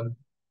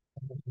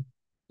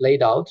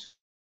laid out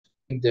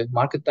in the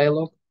market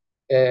dialogue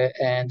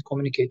and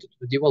communicated to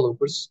the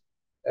developers.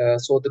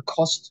 So the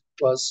cost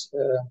was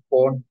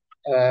borne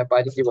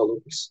by the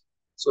developers.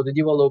 So the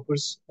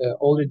developers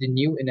already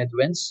knew in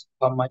advance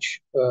how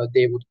much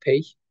they would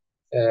pay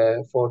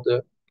for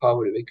the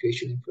power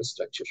evacuation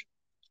infrastructure.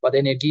 But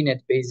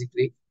Energinet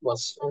basically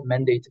was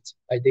mandated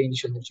by the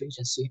Danish Energy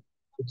Agency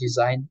to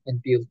design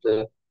and build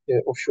the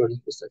offshore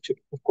infrastructure.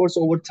 Of course,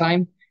 over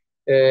time,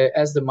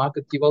 as the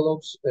market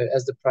develops,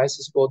 as the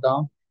prices go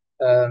down,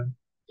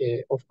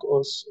 of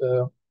course,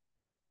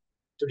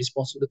 the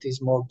responsibility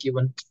is more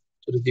given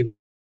to the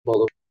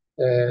developer.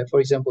 For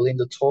example, in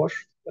the Thor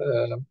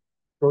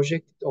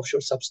project, the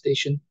offshore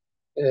substation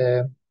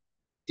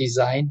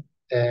design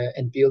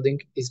and building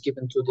is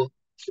given to the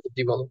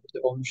developer.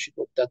 The ownership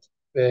of that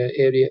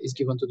area is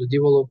given to the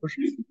developer.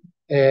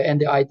 And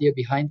the idea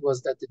behind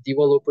was that the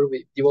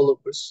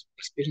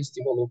experienced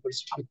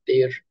developers with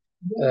their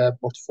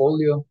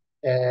portfolio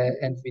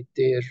and with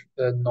their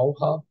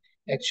know-how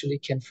actually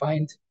can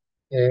find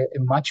a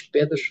much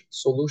better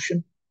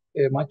solution,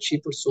 a much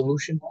cheaper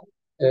solution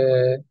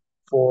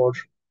for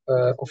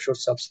offshore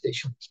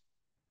substation.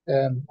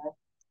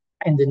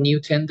 And the new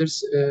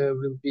tenders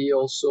will be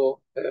also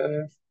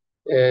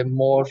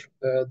more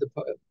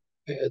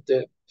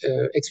the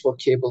export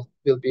cable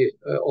will be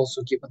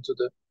also given to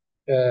the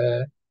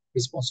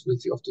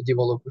responsibility of the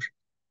developer.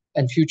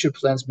 And future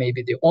plans,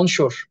 maybe the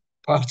onshore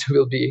part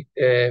will be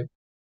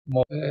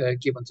more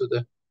given to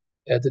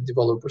the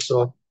developer.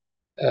 So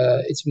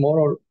it's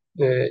more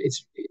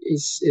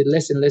it's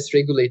less and less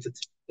regulated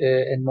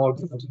and more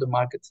given to the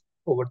market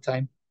over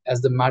time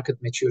as the market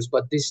matures.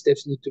 But these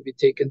steps need to be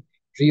taken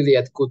really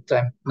at good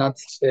time, not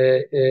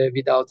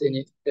without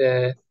any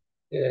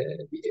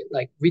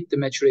like with the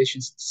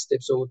maturation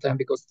steps over time,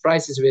 because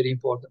price is very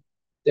important.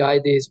 The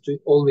idea is to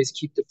always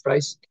keep the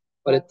price,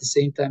 but at the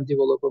same time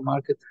develop a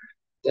market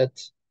that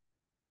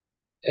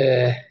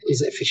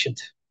is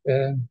efficient.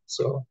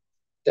 So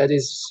that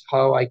is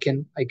how I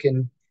can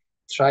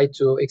try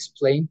to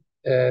explain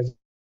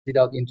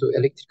without into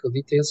electrical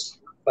details,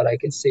 but I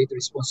can say the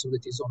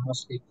responsibilities are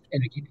mostly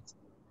energy.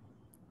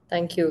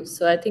 Thank you.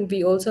 So I think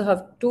we also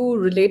have two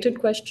related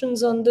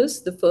questions on this.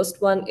 The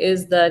first one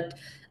is that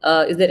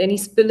is there any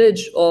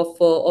spillage of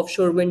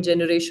offshore wind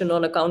generation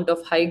on account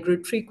of high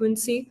grid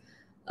frequency?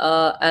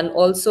 And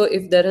also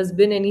if there has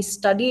been any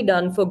study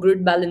done for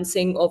grid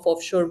balancing of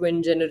offshore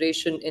wind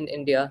generation in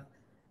India.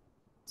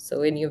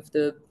 So any of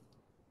the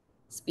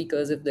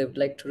speakers, if they would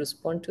like to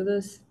respond to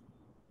this?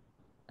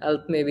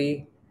 Alp,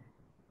 maybe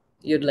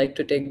you'd like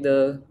to take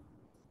the...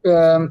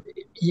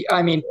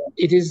 I mean,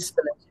 it is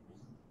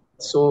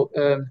so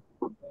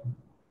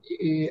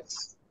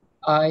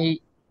I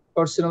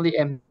personally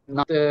am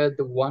not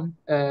the one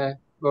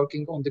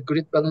working on the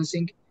grid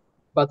balancing,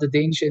 but the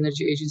Danish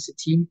Energy Agency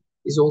team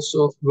is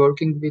also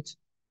working with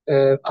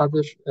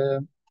other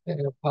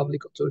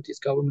public authorities,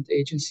 government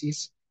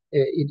agencies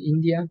in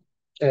India.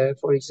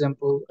 For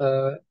example,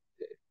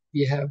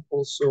 we have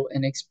also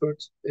an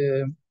expert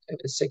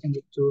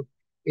seconded to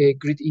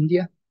Grid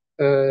India,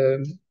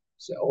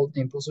 so old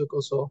name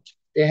Prosoko. So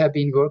they have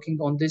been working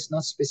on this,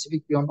 not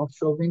specifically on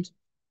offshore wind,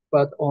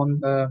 but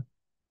on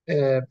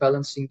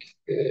balancing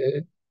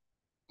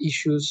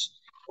issues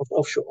of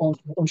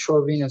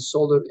onshore wind and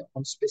solar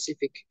on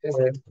specific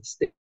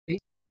states.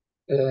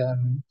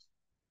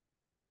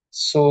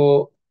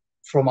 So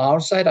from our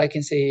side, I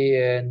can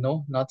say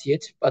no, not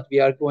yet, but we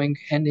are going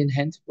hand in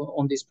hand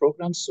on these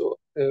programs. So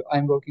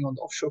I'm working on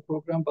the offshore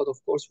program, but of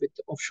course with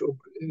the offshore,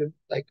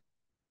 like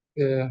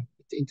the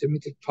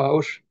intermittent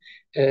power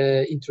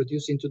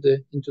introduced into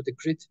the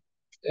grid,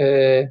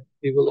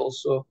 we will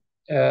also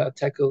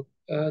tackle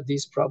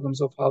these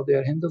problems of how they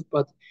are handled.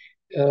 But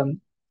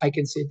I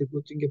can say the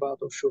good thing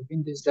about offshore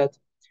wind is that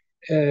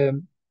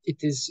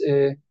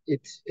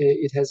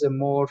it has a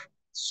more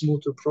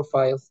smoother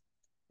profile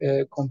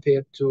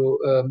compared to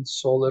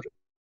solar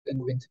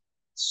and wind.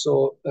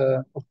 So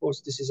of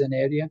course, this is an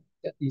area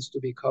that needs to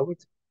be covered,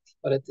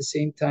 but at the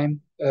same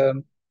time,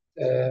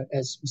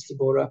 as Mr.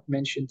 Bora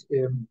mentioned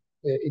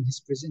in his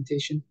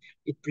presentation,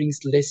 it brings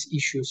less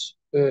issues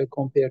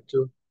compared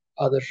to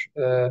other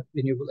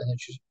renewable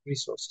energy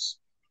resources.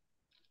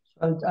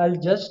 I'll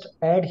just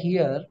add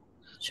here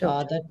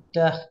Sure.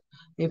 that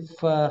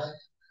if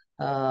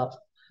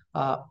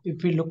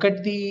we look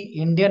at the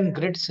Indian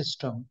grid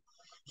system,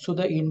 so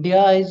the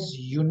India is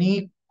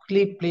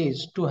uniquely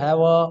placed to have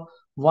a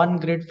one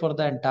grid for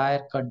the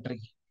entire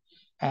country,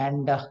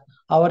 and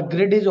our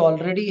grid is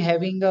already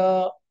having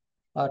a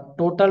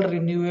total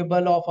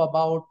renewable of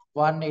about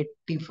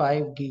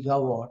 185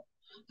 gigawatt,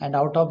 and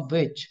out of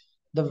which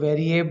the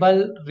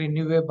variable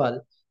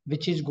renewable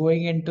which is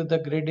going into the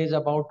grid is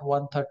about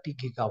 130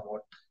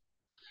 gigawatt.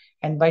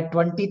 And by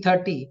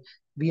 2030,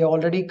 we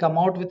already come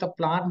out with a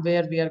plan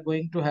where we are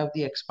going to have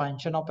the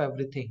expansion of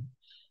everything.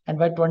 And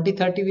by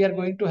 2030, we are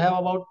going to have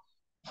about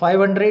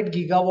 500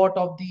 gigawatt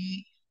of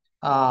the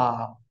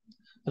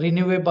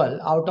renewable,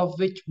 out of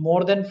which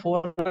more than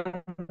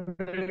 400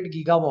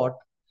 gigawatt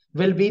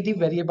will be the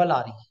variable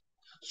RE.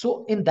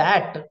 So in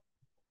that,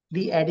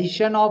 the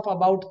addition of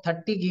about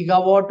 30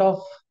 gigawatt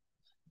of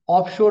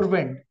offshore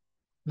wind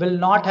will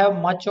not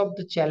have much of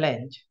the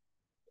challenge,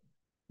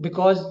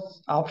 because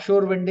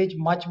offshore wind is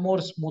much more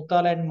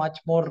smoother and much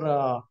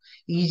more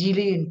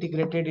easily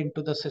integrated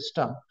into the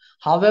system.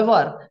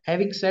 However,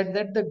 having said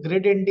that, the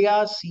Grid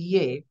India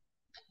CA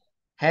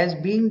has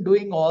been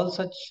doing all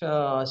such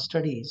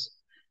studies,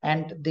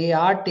 and they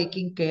are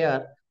taking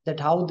care that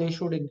how they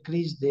should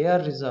increase their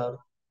reserve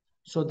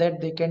so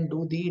that they can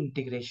do the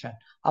integration.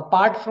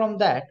 Apart from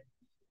that,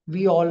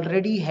 we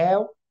already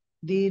have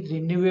the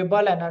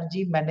renewable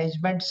energy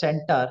management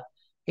center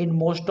in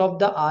most of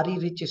the RE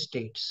rich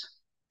states.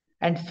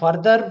 And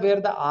further, where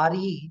the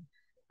RE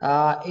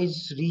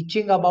is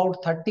reaching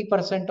about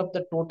 30% of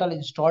the total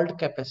installed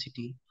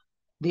capacity,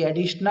 the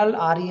additional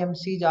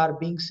REMCs are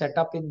being set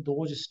up in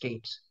those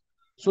states.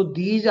 So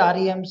these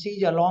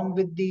REMCs, along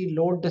with the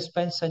load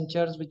dispense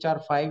centers, which are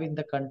 5 in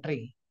the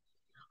country,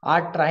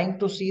 are trying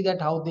to see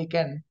that how they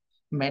can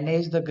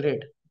manage the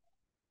grid,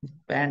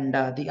 and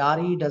the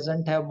RE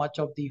doesn't have much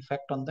of the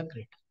effect on the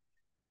grid.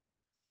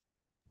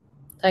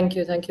 Thank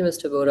you,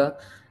 Mr. Bora.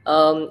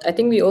 I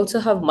think we also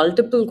have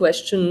multiple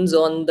questions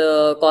on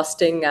the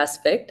costing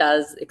aspect,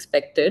 as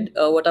expected.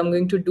 What I'm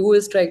going to do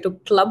is try to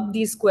club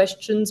these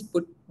questions,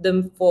 put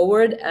them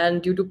forward,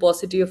 and due to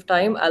paucity of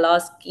time, I'll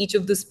ask each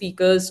of the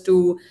speakers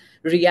to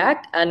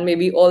react and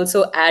maybe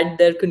also add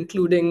their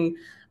concluding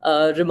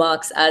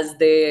remarks as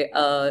they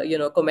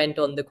comment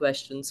on the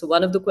question. So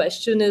one of the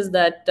question is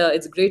that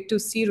it's great to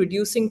see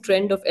reducing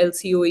trend of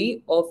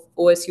LCOE of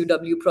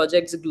OSUW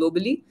projects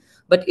globally,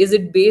 but is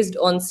it based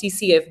on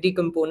CCFD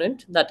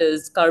component, that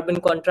is carbon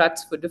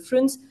contracts for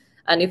difference?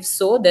 And if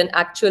so, then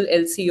actual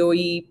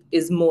LCOE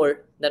is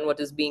more than what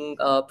is being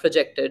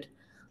projected.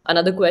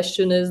 Another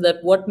question is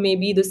that what may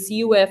be the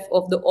CUF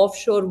of the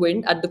offshore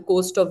wind at the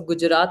coast of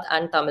Gujarat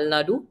and Tamil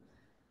Nadu?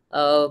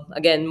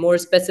 Again, more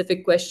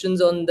specific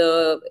questions on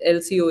the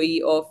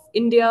LCOE of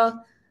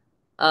India.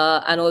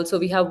 And also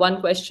we have one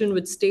question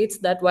which states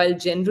that while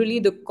generally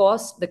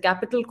the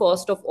capital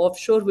cost of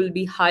offshore will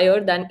be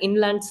higher than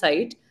inland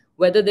site,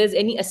 whether there's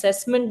any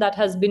assessment that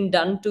has been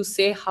done to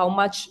say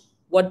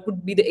what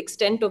would be the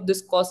extent of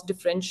this cost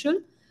differential,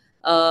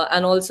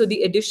 and also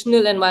the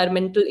additional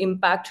environmental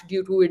impact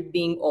due to it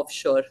being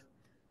offshore.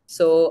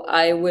 So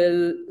I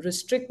will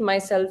restrict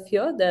myself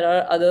here. There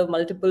are other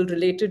multiple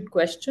related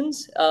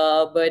questions,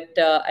 but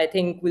I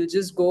think we'll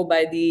just go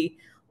by the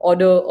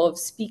order of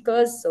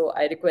speakers. So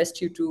I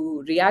request you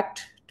to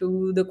react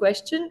to the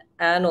question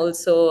and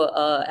also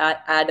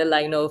add a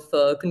line of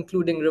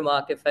concluding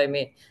remark, if I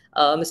may.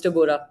 Mr.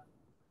 Bora.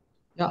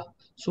 Yeah.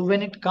 So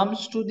when it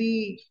comes to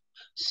the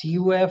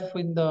CUF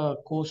in the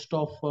coast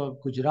of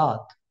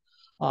Gujarat,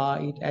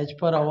 as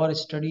per our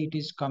study, it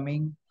is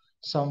coming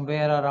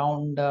somewhere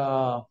around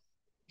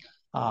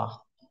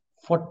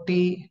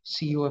 40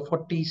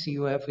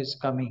 CUF is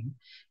coming.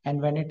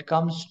 And when it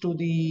comes to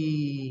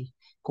the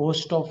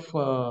coast of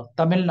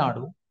Tamil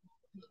Nadu,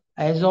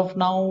 as of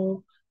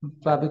now,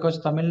 because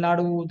Tamil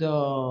Nadu,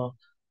 the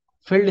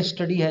field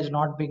study has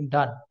not been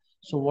done.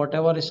 So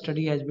whatever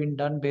study has been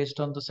done based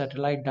on the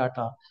satellite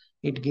data,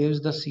 it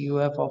gives the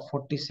CUF of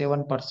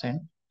 47%.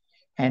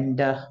 And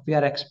we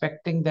are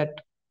expecting that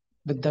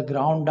with the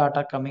ground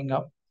data coming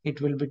up,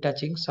 it will be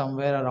touching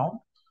somewhere around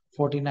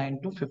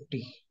 49 to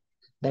 50.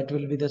 That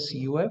will be the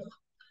CUF.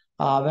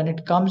 When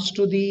it comes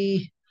to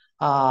the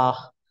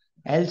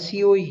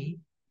LCOE,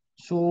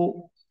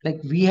 so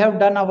like we have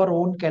done our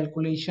own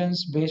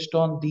calculations based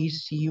on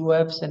these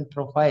CUFs and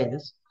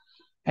profiles,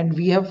 and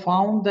we have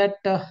found that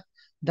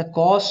the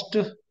cost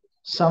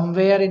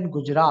somewhere in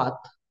Gujarat,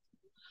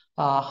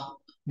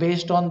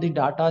 based on the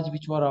data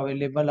which were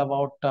available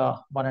about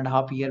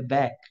 1.5 years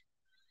back,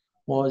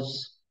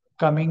 was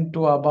coming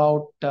to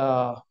about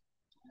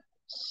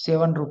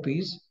 7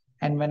 rupees.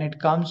 And when it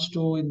comes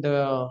to in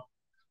the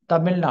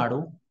Tamil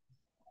Nadu,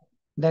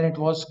 then it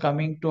was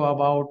coming to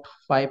about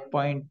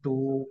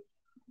 5.2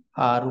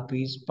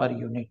 rupees per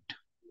unit.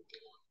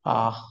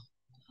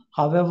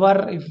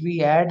 However, if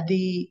we add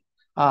the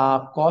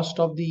cost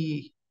of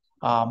the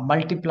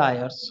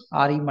multipliers,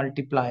 RE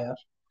multiplier,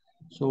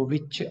 so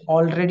which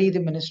already the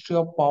Ministry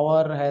of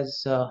Power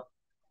has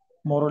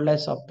more or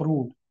less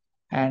approved,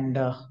 and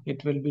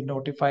it will be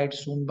notified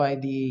soon by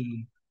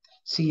the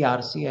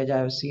CRC, as I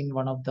have seen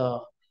one of the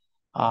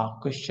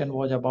question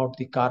was about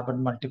the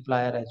carbon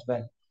multiplier as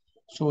well.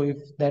 So if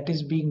that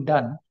is being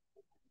done,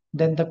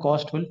 then the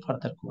cost will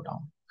further go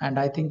down. And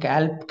I think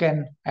ALP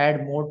can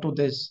add more to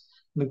this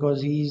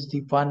because he is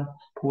the one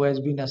who has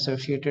been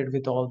associated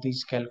with all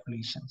these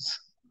calculations.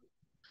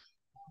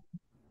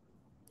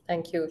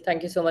 Thank you.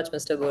 Thank you so much,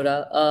 Mr.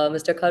 Bora.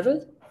 Mr.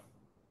 Karul?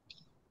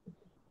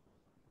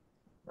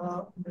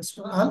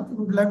 Mr. Alp,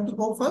 would you like to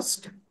go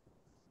first?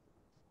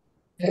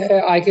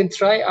 I can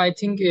try. I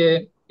think,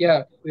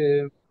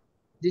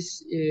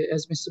 this,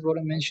 as Mr.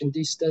 Bora mentioned,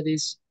 these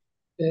studies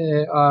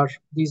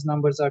these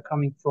numbers are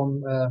coming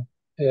from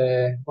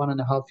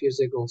 1.5 years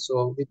ago.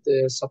 So with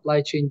the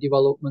supply chain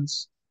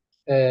developments,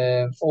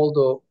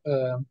 although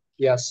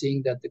we are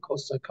seeing that the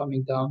costs are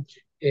coming down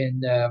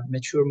in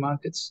mature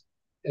markets,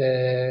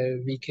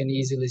 we can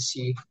easily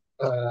see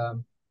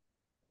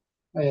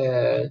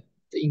the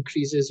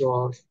increases,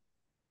 or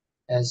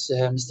as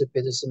Mr.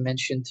 Peterson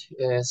mentioned,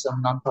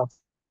 some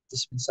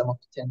non-participants in some of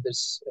the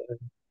tenders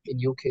in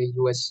UK,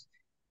 US,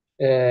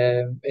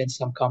 and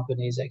some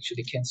companies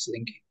actually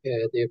canceling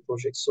their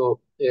projects. So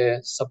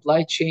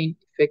supply chain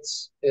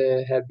effects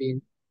have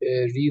been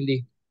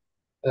really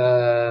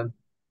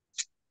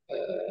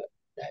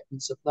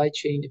supply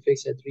chain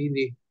effects had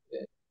really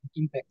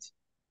impact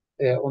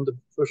on the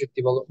project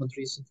development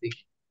recently.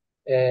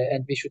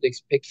 And we should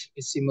expect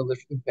a similar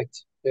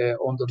impact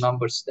on the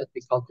numbers that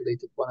we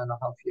calculated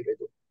 1.5 years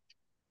ago.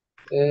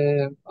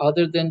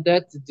 Other than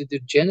that, the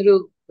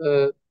general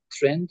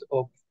trend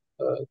of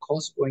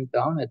cost going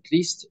down, at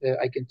least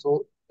I can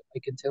tell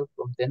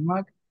from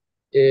Denmark,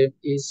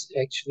 is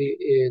actually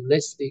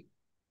less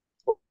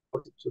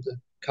important to the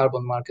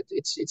carbon market.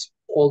 It's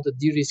all the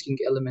de-risking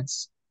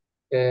elements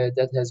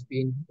that has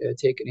been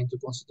taken into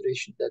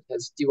consideration that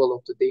has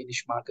developed the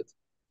Danish market.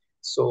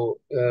 So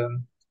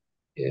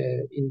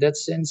in that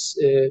sense,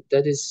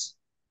 that is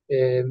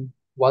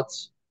what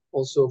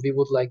also we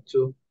would like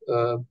to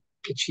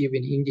achieve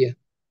in India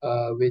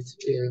with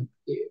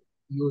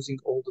using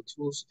all the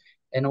tools,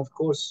 and of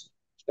course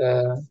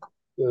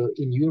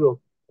in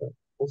Europe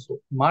also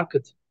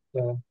market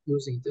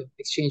using the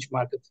exchange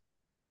market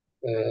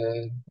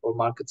or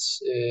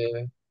markets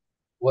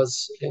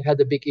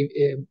had a big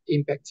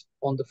impact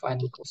on the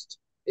final cost,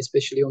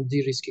 especially on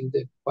de-risking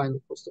the final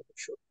cost of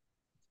offshore.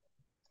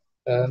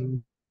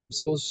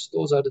 So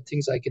those are the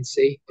things I can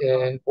say.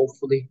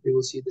 Hopefully we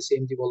will see the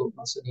same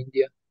developments in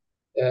India,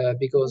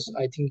 because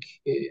I think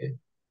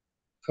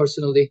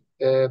personally,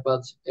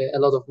 but a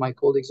lot of my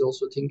colleagues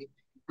also think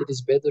it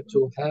is better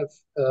to have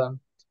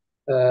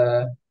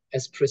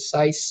as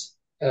precise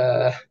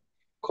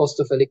cost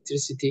of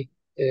electricity,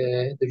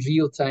 the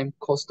real-time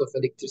cost of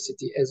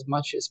electricity as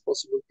much as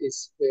possible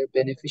is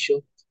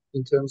beneficial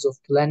in terms of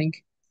planning,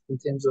 in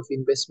terms of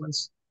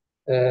investments,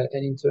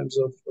 and in terms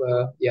of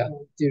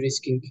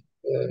de-risking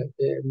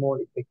more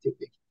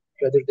effectively,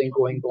 rather than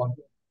going on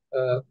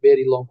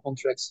very long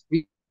contracts,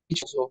 which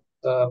is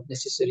also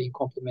necessary in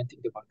complementing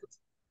the market.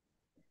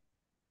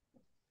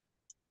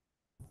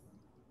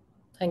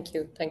 Thank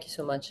you. Thank you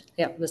so much.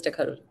 Yeah, Mr.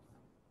 Karul.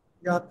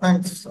 Yeah,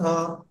 thanks.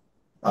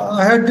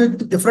 I had a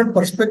different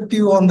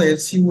perspective on the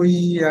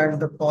LCOE and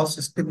the cost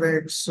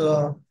estimates,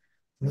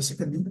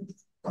 basically.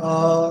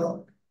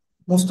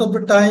 Most of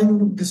the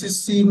time, this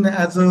is seen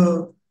as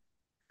the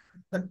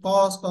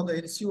cost of the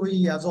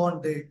LCOE as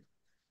on date.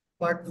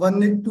 But one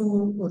need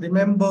to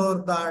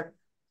remember that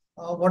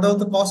whatever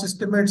the cost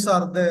estimates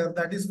are there,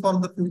 that is for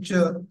the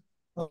future,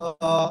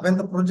 when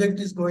the project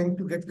is going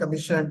to get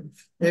commissioned,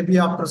 maybe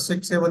after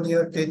 6, 7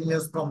 years, 10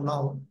 years from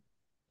now.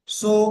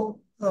 So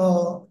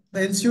the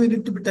LCOE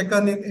need to be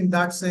taken in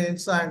that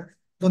sense, and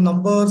the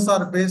numbers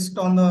are based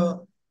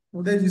on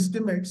today's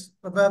estimates.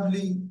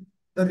 Probably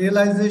the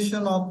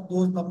realization of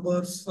those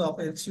numbers of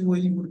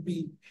LCOE would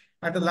be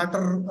at a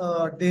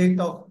later date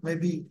of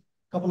maybe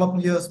a couple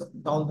of years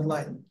down the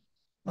line.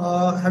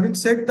 Having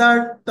said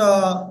that,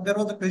 there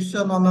was a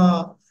question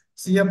on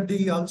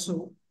CFD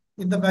also.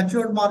 In the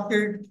matured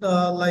market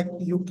like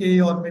UK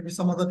or maybe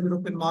some other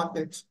European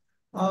markets,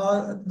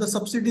 the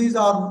subsidies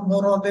are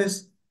more or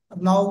less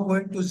now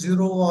going to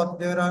zero, or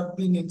there have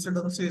been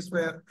incidences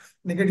where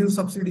negative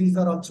subsidies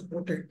are also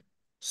quoted.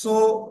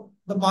 So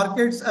the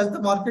markets, as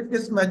the market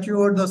gets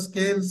matured, the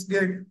scales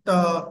get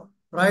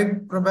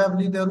right.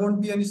 Probably there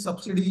won't be any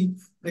subsidy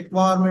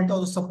requirement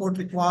or support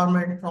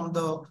requirement from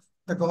the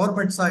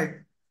government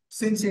side.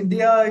 Since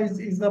India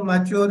is the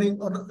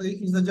maturing or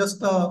is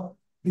just a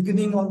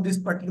beginning on this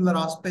particular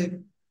aspect,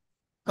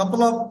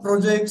 couple of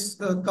projects,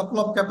 couple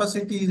of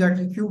capacities, at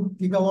a few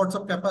gigawatts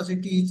of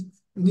capacities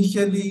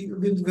initially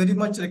will very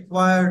much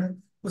require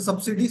the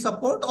subsidy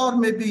support, or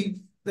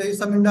maybe there is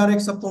some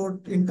indirect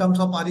support in terms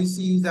of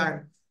RECs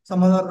and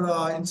some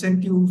other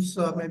incentives,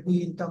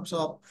 maybe in terms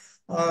of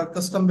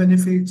custom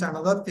benefits and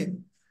other things,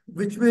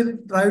 which will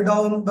drive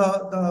down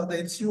the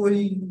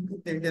LCOE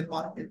in the Indian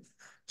market.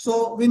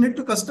 So we need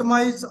to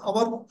customize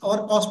our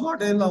cost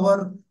model,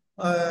 our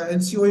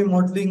LCOE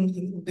modeling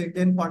in the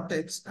Indian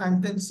context,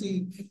 and then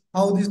see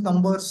how these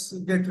numbers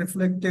get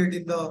reflected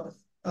in the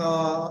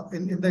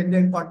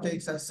Indian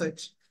context as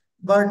such.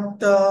 But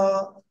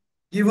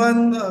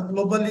given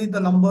globally the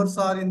numbers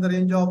are in the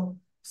range of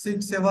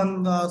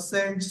 6-7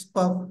 cents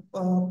per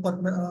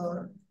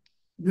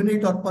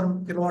unit or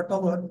per kilowatt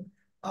hour,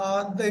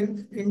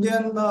 the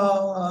Indian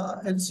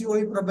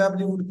LCOE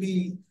probably would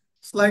be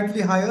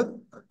slightly higher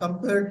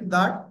compared to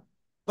that.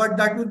 But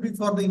that will be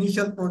for the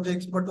initial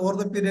projects. But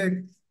over the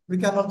period, we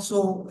can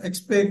also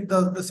expect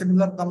the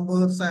similar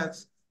numbers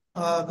as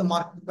the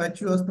market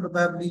matures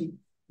probably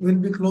will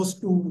be close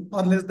to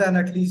or less than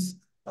at least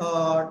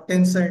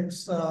 10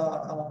 cents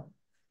per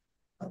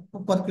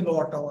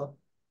kilowatt hour.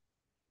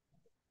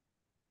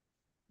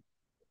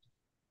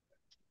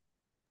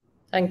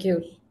 Thank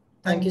you.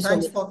 Thank you so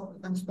much.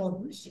 Thanks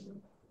for this.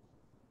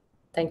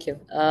 Thank you.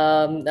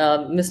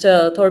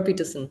 Mr. Thor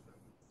Peterson,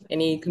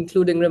 any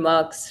concluding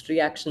remarks,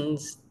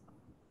 reactions?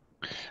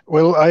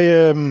 Well,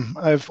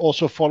 I've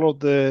also followed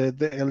the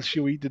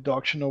LCOE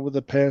deduction over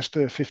the past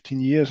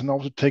 15 years, and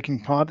also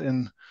taking part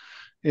in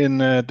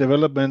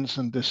developments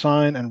and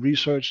design and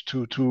research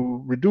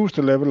to reduce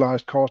the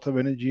levelized cost of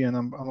energy, and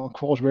I'm of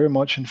course very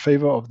much in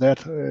favor of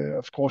that.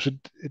 Of course,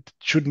 it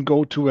shouldn't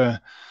go to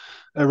a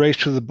race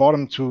to the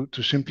bottom to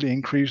simply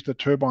increase the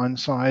turbine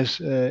size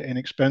in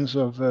expense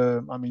of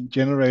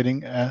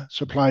generating a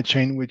supply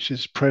chain which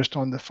is pressed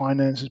on the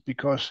finances,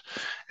 because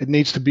it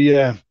needs to be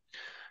a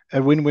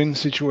win-win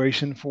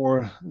situation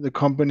for the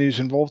companies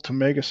involved to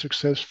make a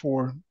success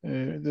for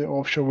the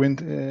offshore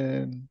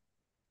wind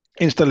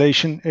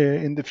installation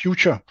in the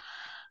future.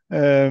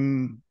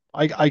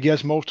 I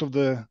guess most of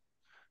the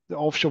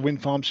offshore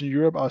wind farms in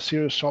Europe are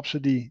zero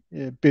subsidy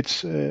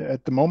bids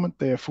at the moment.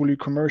 They are fully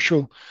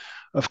commercial.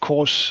 Of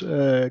course,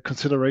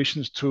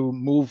 considerations to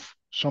move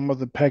some of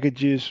the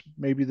packages,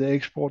 maybe the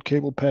export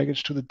cable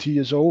package, to the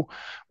TSO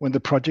when the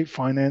project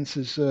finance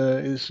is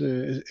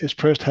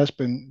pressed, has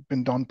been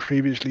done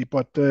previously.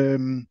 But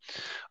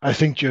I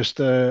think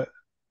just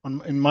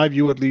in my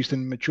view, at least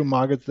in mature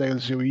markets, the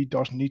LCOE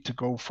doesn't need to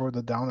go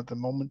further down at the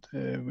moment.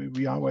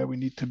 We are where we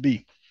need to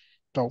be.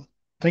 So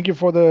thank you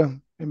for the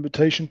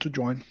invitation to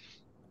join.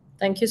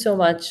 Thank you so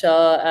much.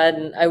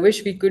 And I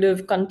wish we could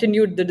have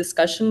continued the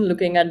discussion.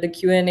 Looking at the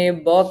Q&A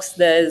box,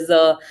 there's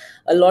a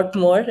lot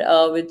more,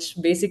 which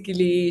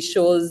basically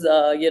shows,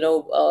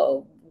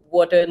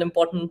 what an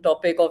important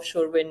topic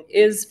offshore wind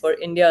is for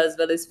India as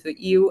well as for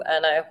EU.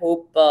 And I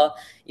hope,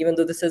 even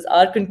though this is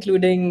our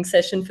concluding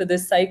session for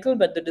this cycle,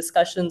 but the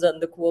discussions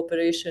and the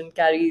cooperation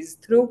carries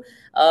through.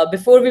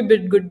 Before we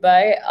bid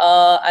goodbye,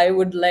 I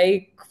would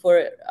like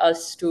for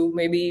us to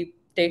maybe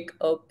take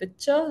a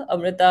picture.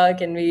 Amrita,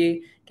 can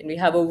we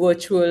have a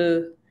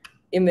virtual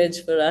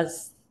image for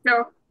us?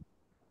 No.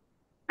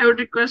 I would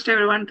request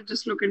everyone to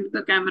just look into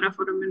the camera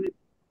for a minute.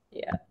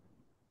 Yeah.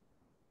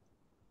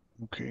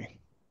 Okay.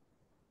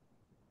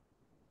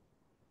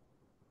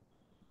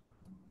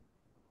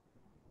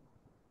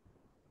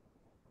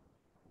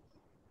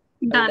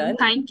 Done.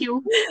 Thank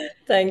you.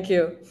 Thank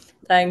you.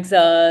 Thanks.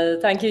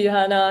 Thank you,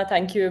 Johanna.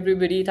 Thank you,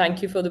 everybody.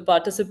 Thank you for the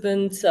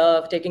participants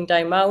for taking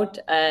time out.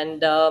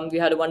 And we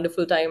had a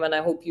wonderful time, and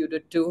I hope you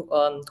did too.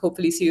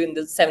 Hopefully, see you in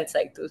the 7th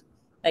cycle.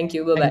 Thank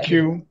you. Bye-bye. Thank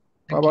you.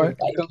 Bye-bye.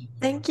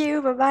 Thank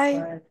you.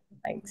 Bye-bye.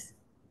 Thanks.